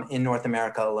in North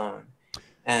America alone.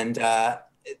 And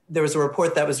there was a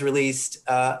report that was released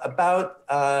about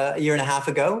a year and a half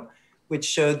ago, which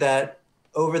showed that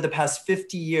over the past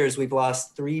 50 years, we've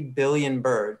lost 3 billion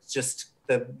birds. Just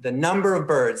the number of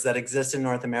birds that exist in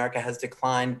North America has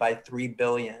declined by 3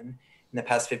 billion in the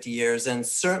past 50 years. And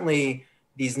certainly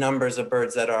these numbers of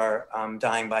birds that are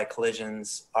dying by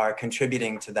collisions are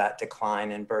contributing to that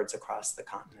decline in birds across the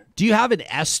continent. Do you have an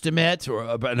estimate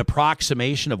or an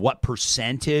approximation of what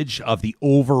percentage of the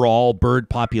overall bird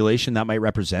population that might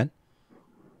represent?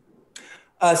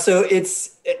 So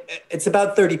it's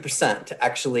about 30%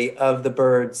 actually of the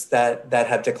birds that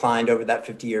have declined over that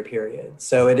 50-year period.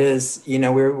 So it is, we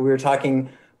were talking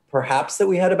perhaps that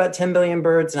we had about 10 billion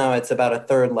birds. Now it's about a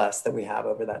third less that we have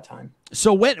over that time.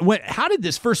 So how did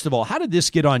this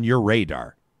get on your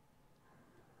radar?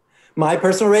 My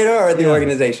personal radar or the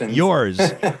organization's? Yours.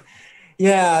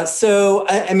 Yeah. So,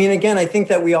 I mean, again, I think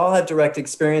that we all have direct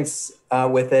experience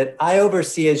with it. I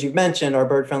oversee, as you've mentioned, our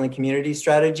bird-friendly community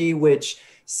strategy, which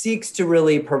seeks to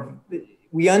really,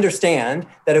 we understand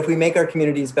that if we make our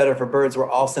communities better for birds, we're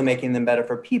also making them better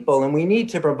for people. And we need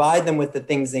to provide them with the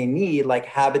things they need, like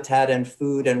habitat and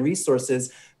food and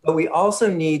resources. But we also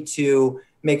need to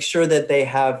make sure that they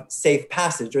have safe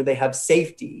passage or they have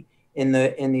safety in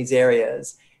these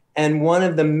areas. And one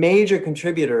of the major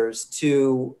contributors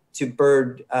to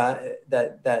bird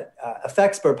that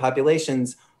affects bird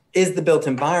populations is the built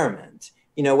environment.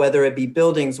 Whether it be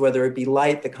buildings, whether it be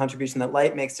light, the contribution that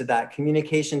light makes to that,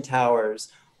 communication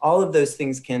towers, all of those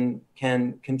things can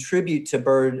contribute to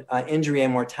bird injury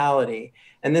and mortality.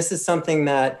 And this is something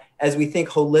that, as we think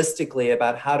holistically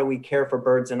about how do we care for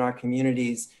birds in our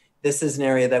communities, this is an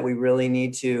area that we really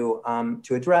need to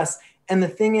address. And the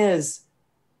thing is,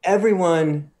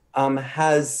 everyone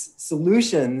has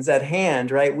solutions at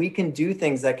hand, right? We can do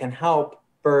things that can help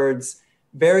birds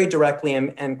very directly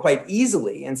and quite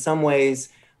easily in some ways.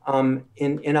 If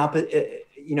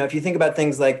you think about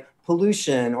things like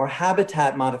pollution or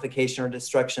habitat modification or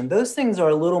destruction, those things are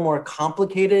a little more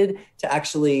complicated to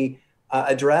actually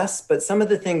address. But some of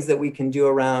the things that we can do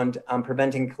around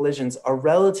preventing collisions are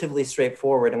relatively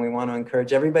straightforward. And we want to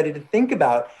encourage everybody to think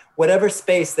about whatever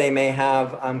space they may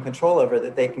have control over,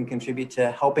 that they can contribute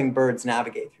to helping birds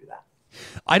navigate through that.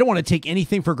 I don't want to take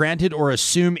anything for granted or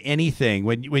assume anything.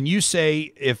 When you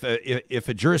say if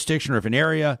a jurisdiction or if an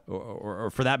area or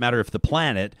for that matter, if the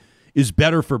planet is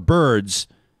better for birds,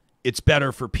 it's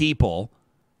better for people.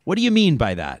 What do you mean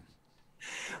by that?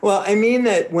 Well, I mean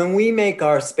that when we make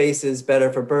our spaces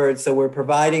better for birds, so we're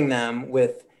providing them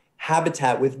with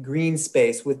habitat, with green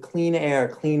space, with clean air,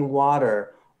 clean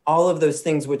water, all of those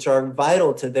things which are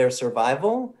vital to their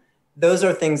survival, those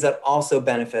are things that also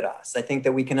benefit us. I think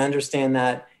that we can understand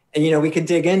that, and we could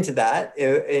dig into that,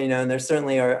 and there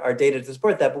certainly are data to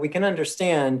support that, but we can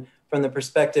understand from the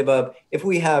perspective of if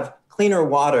we have cleaner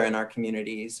water in our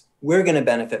communities, we're going to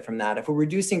benefit from that. If we're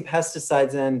reducing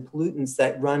pesticides and pollutants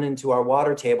that run into our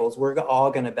water tables, we're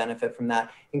all going to benefit from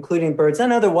that, including birds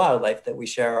and other wildlife that we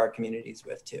share our communities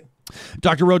with too.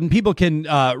 Dr. Rowden, people can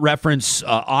reference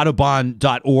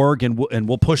Audubon.org, and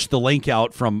we'll push the link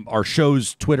out from our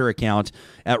show's Twitter account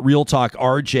at Real Talk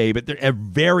RJ. But they're a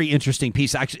very interesting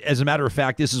piece. Actually, as a matter of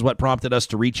fact, this is what prompted us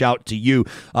to reach out to you.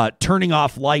 Turning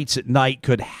off lights at night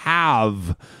could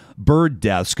have bird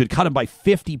deaths, could cut them by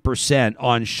 50%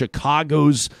 on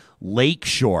Chicago's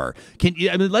lakeshore.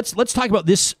 Let's talk about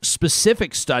this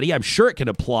specific study. I'm sure it can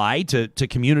apply to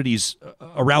communities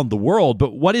around the world,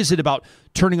 but what is it about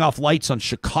turning off lights on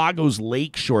Chicago's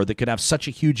lakeshore that could have such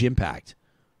a huge impact?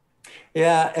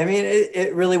 Yeah, I mean,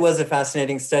 it really was a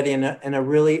fascinating study and a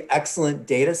really excellent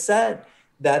data set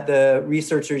that the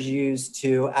researchers used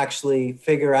to actually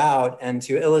figure out and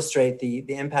to illustrate the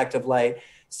impact of light.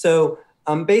 So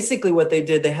basically what they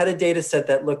did, they had a data set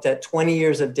that looked at 20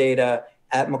 years of data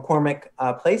at McCormick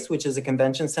Place, which is a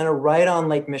convention center right on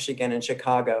Lake Michigan in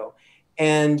Chicago.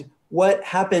 And what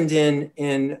happened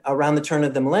in around the turn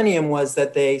of the millennium was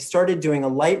that they started doing a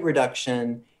light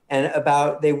reduction, and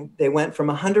they went from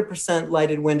 100%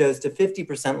 lighted windows to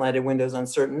 50% lighted windows on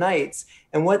certain nights.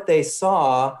 And what they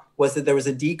saw was that there was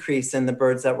a decrease in the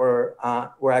birds that were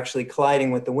actually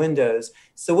colliding with the windows.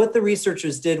 So what the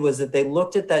researchers did was that they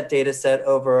looked at that data set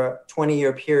over a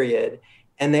 20-year period,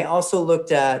 and they also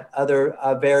looked at other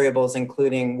variables,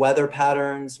 including weather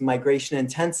patterns, migration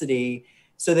intensity.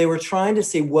 So they were trying to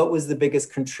see what was the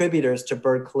biggest contributors to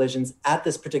bird collisions at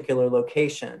this particular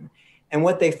location. And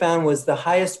what they found was the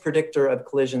highest predictor of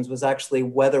collisions was actually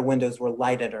whether windows were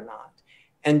lighted or not.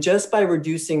 And just by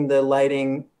reducing the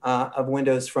lighting of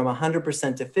windows from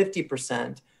 100% to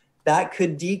 50%, that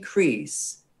could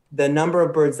decrease the number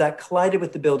of birds that collided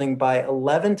with the building by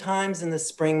 11 times in the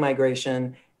spring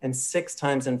migration and 6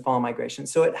 times in fall migration.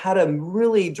 So it had a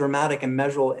really dramatic and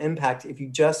measurable impact if you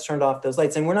just turned off those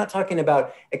lights. And we're not talking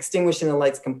about extinguishing the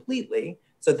lights completely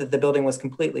so that the building was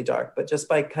completely dark, but just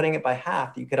by cutting it by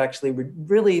half, you could actually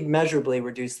really measurably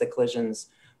reduce the collisions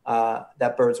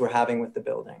that birds were having with the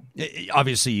building.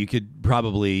 Obviously, you could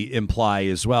probably imply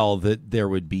as well that there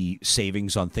would be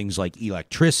savings on things like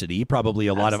electricity, probably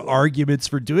a lot of arguments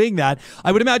for doing that.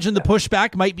 I would imagine the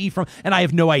pushback might be from, and I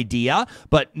have no idea,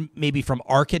 but maybe from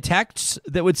architects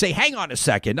that would say, hang on a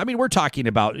second. I mean, we're talking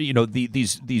about,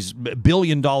 these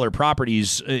billion-dollar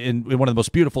properties in one of the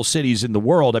most beautiful cities in the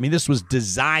world. I mean, this was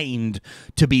designed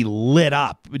to be lit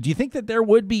up. Do you think that there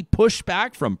would be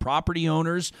pushback from property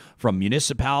owners, from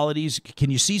municipalities?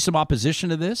 Can you see some opposition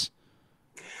to this?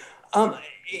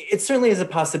 It certainly is a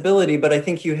possibility, but I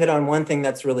think you hit on one thing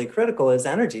that's really critical is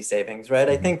energy savings, right?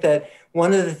 I think that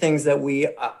one of the things that we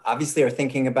obviously are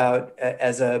thinking about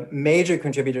as a major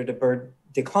contributor to bird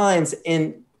declines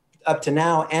in up to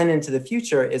now and into the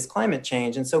future is climate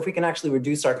change. And so if we can actually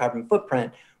reduce our carbon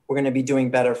footprint, we're going to be doing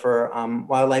better for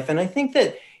wildlife. And I think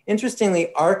that,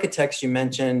 interestingly, architects you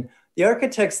mentioned, the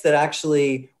architects that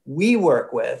actually we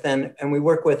work with and we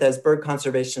work with as bird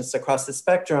conservationists across the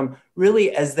spectrum,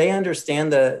 really, as they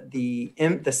understand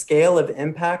the scale of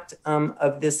impact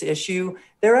of this issue,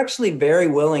 they're actually very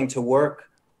willing to work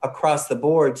across the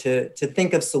board to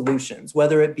think of solutions,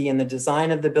 whether it be in the design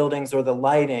of the buildings or the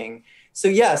lighting. So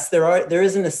yes, there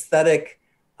is an aesthetic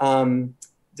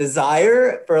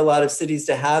desire for a lot of cities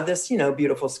to have this,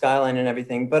 beautiful skyline and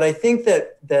everything. But I think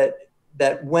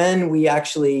that when we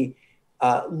actually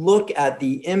look at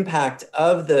the impact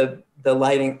of the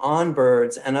lighting on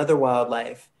birds and other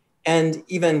wildlife, and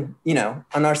even,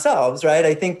 on ourselves, right?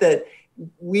 I think that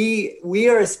we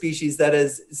are a species that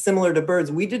is similar to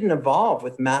birds. We didn't evolve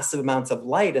with massive amounts of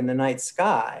light in the night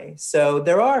sky. So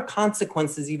there are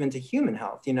consequences even to human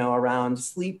health, around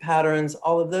sleep patterns,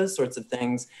 all of those sorts of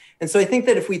things. And so I think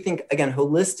that if we think, again,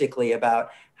 holistically about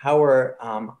how we're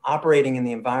operating in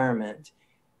the environment,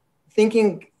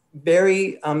 thinking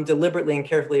very deliberately and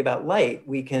carefully about light,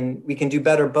 we can do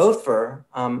better both for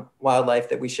wildlife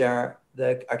that we share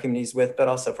our communities with, but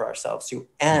also for ourselves too.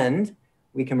 And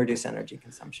we can reduce energy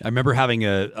consumption. I remember having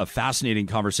a fascinating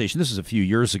conversation. This is a few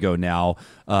years ago now.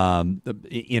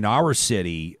 In our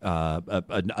city,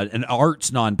 an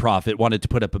arts nonprofit wanted to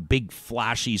put up a big,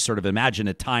 flashy sort of, imagine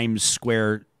a Times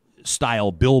Square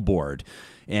style billboard.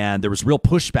 And there was real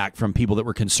pushback from people that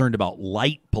were concerned about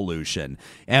light pollution.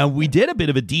 And we did a bit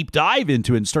of a deep dive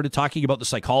into it and started talking about the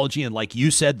psychology and, like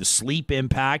you said, the sleep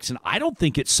impacts. And I don't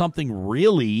think it's something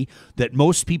really that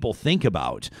most people think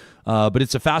about. But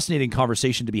it's a fascinating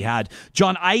conversation to be had.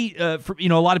 John, a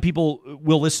lot of people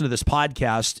will listen to this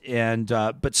podcast,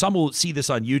 but some will see this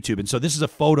on YouTube. And so this is a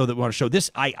photo that we want to show.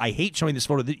 This I hate showing this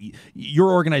photo.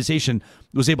 Your organization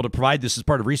was able to provide this as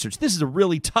part of research. This is a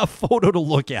really tough photo to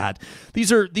look at.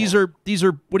 These are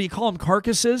what do you call them?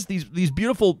 Carcasses. These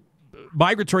beautiful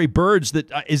migratory birds.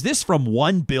 Is this from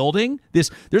one building?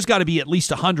 There's got to be at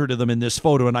least 100 of them in this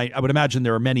photo, and I would imagine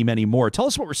there are many, many more. Tell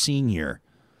us what we're seeing here.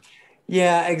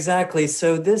 Yeah, exactly.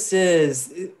 So there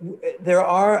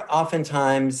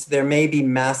may be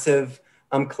massive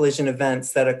collision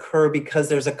events that occur because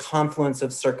there's a confluence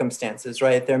of circumstances,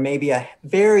 right? There may be a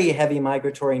very heavy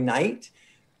migratory night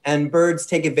and birds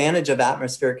take advantage of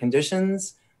atmospheric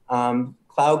conditions,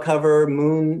 cloud cover,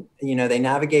 moon, they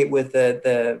navigate with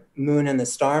the moon and the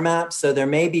star map. So there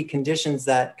may be conditions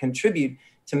that contribute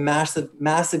to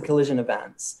massive collision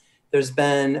events. There's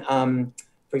been,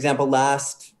 for example,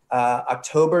 last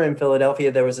October in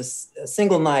Philadelphia, there was a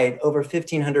single night, over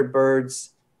 1,500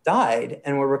 birds died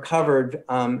and were recovered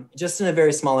just in a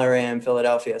very small area in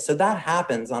Philadelphia. So that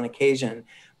happens on occasion.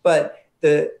 But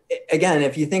again,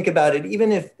 if you think about it,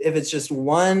 even if it's just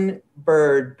one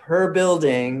bird per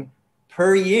building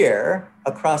per year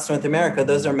across North America,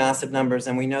 those are massive numbers.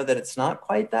 And we know that it's not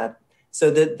quite that. So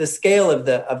the scale of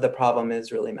the problem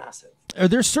is really massive. Are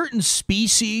there certain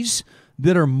species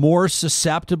that are more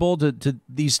susceptible to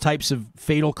these types of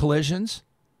fatal collisions?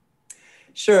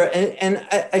 Sure. And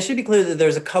I should be clear that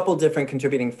there's a couple different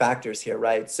contributing factors here,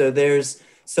 right? So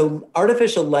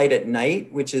artificial light at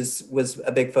night, which was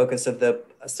a big focus of the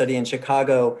study in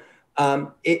Chicago.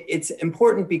 It's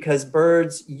important because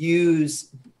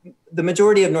the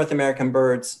majority of North American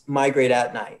birds migrate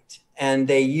at night. And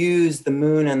they use the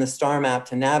moon and the star map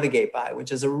to navigate by,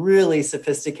 which is a really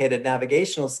sophisticated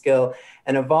navigational skill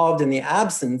and evolved in the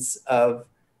absence of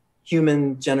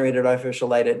human-generated artificial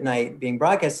light at night being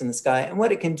broadcast in the sky. And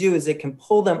what it can do is it can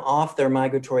pull them off their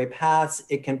migratory paths.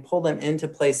 It can pull them into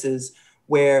places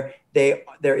where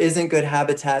there isn't good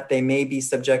habitat. They may be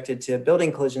subjected to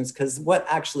building collisions, because what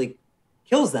actually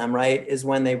kills them, right, is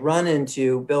when they run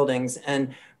into buildings.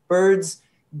 And birds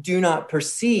do not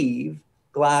perceive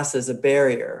glass as a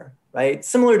barrier, right?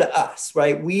 Similar to us,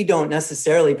 right? We don't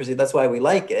necessarily perceive, that's why we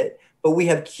like it, but we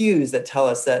have cues that tell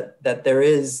us that there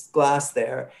is glass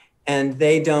there. And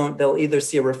they'll either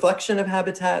see a reflection of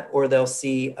habitat or they'll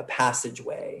see a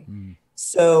passageway.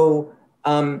 So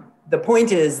the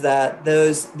point is that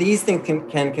these things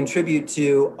can contribute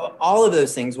to, all of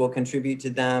those things will contribute to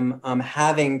them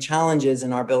having challenges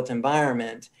in our built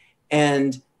environment.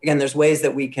 And again, there's ways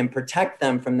that we can protect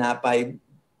them from that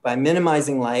by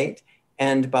minimizing light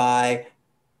and by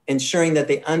ensuring that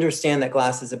they understand that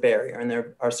glass is a barrier. And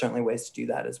there are certainly ways to do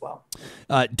that as well.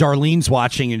 Darlene's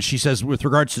watching, and she says, with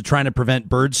regards to trying to prevent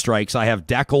bird strikes, I have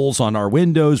decals on our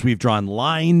windows. We've drawn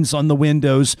lines on the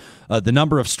windows. The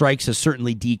number of strikes has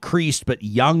certainly decreased, but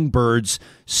young birds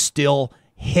still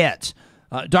hit.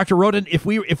 Dr. Rowden, if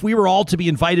we were all to be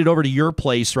invited over to your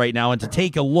place right now and to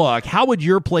take a look, how would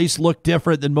your place look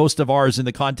different than most of ours in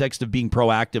the context of being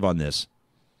proactive on this?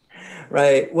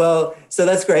 Right. Well, so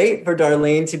that's great for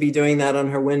Darlene to be doing that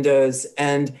on her windows.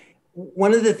 And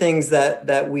one of the things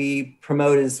that we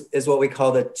promote is what we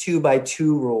call the 2x2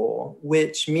 rule,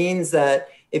 which means that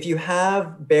if you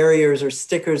have barriers or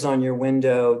stickers on your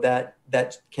window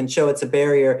that can show it's a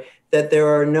barrier, that there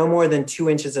are no more than 2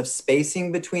 inches of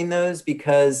spacing between those,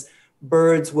 because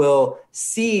birds will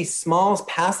see small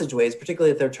passageways,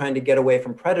 particularly if they're trying to get away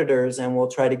from predators, and will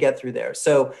try to get through there.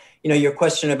 So, your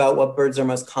question about what birds are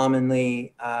most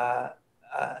commonly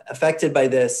affected by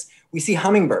this, we see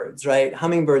hummingbirds, right?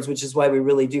 Hummingbirds, which is why we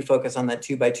really do focus on that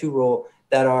 2x2 rule,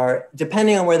 that are,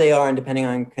 depending on where they are and depending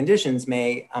on conditions,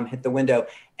 may hit the window.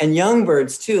 And young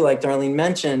birds too, like Darlene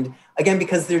mentioned, again,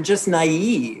 because they're just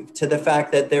naive to the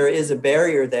fact that there is a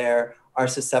barrier there, are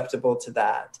susceptible to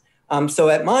that. So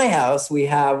at my house, we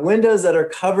have windows that are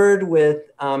covered with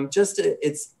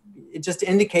it just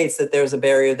indicates that there's a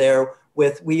barrier there.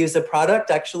 We use a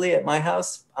product actually at my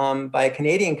house by a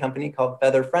Canadian company called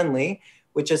Feather Friendly,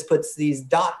 which just puts these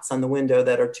dots on the window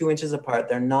that are 2 inches apart.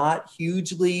 They're not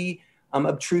hugely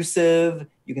obtrusive.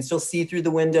 You can still see through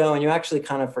the window, and you actually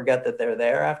kind of forget that they're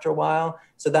there after a while.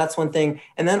 So that's one thing.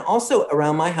 And then also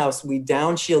around my house, we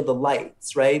downshield the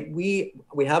lights, right? We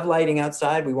have lighting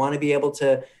outside. We want to be able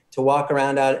to walk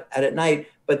around out at night,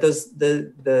 but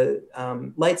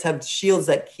the lights have shields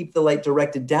that keep the light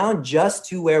directed down just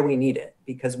to where we need it,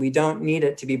 because we don't need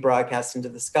it to be broadcast into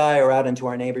the sky or out into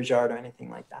our neighbor's yard or anything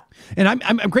like that. And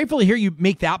I'm grateful to hear you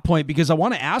make that point, because I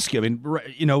want to ask you, I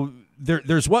mean,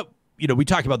 there's what, we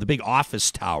talk about the big office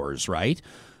towers, right?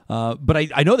 But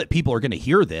I know that people are going to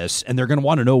hear this and they're going to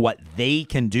want to know what they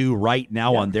can do right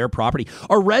now on their property.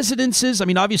 Are residences, I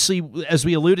mean, obviously, as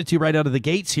we alluded to right out of the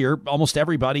gates here, almost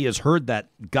everybody has heard that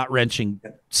gut-wrenching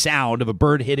sound of a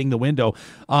bird hitting the window.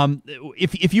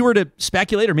 If you were to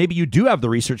speculate, or maybe you do have the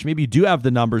research, maybe you do have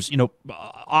the numbers,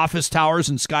 office towers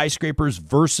and skyscrapers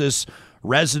versus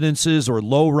residences or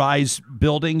low-rise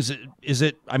buildings,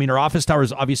 are office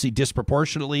towers obviously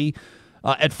disproportionately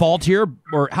at fault here,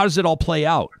 or how does it all play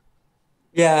out?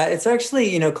 Yeah, it's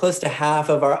actually, close to half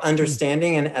of our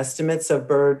understanding and estimates of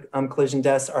bird collision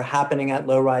deaths are happening at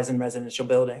low-rise and residential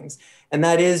buildings. And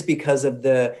that is because of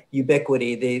the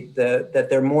ubiquity, that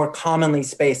they're more commonly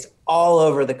spaced all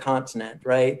over the continent,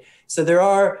 right? So there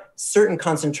are certain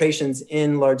concentrations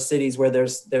in large cities where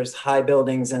there's high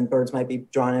buildings and birds might be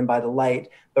drawn in by the light,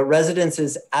 but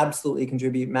residences absolutely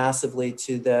contribute massively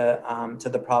to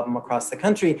the problem across the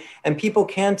country. And people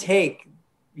can take,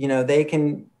 they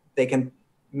can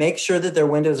make sure that their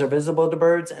windows are visible to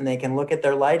birds, and they can look at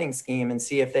their lighting scheme and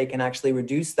see if they can actually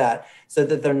reduce that so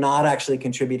that they're not actually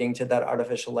contributing to that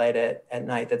artificial light at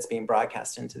night that's being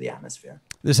broadcast into the atmosphere.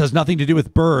 This has nothing to do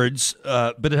with birds,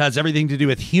 but it has everything to do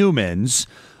with humans.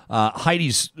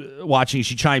 Heidi's watching.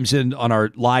 She chimes in on our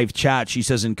live chat. She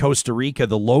says in Costa Rica,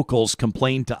 the locals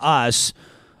complained to us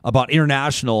about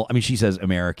she says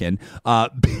American,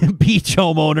 beach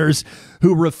homeowners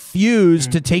who refuse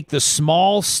to take the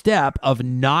small step of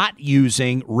not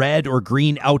using red or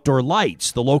green outdoor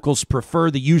lights. The locals prefer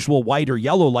the usual white or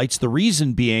yellow lights, the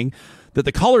reason being that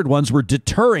the colored ones were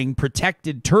deterring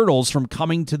protected turtles from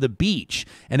coming to the beach,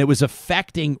 and it was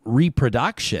affecting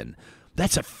reproduction.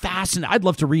 That's a fascinating. I'd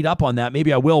love to read up on that.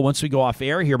 Maybe I will once we go off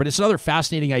air here, but it's another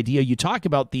fascinating idea. You talk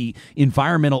about the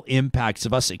environmental impacts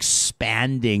of us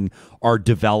expanding our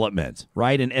development,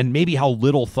 right? And maybe how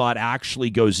little thought actually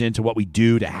goes into what we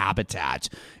do to habitat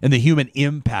and the human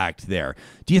impact there.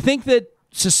 Do you think that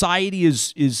society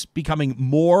is becoming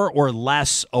more or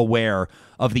less aware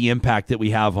of the impact that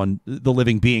we have on the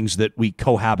living beings that we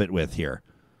cohabit with here?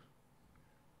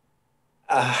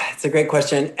 It's a great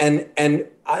question. And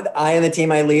I and the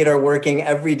team I lead are working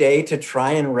every day to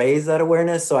try and raise that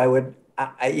awareness. So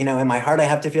in my heart, I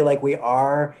have to feel like we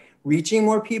are reaching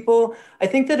more people. I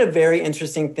think that a very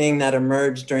interesting thing that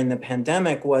emerged during the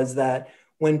pandemic was that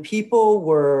when people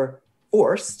were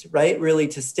forced, right, really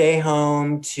to stay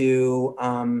home,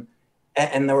 and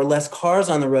there were less cars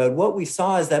on the road, what we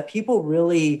saw is that people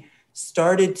really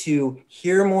started to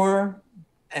hear more.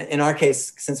 In our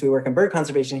case, since we work in bird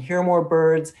conservation, hear more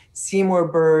birds, see more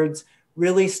birds,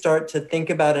 really start to think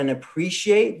about and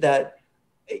appreciate that,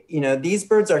 these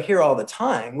birds are here all the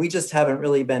time. We just haven't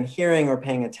really been hearing or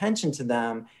paying attention to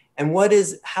them. And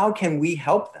how can we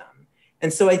help them?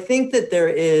 And so I think that there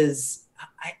is,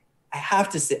 I have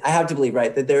to believe,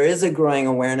 right, that there is a growing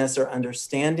awareness or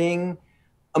understanding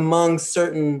among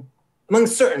certain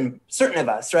of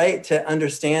us, right, to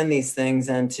understand these things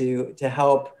and to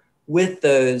help with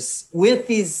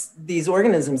these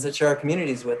organisms that share our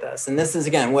communities with us. And this is,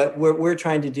 again, what we're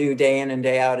trying to do day in and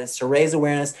day out, is to raise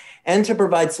awareness and to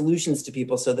provide solutions to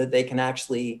people so that they can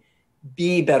actually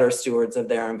be better stewards of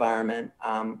their environment,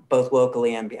 both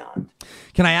locally and beyond.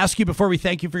 Can I ask you, before we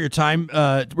thank you for your time,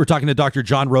 we're talking to Dr.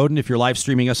 John Rowden. If you're live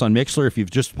streaming us on Mixlr, if you've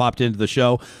just popped into the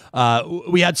show,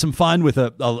 we had some fun with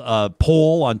a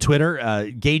poll on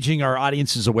Twitter, gauging our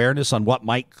audience's awareness on what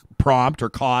might prompt or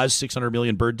cause 600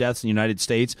 million bird deaths in the United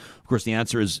States. Of course, the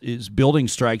answer is building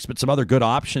strikes, but some other good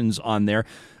options on there.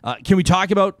 Can we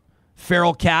talk about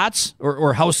feral cats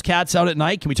or house cats out at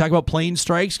night? Can we talk about plane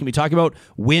strikes? Can we talk about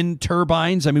wind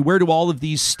turbines? I mean, where do all of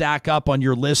these stack up on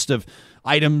your list of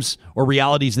items or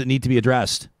realities that need to be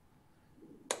addressed?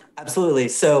 Absolutely.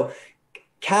 So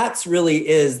cats really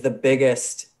is the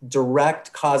biggest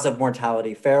direct cause of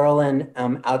mortality. Feral and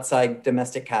outside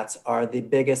domestic cats are the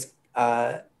biggest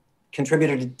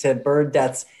contributor to bird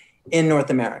deaths in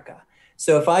North America.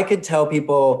 So if I could tell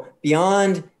people,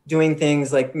 beyond doing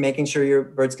things like making sure your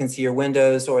birds can see your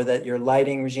windows or that your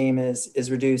lighting regime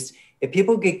is reduced, if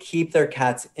people could keep their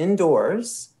cats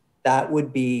indoors, that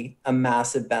would be a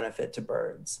massive benefit to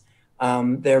birds.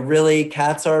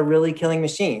 Cats are really killing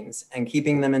machines, and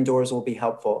keeping them indoors will be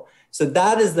helpful. So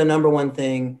that is the number one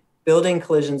thing. Building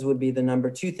collisions would be the number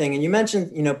two thing. And you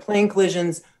mentioned, plane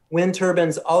collisions, wind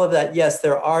turbines, all of that. Yes,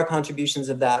 there are contributions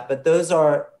of that, but those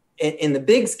are, in the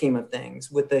big scheme of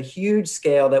things, with the huge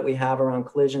scale that we have around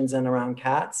collisions and around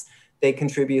cats, they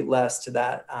contribute less to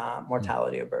that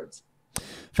mortality of birds.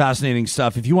 Fascinating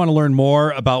stuff. If you want to learn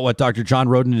more about what Dr. John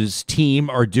Rowden and his team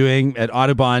are doing at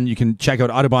Audubon, you can check out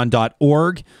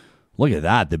audubon.org. Look at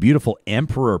that. The beautiful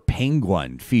emperor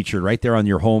penguin featured right there on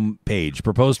your home page.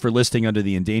 Proposed for listing under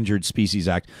the Endangered Species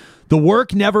Act. The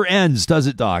work never ends, does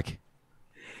it, Doc?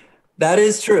 That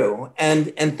is true.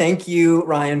 And thank you,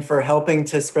 Ryan, for helping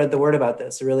to spread the word about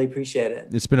this. I really appreciate it.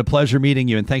 It's been a pleasure meeting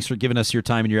you, and thanks for giving us your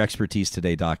time and your expertise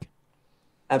today, Doc.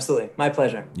 Absolutely. My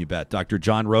pleasure. You bet. Dr.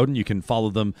 John Rowden, you can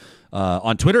follow them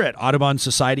on Twitter at Audubon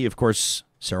Society. Of course,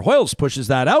 Sarah Hoyles pushes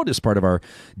that out as part of our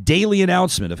daily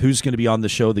announcement of who's going to be on the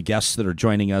show, the guests that are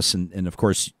joining us. And of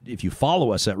course, if you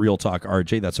follow us at Real Talk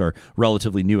RJ, that's our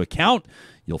relatively new account,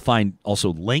 you'll find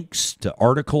also links to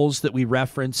articles that we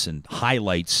reference and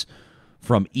highlights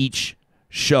from each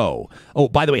show. Oh,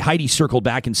 by the way, Heidi circled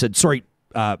back and said, sorry,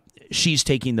 she's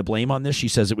taking the blame on this. She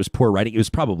says it was poor writing. It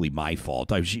was probably my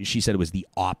fault. She said it was the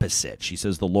opposite. She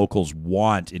says the locals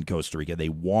want, in Costa Rica, they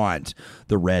want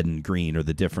the red and green or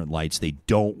the different lights. They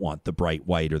don't want the bright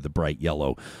white or the bright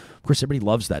yellow. Of course, everybody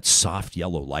loves that soft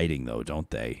yellow lighting, though, don't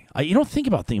they? You don't think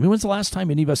about things. I mean, when's the last time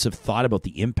any of us have thought about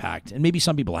the impact? And maybe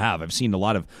some people have. I've seen a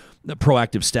lot of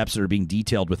proactive steps that are being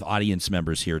detailed with audience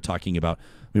members here talking about,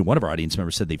 one of our audience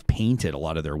members said they've painted a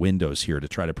lot of their windows here to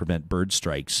try to prevent bird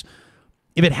strikes.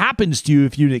 If it happens to you,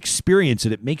 if you experience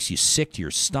it, it makes you sick to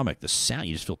your stomach. The sound,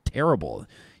 you just feel terrible.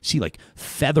 You see like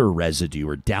feather residue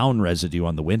or down residue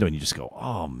on the window, and you just go,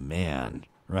 oh, man,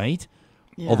 right?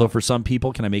 Yeah. Although for some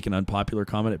people, can I make an unpopular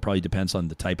comment? It probably depends on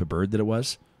the type of bird that it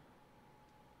was.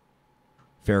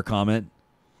 Fair comment?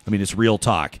 I mean, it's Real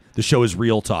Talk. The show is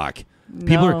Real Talk.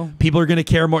 No. People are going to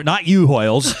care more. Not you,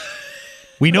 Hoyles.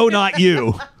 We know not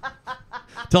you.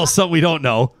 Tell us something we don't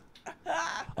know.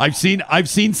 I've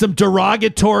seen some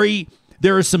derogatory.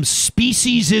 There is some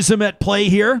speciesism at play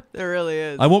here. There really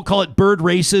is. I won't call it bird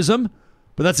racism,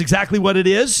 but that's exactly what it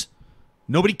is.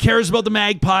 Nobody cares about the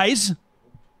magpies.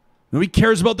 Nobody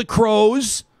cares about the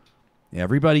crows.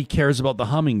 Everybody cares about the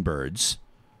hummingbirds,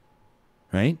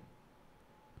 right?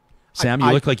 Sam,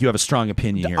 you look like you have a strong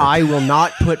opinion here. I will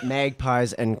not put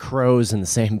magpies and crows in the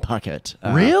same bucket.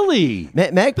 Really?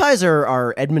 Magpies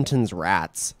are Edmonton's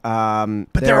rats. But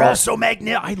they're also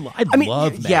magnificent. I mean,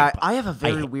 love magpies. Yeah, I have a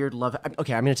very weird love.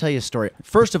 Okay, I'm going to tell you a story.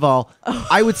 First of all,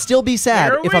 I would still be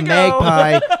sad if a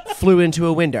magpie flew into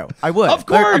a window. I would. Of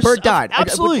course. A bird died.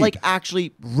 Absolutely. I would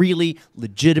actually really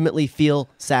legitimately feel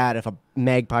sad if a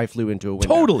magpie flew into a window.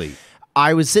 Totally.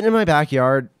 I was sitting in my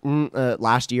backyard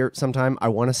last year sometime, I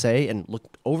want to say, and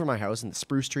looked over my house, and the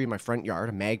spruce tree in my front yard,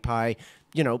 a magpie,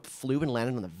 flew and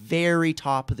landed on the very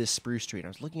top of this spruce tree. And I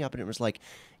was looking up and it was like,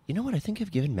 you know what? I think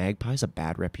I've given magpies a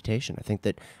bad reputation. I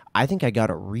think I got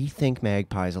to rethink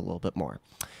magpies a little bit more.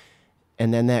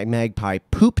 And then that magpie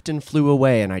pooped and flew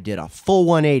away, and I did a full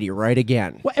 180 right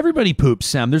again. Well, everybody poops,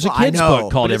 Sam. There's a kid's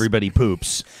book called Everybody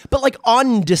Poops. But like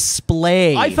on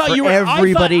display for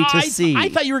everybody to see. I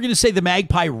thought you were going to say the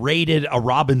magpie raided a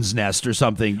robin's nest or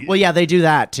something. Well, yeah, they do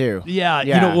that too.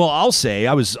 Yeah. Well, I'll say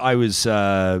I was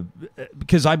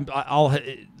because I'll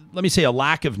let me say a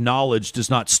lack of knowledge does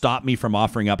not stop me from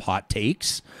offering up hot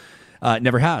takes.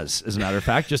 Never has, as a matter of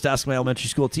fact. Just ask my elementary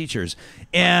school teachers.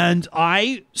 And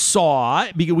I saw,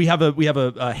 because we have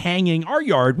a hanging, our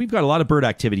yard, we've got a lot of bird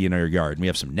activity in our yard. And we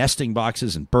have some nesting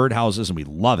boxes and bird houses, and we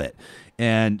love it.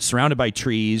 And surrounded by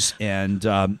trees. And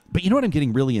but you know what I'm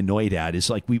getting really annoyed at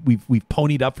is like we've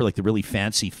ponied up for like the really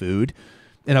fancy food.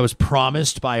 And I was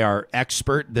promised by our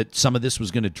expert that some of this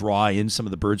was going to draw in some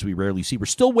of the birds we rarely see. We're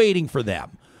still waiting for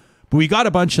them. But we got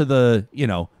a bunch of the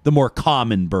more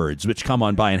common birds which come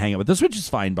on by and hang out with us, which is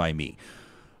fine by me.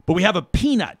 But we have a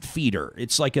peanut feeder.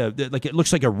 It's it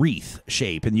looks like a wreath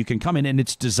shape, and you can come in, and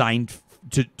it's designed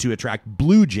to attract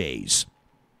blue jays.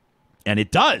 And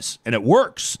it does, and it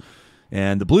works.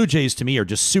 And the blue jays, to me, are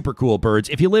just super cool birds.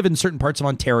 If you live in certain parts of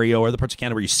Ontario or the parts of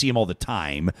Canada where you see them all the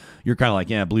time, you're kind of like,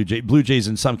 yeah, blue jays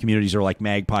in some communities are like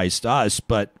magpies to us.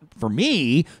 But for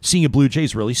me, seeing a blue jay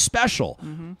is really special.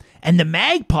 Mm-hmm. And the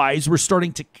magpies were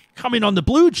starting to come in on the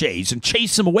blue jays and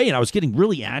chase them away, and I was getting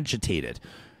really agitated.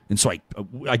 And so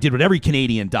I did what every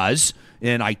Canadian does,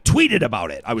 and I tweeted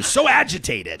about it. I was so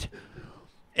agitated.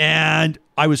 And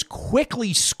I was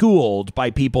quickly schooled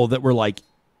by people that were like,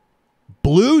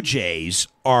 blue jays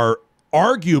are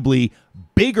arguably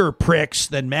bigger pricks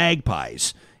than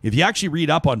magpies. If you actually read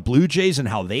up on blue jays and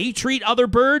how they treat other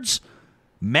birds,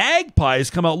 magpies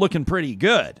come out looking pretty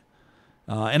good.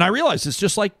 And I realized it's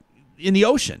just like in the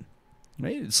ocean.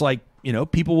 Right? It's like,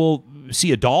 people will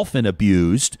see a dolphin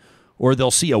abused, or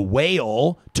they'll see a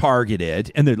whale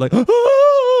targeted, and they're like,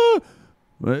 ah!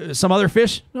 Some other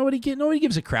fish, nobody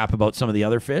gives a crap about some of the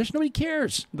other fish. Nobody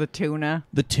cares. The tuna.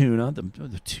 The tuna.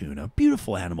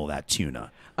 Beautiful animal, that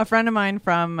tuna. A friend of mine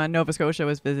from Nova Scotia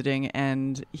was visiting,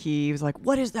 and he was like,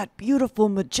 what is that beautiful,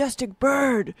 majestic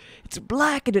bird? It's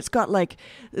black, and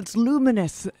it's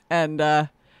luminous. And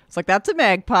it's like, that's a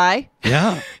magpie.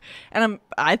 Yeah. And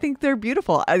I think they're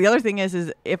beautiful. The other thing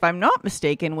is if I'm not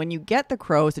mistaken, when you get the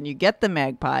crows and you get the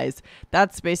magpies,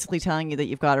 that's basically telling you that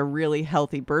you've got a really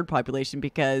healthy bird population,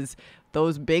 because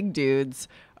those big dudes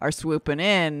are swooping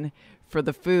in for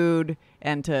the food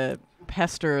and to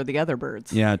pester the other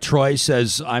birds. Yeah, Troy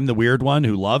says, I'm the weird one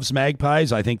who loves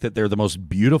magpies. I think that they're the most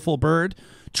beautiful bird.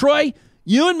 Troy,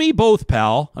 you and me both,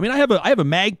 pal. I mean, I have a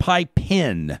magpie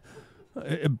pin.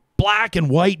 Black and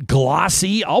white,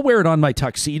 glossy. I'll wear it on my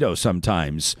tuxedo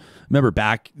sometimes. Remember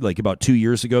back like about 2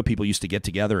 years ago, people used to get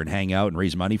together and hang out and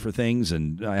raise money for things.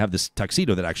 And I have this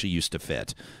tuxedo that actually used to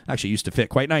fit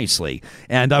quite nicely.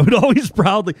 And I would always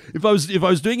proudly, if I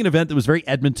was doing an event that was very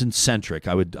Edmonton centric,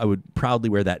 I would proudly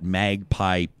wear that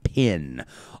magpie pin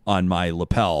on my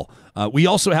lapel. We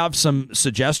also have some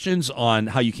suggestions on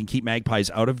how you can keep magpies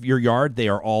out of your yard. They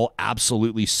are all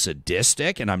absolutely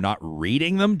sadistic, and I'm not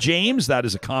reading them. James, that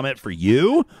is a comment for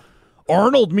you.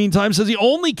 Arnold, meantime, says he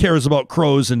only cares about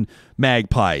crows and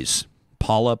magpies.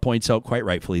 Paula points out quite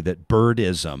rightfully that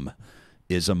birdism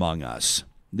is among us.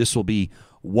 This will be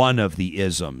one of the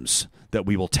isms that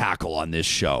we will tackle on this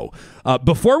show.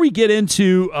 Before we get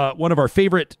into one of our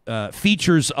favorite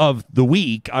features of the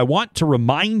week, I want to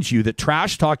remind you that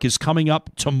Trash Talk is coming up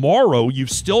tomorrow.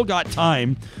 You've still got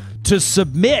time to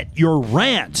submit your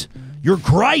rant, your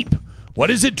gripe.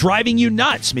 What is it driving you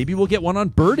nuts? Maybe we'll get one on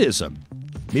birdism.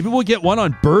 Maybe we'll get one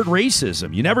on bird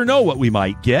racism. You never know what we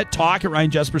might get.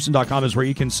 Talk@RyanJesperson.com is where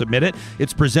you can submit it.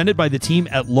 It's presented by the team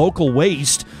at Local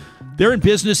Waste. They're in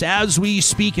business as we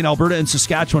speak in Alberta and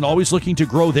Saskatchewan, always looking to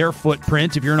grow their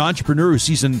footprint. If you're an entrepreneur who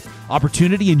sees an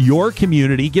opportunity in your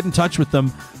community, get in touch with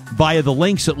them via the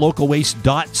links at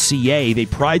localwaste.ca. They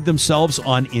pride themselves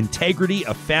on integrity,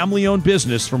 a family-owned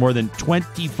business for more than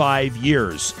 25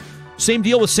 years. Same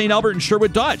deal with St. Albert and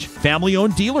Sherwood Dodge.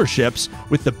 Family-owned dealerships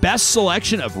with the best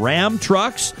selection of Ram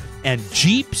trucks and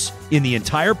Jeeps in the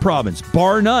entire province,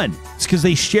 bar none. It's because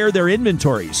they share their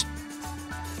inventories.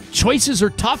 Choices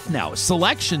are tough now.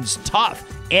 Selection's tough.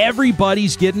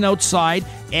 Everybody's getting outside.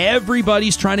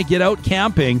 Everybody's trying to get out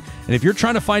camping. And if you're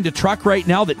trying to find a truck right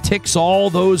now that ticks all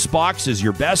those boxes,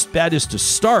 your best bet is to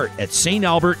start at St.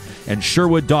 Albert and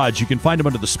Sherwood Dodge. You can find them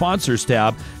under the sponsors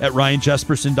tab at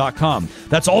ryanjesperson.com.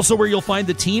 That's also where you'll find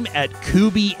the team at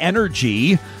Kubi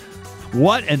Energy.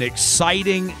 What an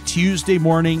exciting Tuesday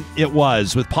morning it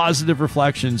was with positive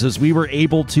reflections as we were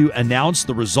able to announce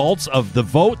the results of the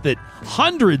vote that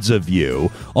hundreds of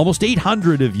you, almost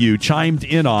 800 of you, chimed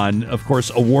in on, of course,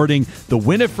 awarding the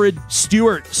Winifred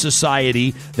Stewart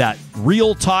Society that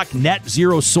Real Talk Net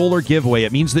Zero Solar giveaway.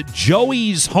 It means that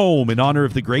Joey's home, in honor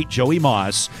of the great Joey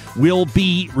Moss, will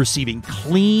be receiving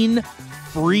clean,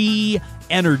 free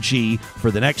energy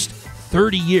for the next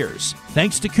 30 years.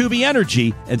 Thanks to Kubi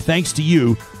Energy and thanks to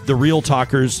you, the Real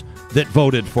Talkers that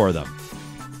voted for them.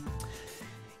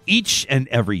 Each and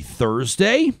every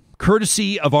Thursday,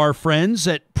 courtesy of our friends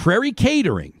at Prairie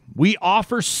Catering, we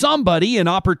offer somebody an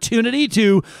opportunity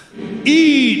to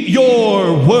eat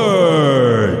your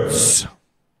words.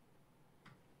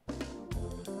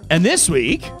 And this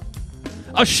week,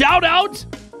 a shout out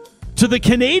to the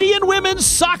Canadian women's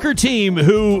soccer team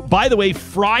who, by the way,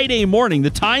 Friday morning,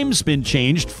 the time's been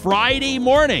changed, Friday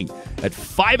morning at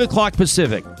 5 o'clock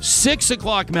Pacific, 6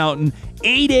 o'clock Mountain,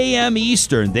 8 a.m.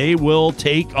 Eastern, they will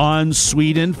take on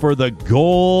Sweden for the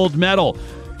gold medal.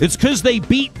 It's because they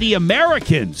beat the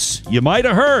Americans. You might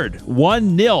have heard,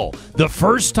 1-0. The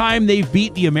first time they've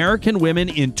beat the American women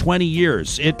in 20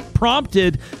 years. It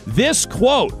prompted this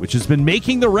quote, which has been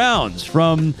making the rounds,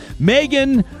 from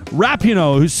Megan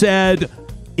Rapinoe, who said,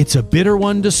 "It's a bitter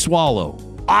one to swallow.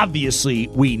 Obviously,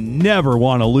 we never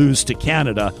want to lose to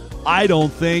Canada. I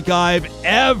don't think I've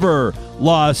ever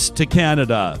lost to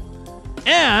Canada."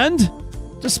 And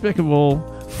despicable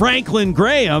Franklin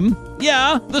Graham,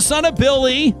 yeah, the son of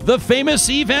Billy, the famous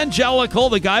evangelical,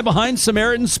 the guy behind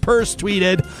Samaritan's Purse,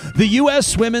 tweeted, "The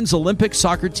U.S. women's Olympic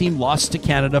soccer team lost to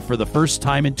Canada for the first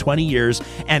time in 20 years,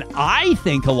 and I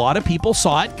think a lot of people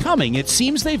saw it coming. It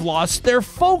seems they've lost their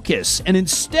focus and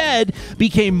instead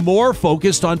became more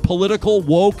focused on political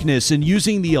wokeness and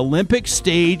using the Olympic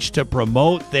stage to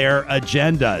promote their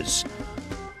agendas."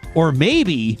 Or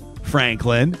maybe,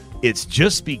 Franklin, it's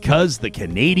just because the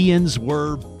Canadians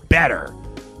were better.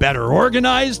 Better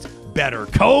organized, better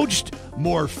coached,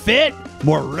 more fit,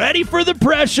 more ready for the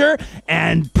pressure,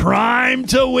 and primed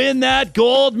to win that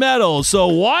gold medal. So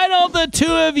why don't the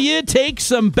two of you take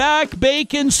some back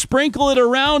bacon, sprinkle it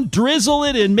around, drizzle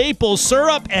it in maple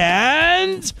syrup,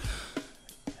 and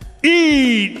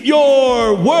eat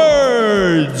your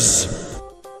words.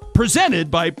 Presented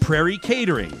by Prairie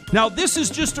Catering. Now, this is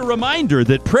just a reminder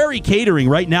that Prairie Catering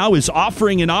right now is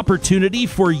offering an opportunity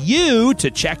for you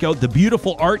to check out the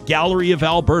beautiful art gallery of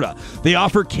Alberta. They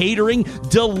offer catering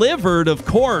delivered, of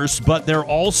course, but they're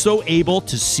also able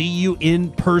to see you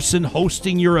in person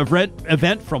hosting your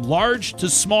event from large to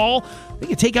small. They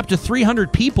can take up to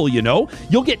 300 people, you know.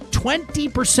 You'll get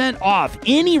 20% off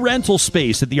any rental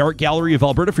space at the Art Gallery of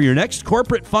Alberta for your next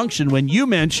corporate function when you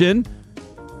mention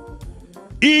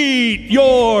 "Eat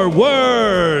your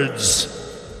words"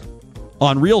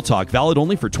 on Real Talk, valid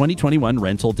only for 2021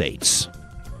 rental dates.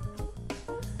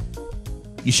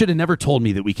 You should have never told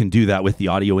me that we can do that with the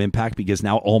audio impact, because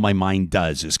now all my mind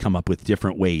does is come up with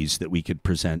different ways that we could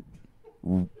present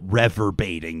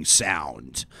reverberating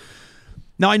sound.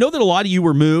 Now, I know that a lot of you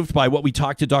were moved by what we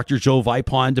talked to Dr. Joe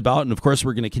Vipond about, and of course,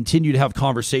 we're going to continue to have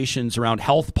conversations around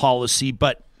health policy,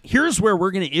 but here's where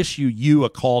we're going to issue you a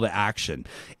call to action.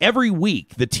 Every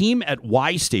week, the team at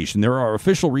Y Station, they're our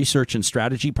official research and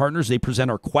strategy partners, they present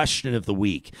our question of the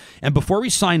week. And before we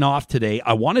sign off today,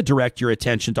 I want to direct your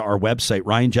attention to our website,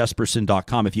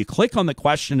 ryanjesperson.com. If you click on the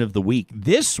question of the week,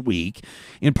 this week,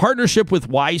 in partnership with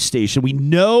Y Station, we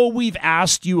know we've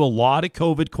asked you a lot of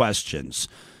COVID questions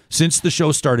since the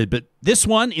show started, but this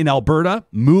one in Alberta,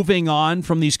 moving on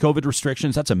from these COVID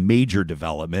restrictions, that's a major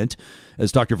development.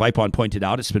 As Dr. Vipond pointed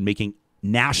out, it's been making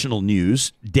national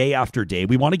news day after day.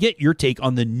 We want to get your take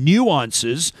on the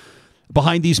nuances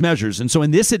behind these measures. And so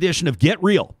in this edition of Get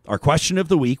Real, our question of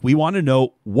the week, we want to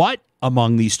know, what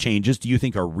among these changes do you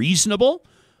think are reasonable?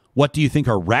 What do you think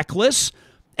are reckless?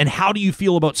 And how do you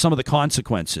feel about some of the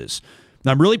consequences?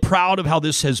 Now, I'm really proud of how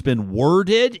this has been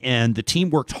worded, and the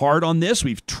team worked hard on this.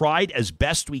 We've tried as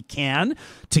best we can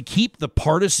to keep the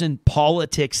partisan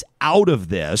politics out of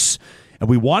this, and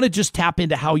we want to just tap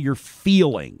into how you're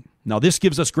feeling Now, this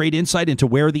gives us great insight into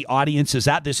where the audience is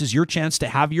at. This is your chance to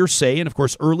have your say. And of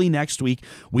course, early next week,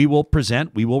 we will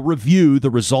review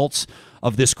the results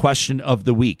of this question of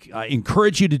the week. I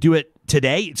encourage you to do it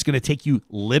today. It's going to take you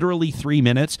literally 3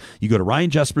 minutes. You go to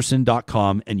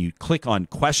ryanjesperson.com and you click on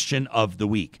Question of the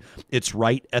Week. It's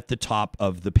right at the top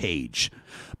of the page.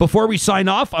 Before we sign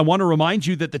off, I want to remind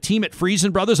you that the team at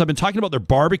Friesen Brothers, I've been talking about their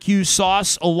barbecue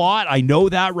sauce a lot. I know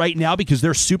that right now because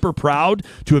they're super proud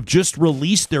to have just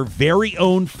released their very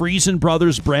own Friesen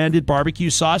Brothers branded barbecue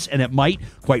sauce, and it might,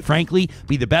 quite frankly,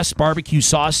 be the best barbecue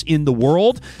sauce in the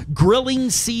world.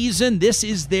 Grilling season, this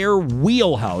is their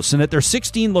wheelhouse, and at their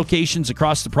 16 locations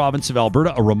across the province of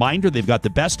Alberta, a reminder, they've got the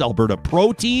best Alberta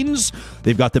proteins,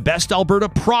 they've got the best Alberta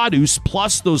produce,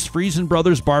 plus those Friesen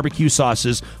Brothers barbecue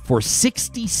sauces. For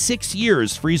 66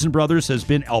 years, Friesen Brothers has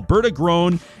been Alberta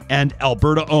grown and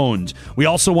Alberta owned. We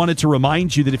also wanted to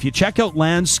remind you that if you check out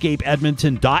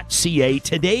landscapeedmonton.ca,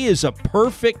 today is a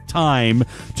perfect time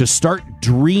to start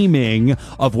dreaming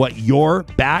of what your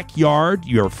backyard,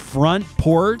 your front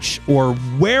porch, or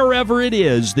wherever it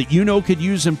is that you know could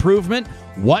use improvement.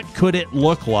 What could it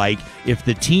look like if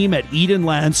the team at Eden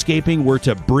Landscaping were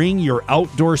to bring your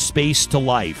outdoor space to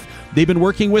life? They've been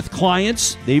working with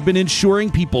clients. They've been ensuring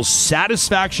people's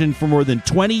satisfaction for more than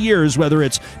 20 years, whether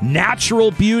it's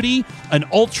natural beauty, an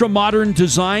ultra-modern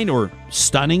design, or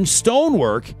stunning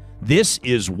stonework. This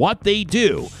is what they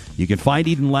do. You can find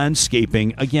Eden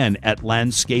Landscaping, again, at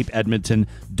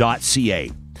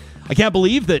landscapeedmonton.ca. I can't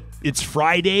believe that it's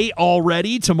Friday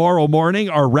already. Tomorrow morning,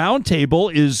 our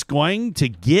roundtable is going to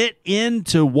get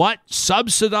into what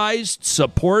subsidized,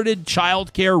 supported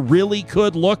childcare really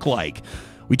could look like.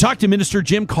 We talked to Minister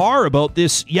Jim Carr about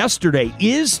this yesterday.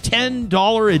 Is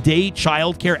 $10 a day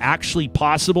childcare actually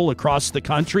possible across the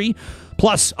country?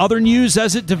 Plus, other news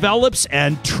as it develops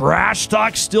and trash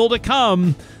talk still to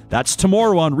come. That's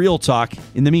tomorrow on Real Talk.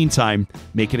 In the meantime,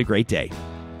 make it a great day.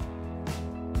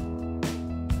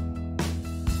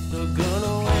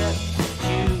 Gonna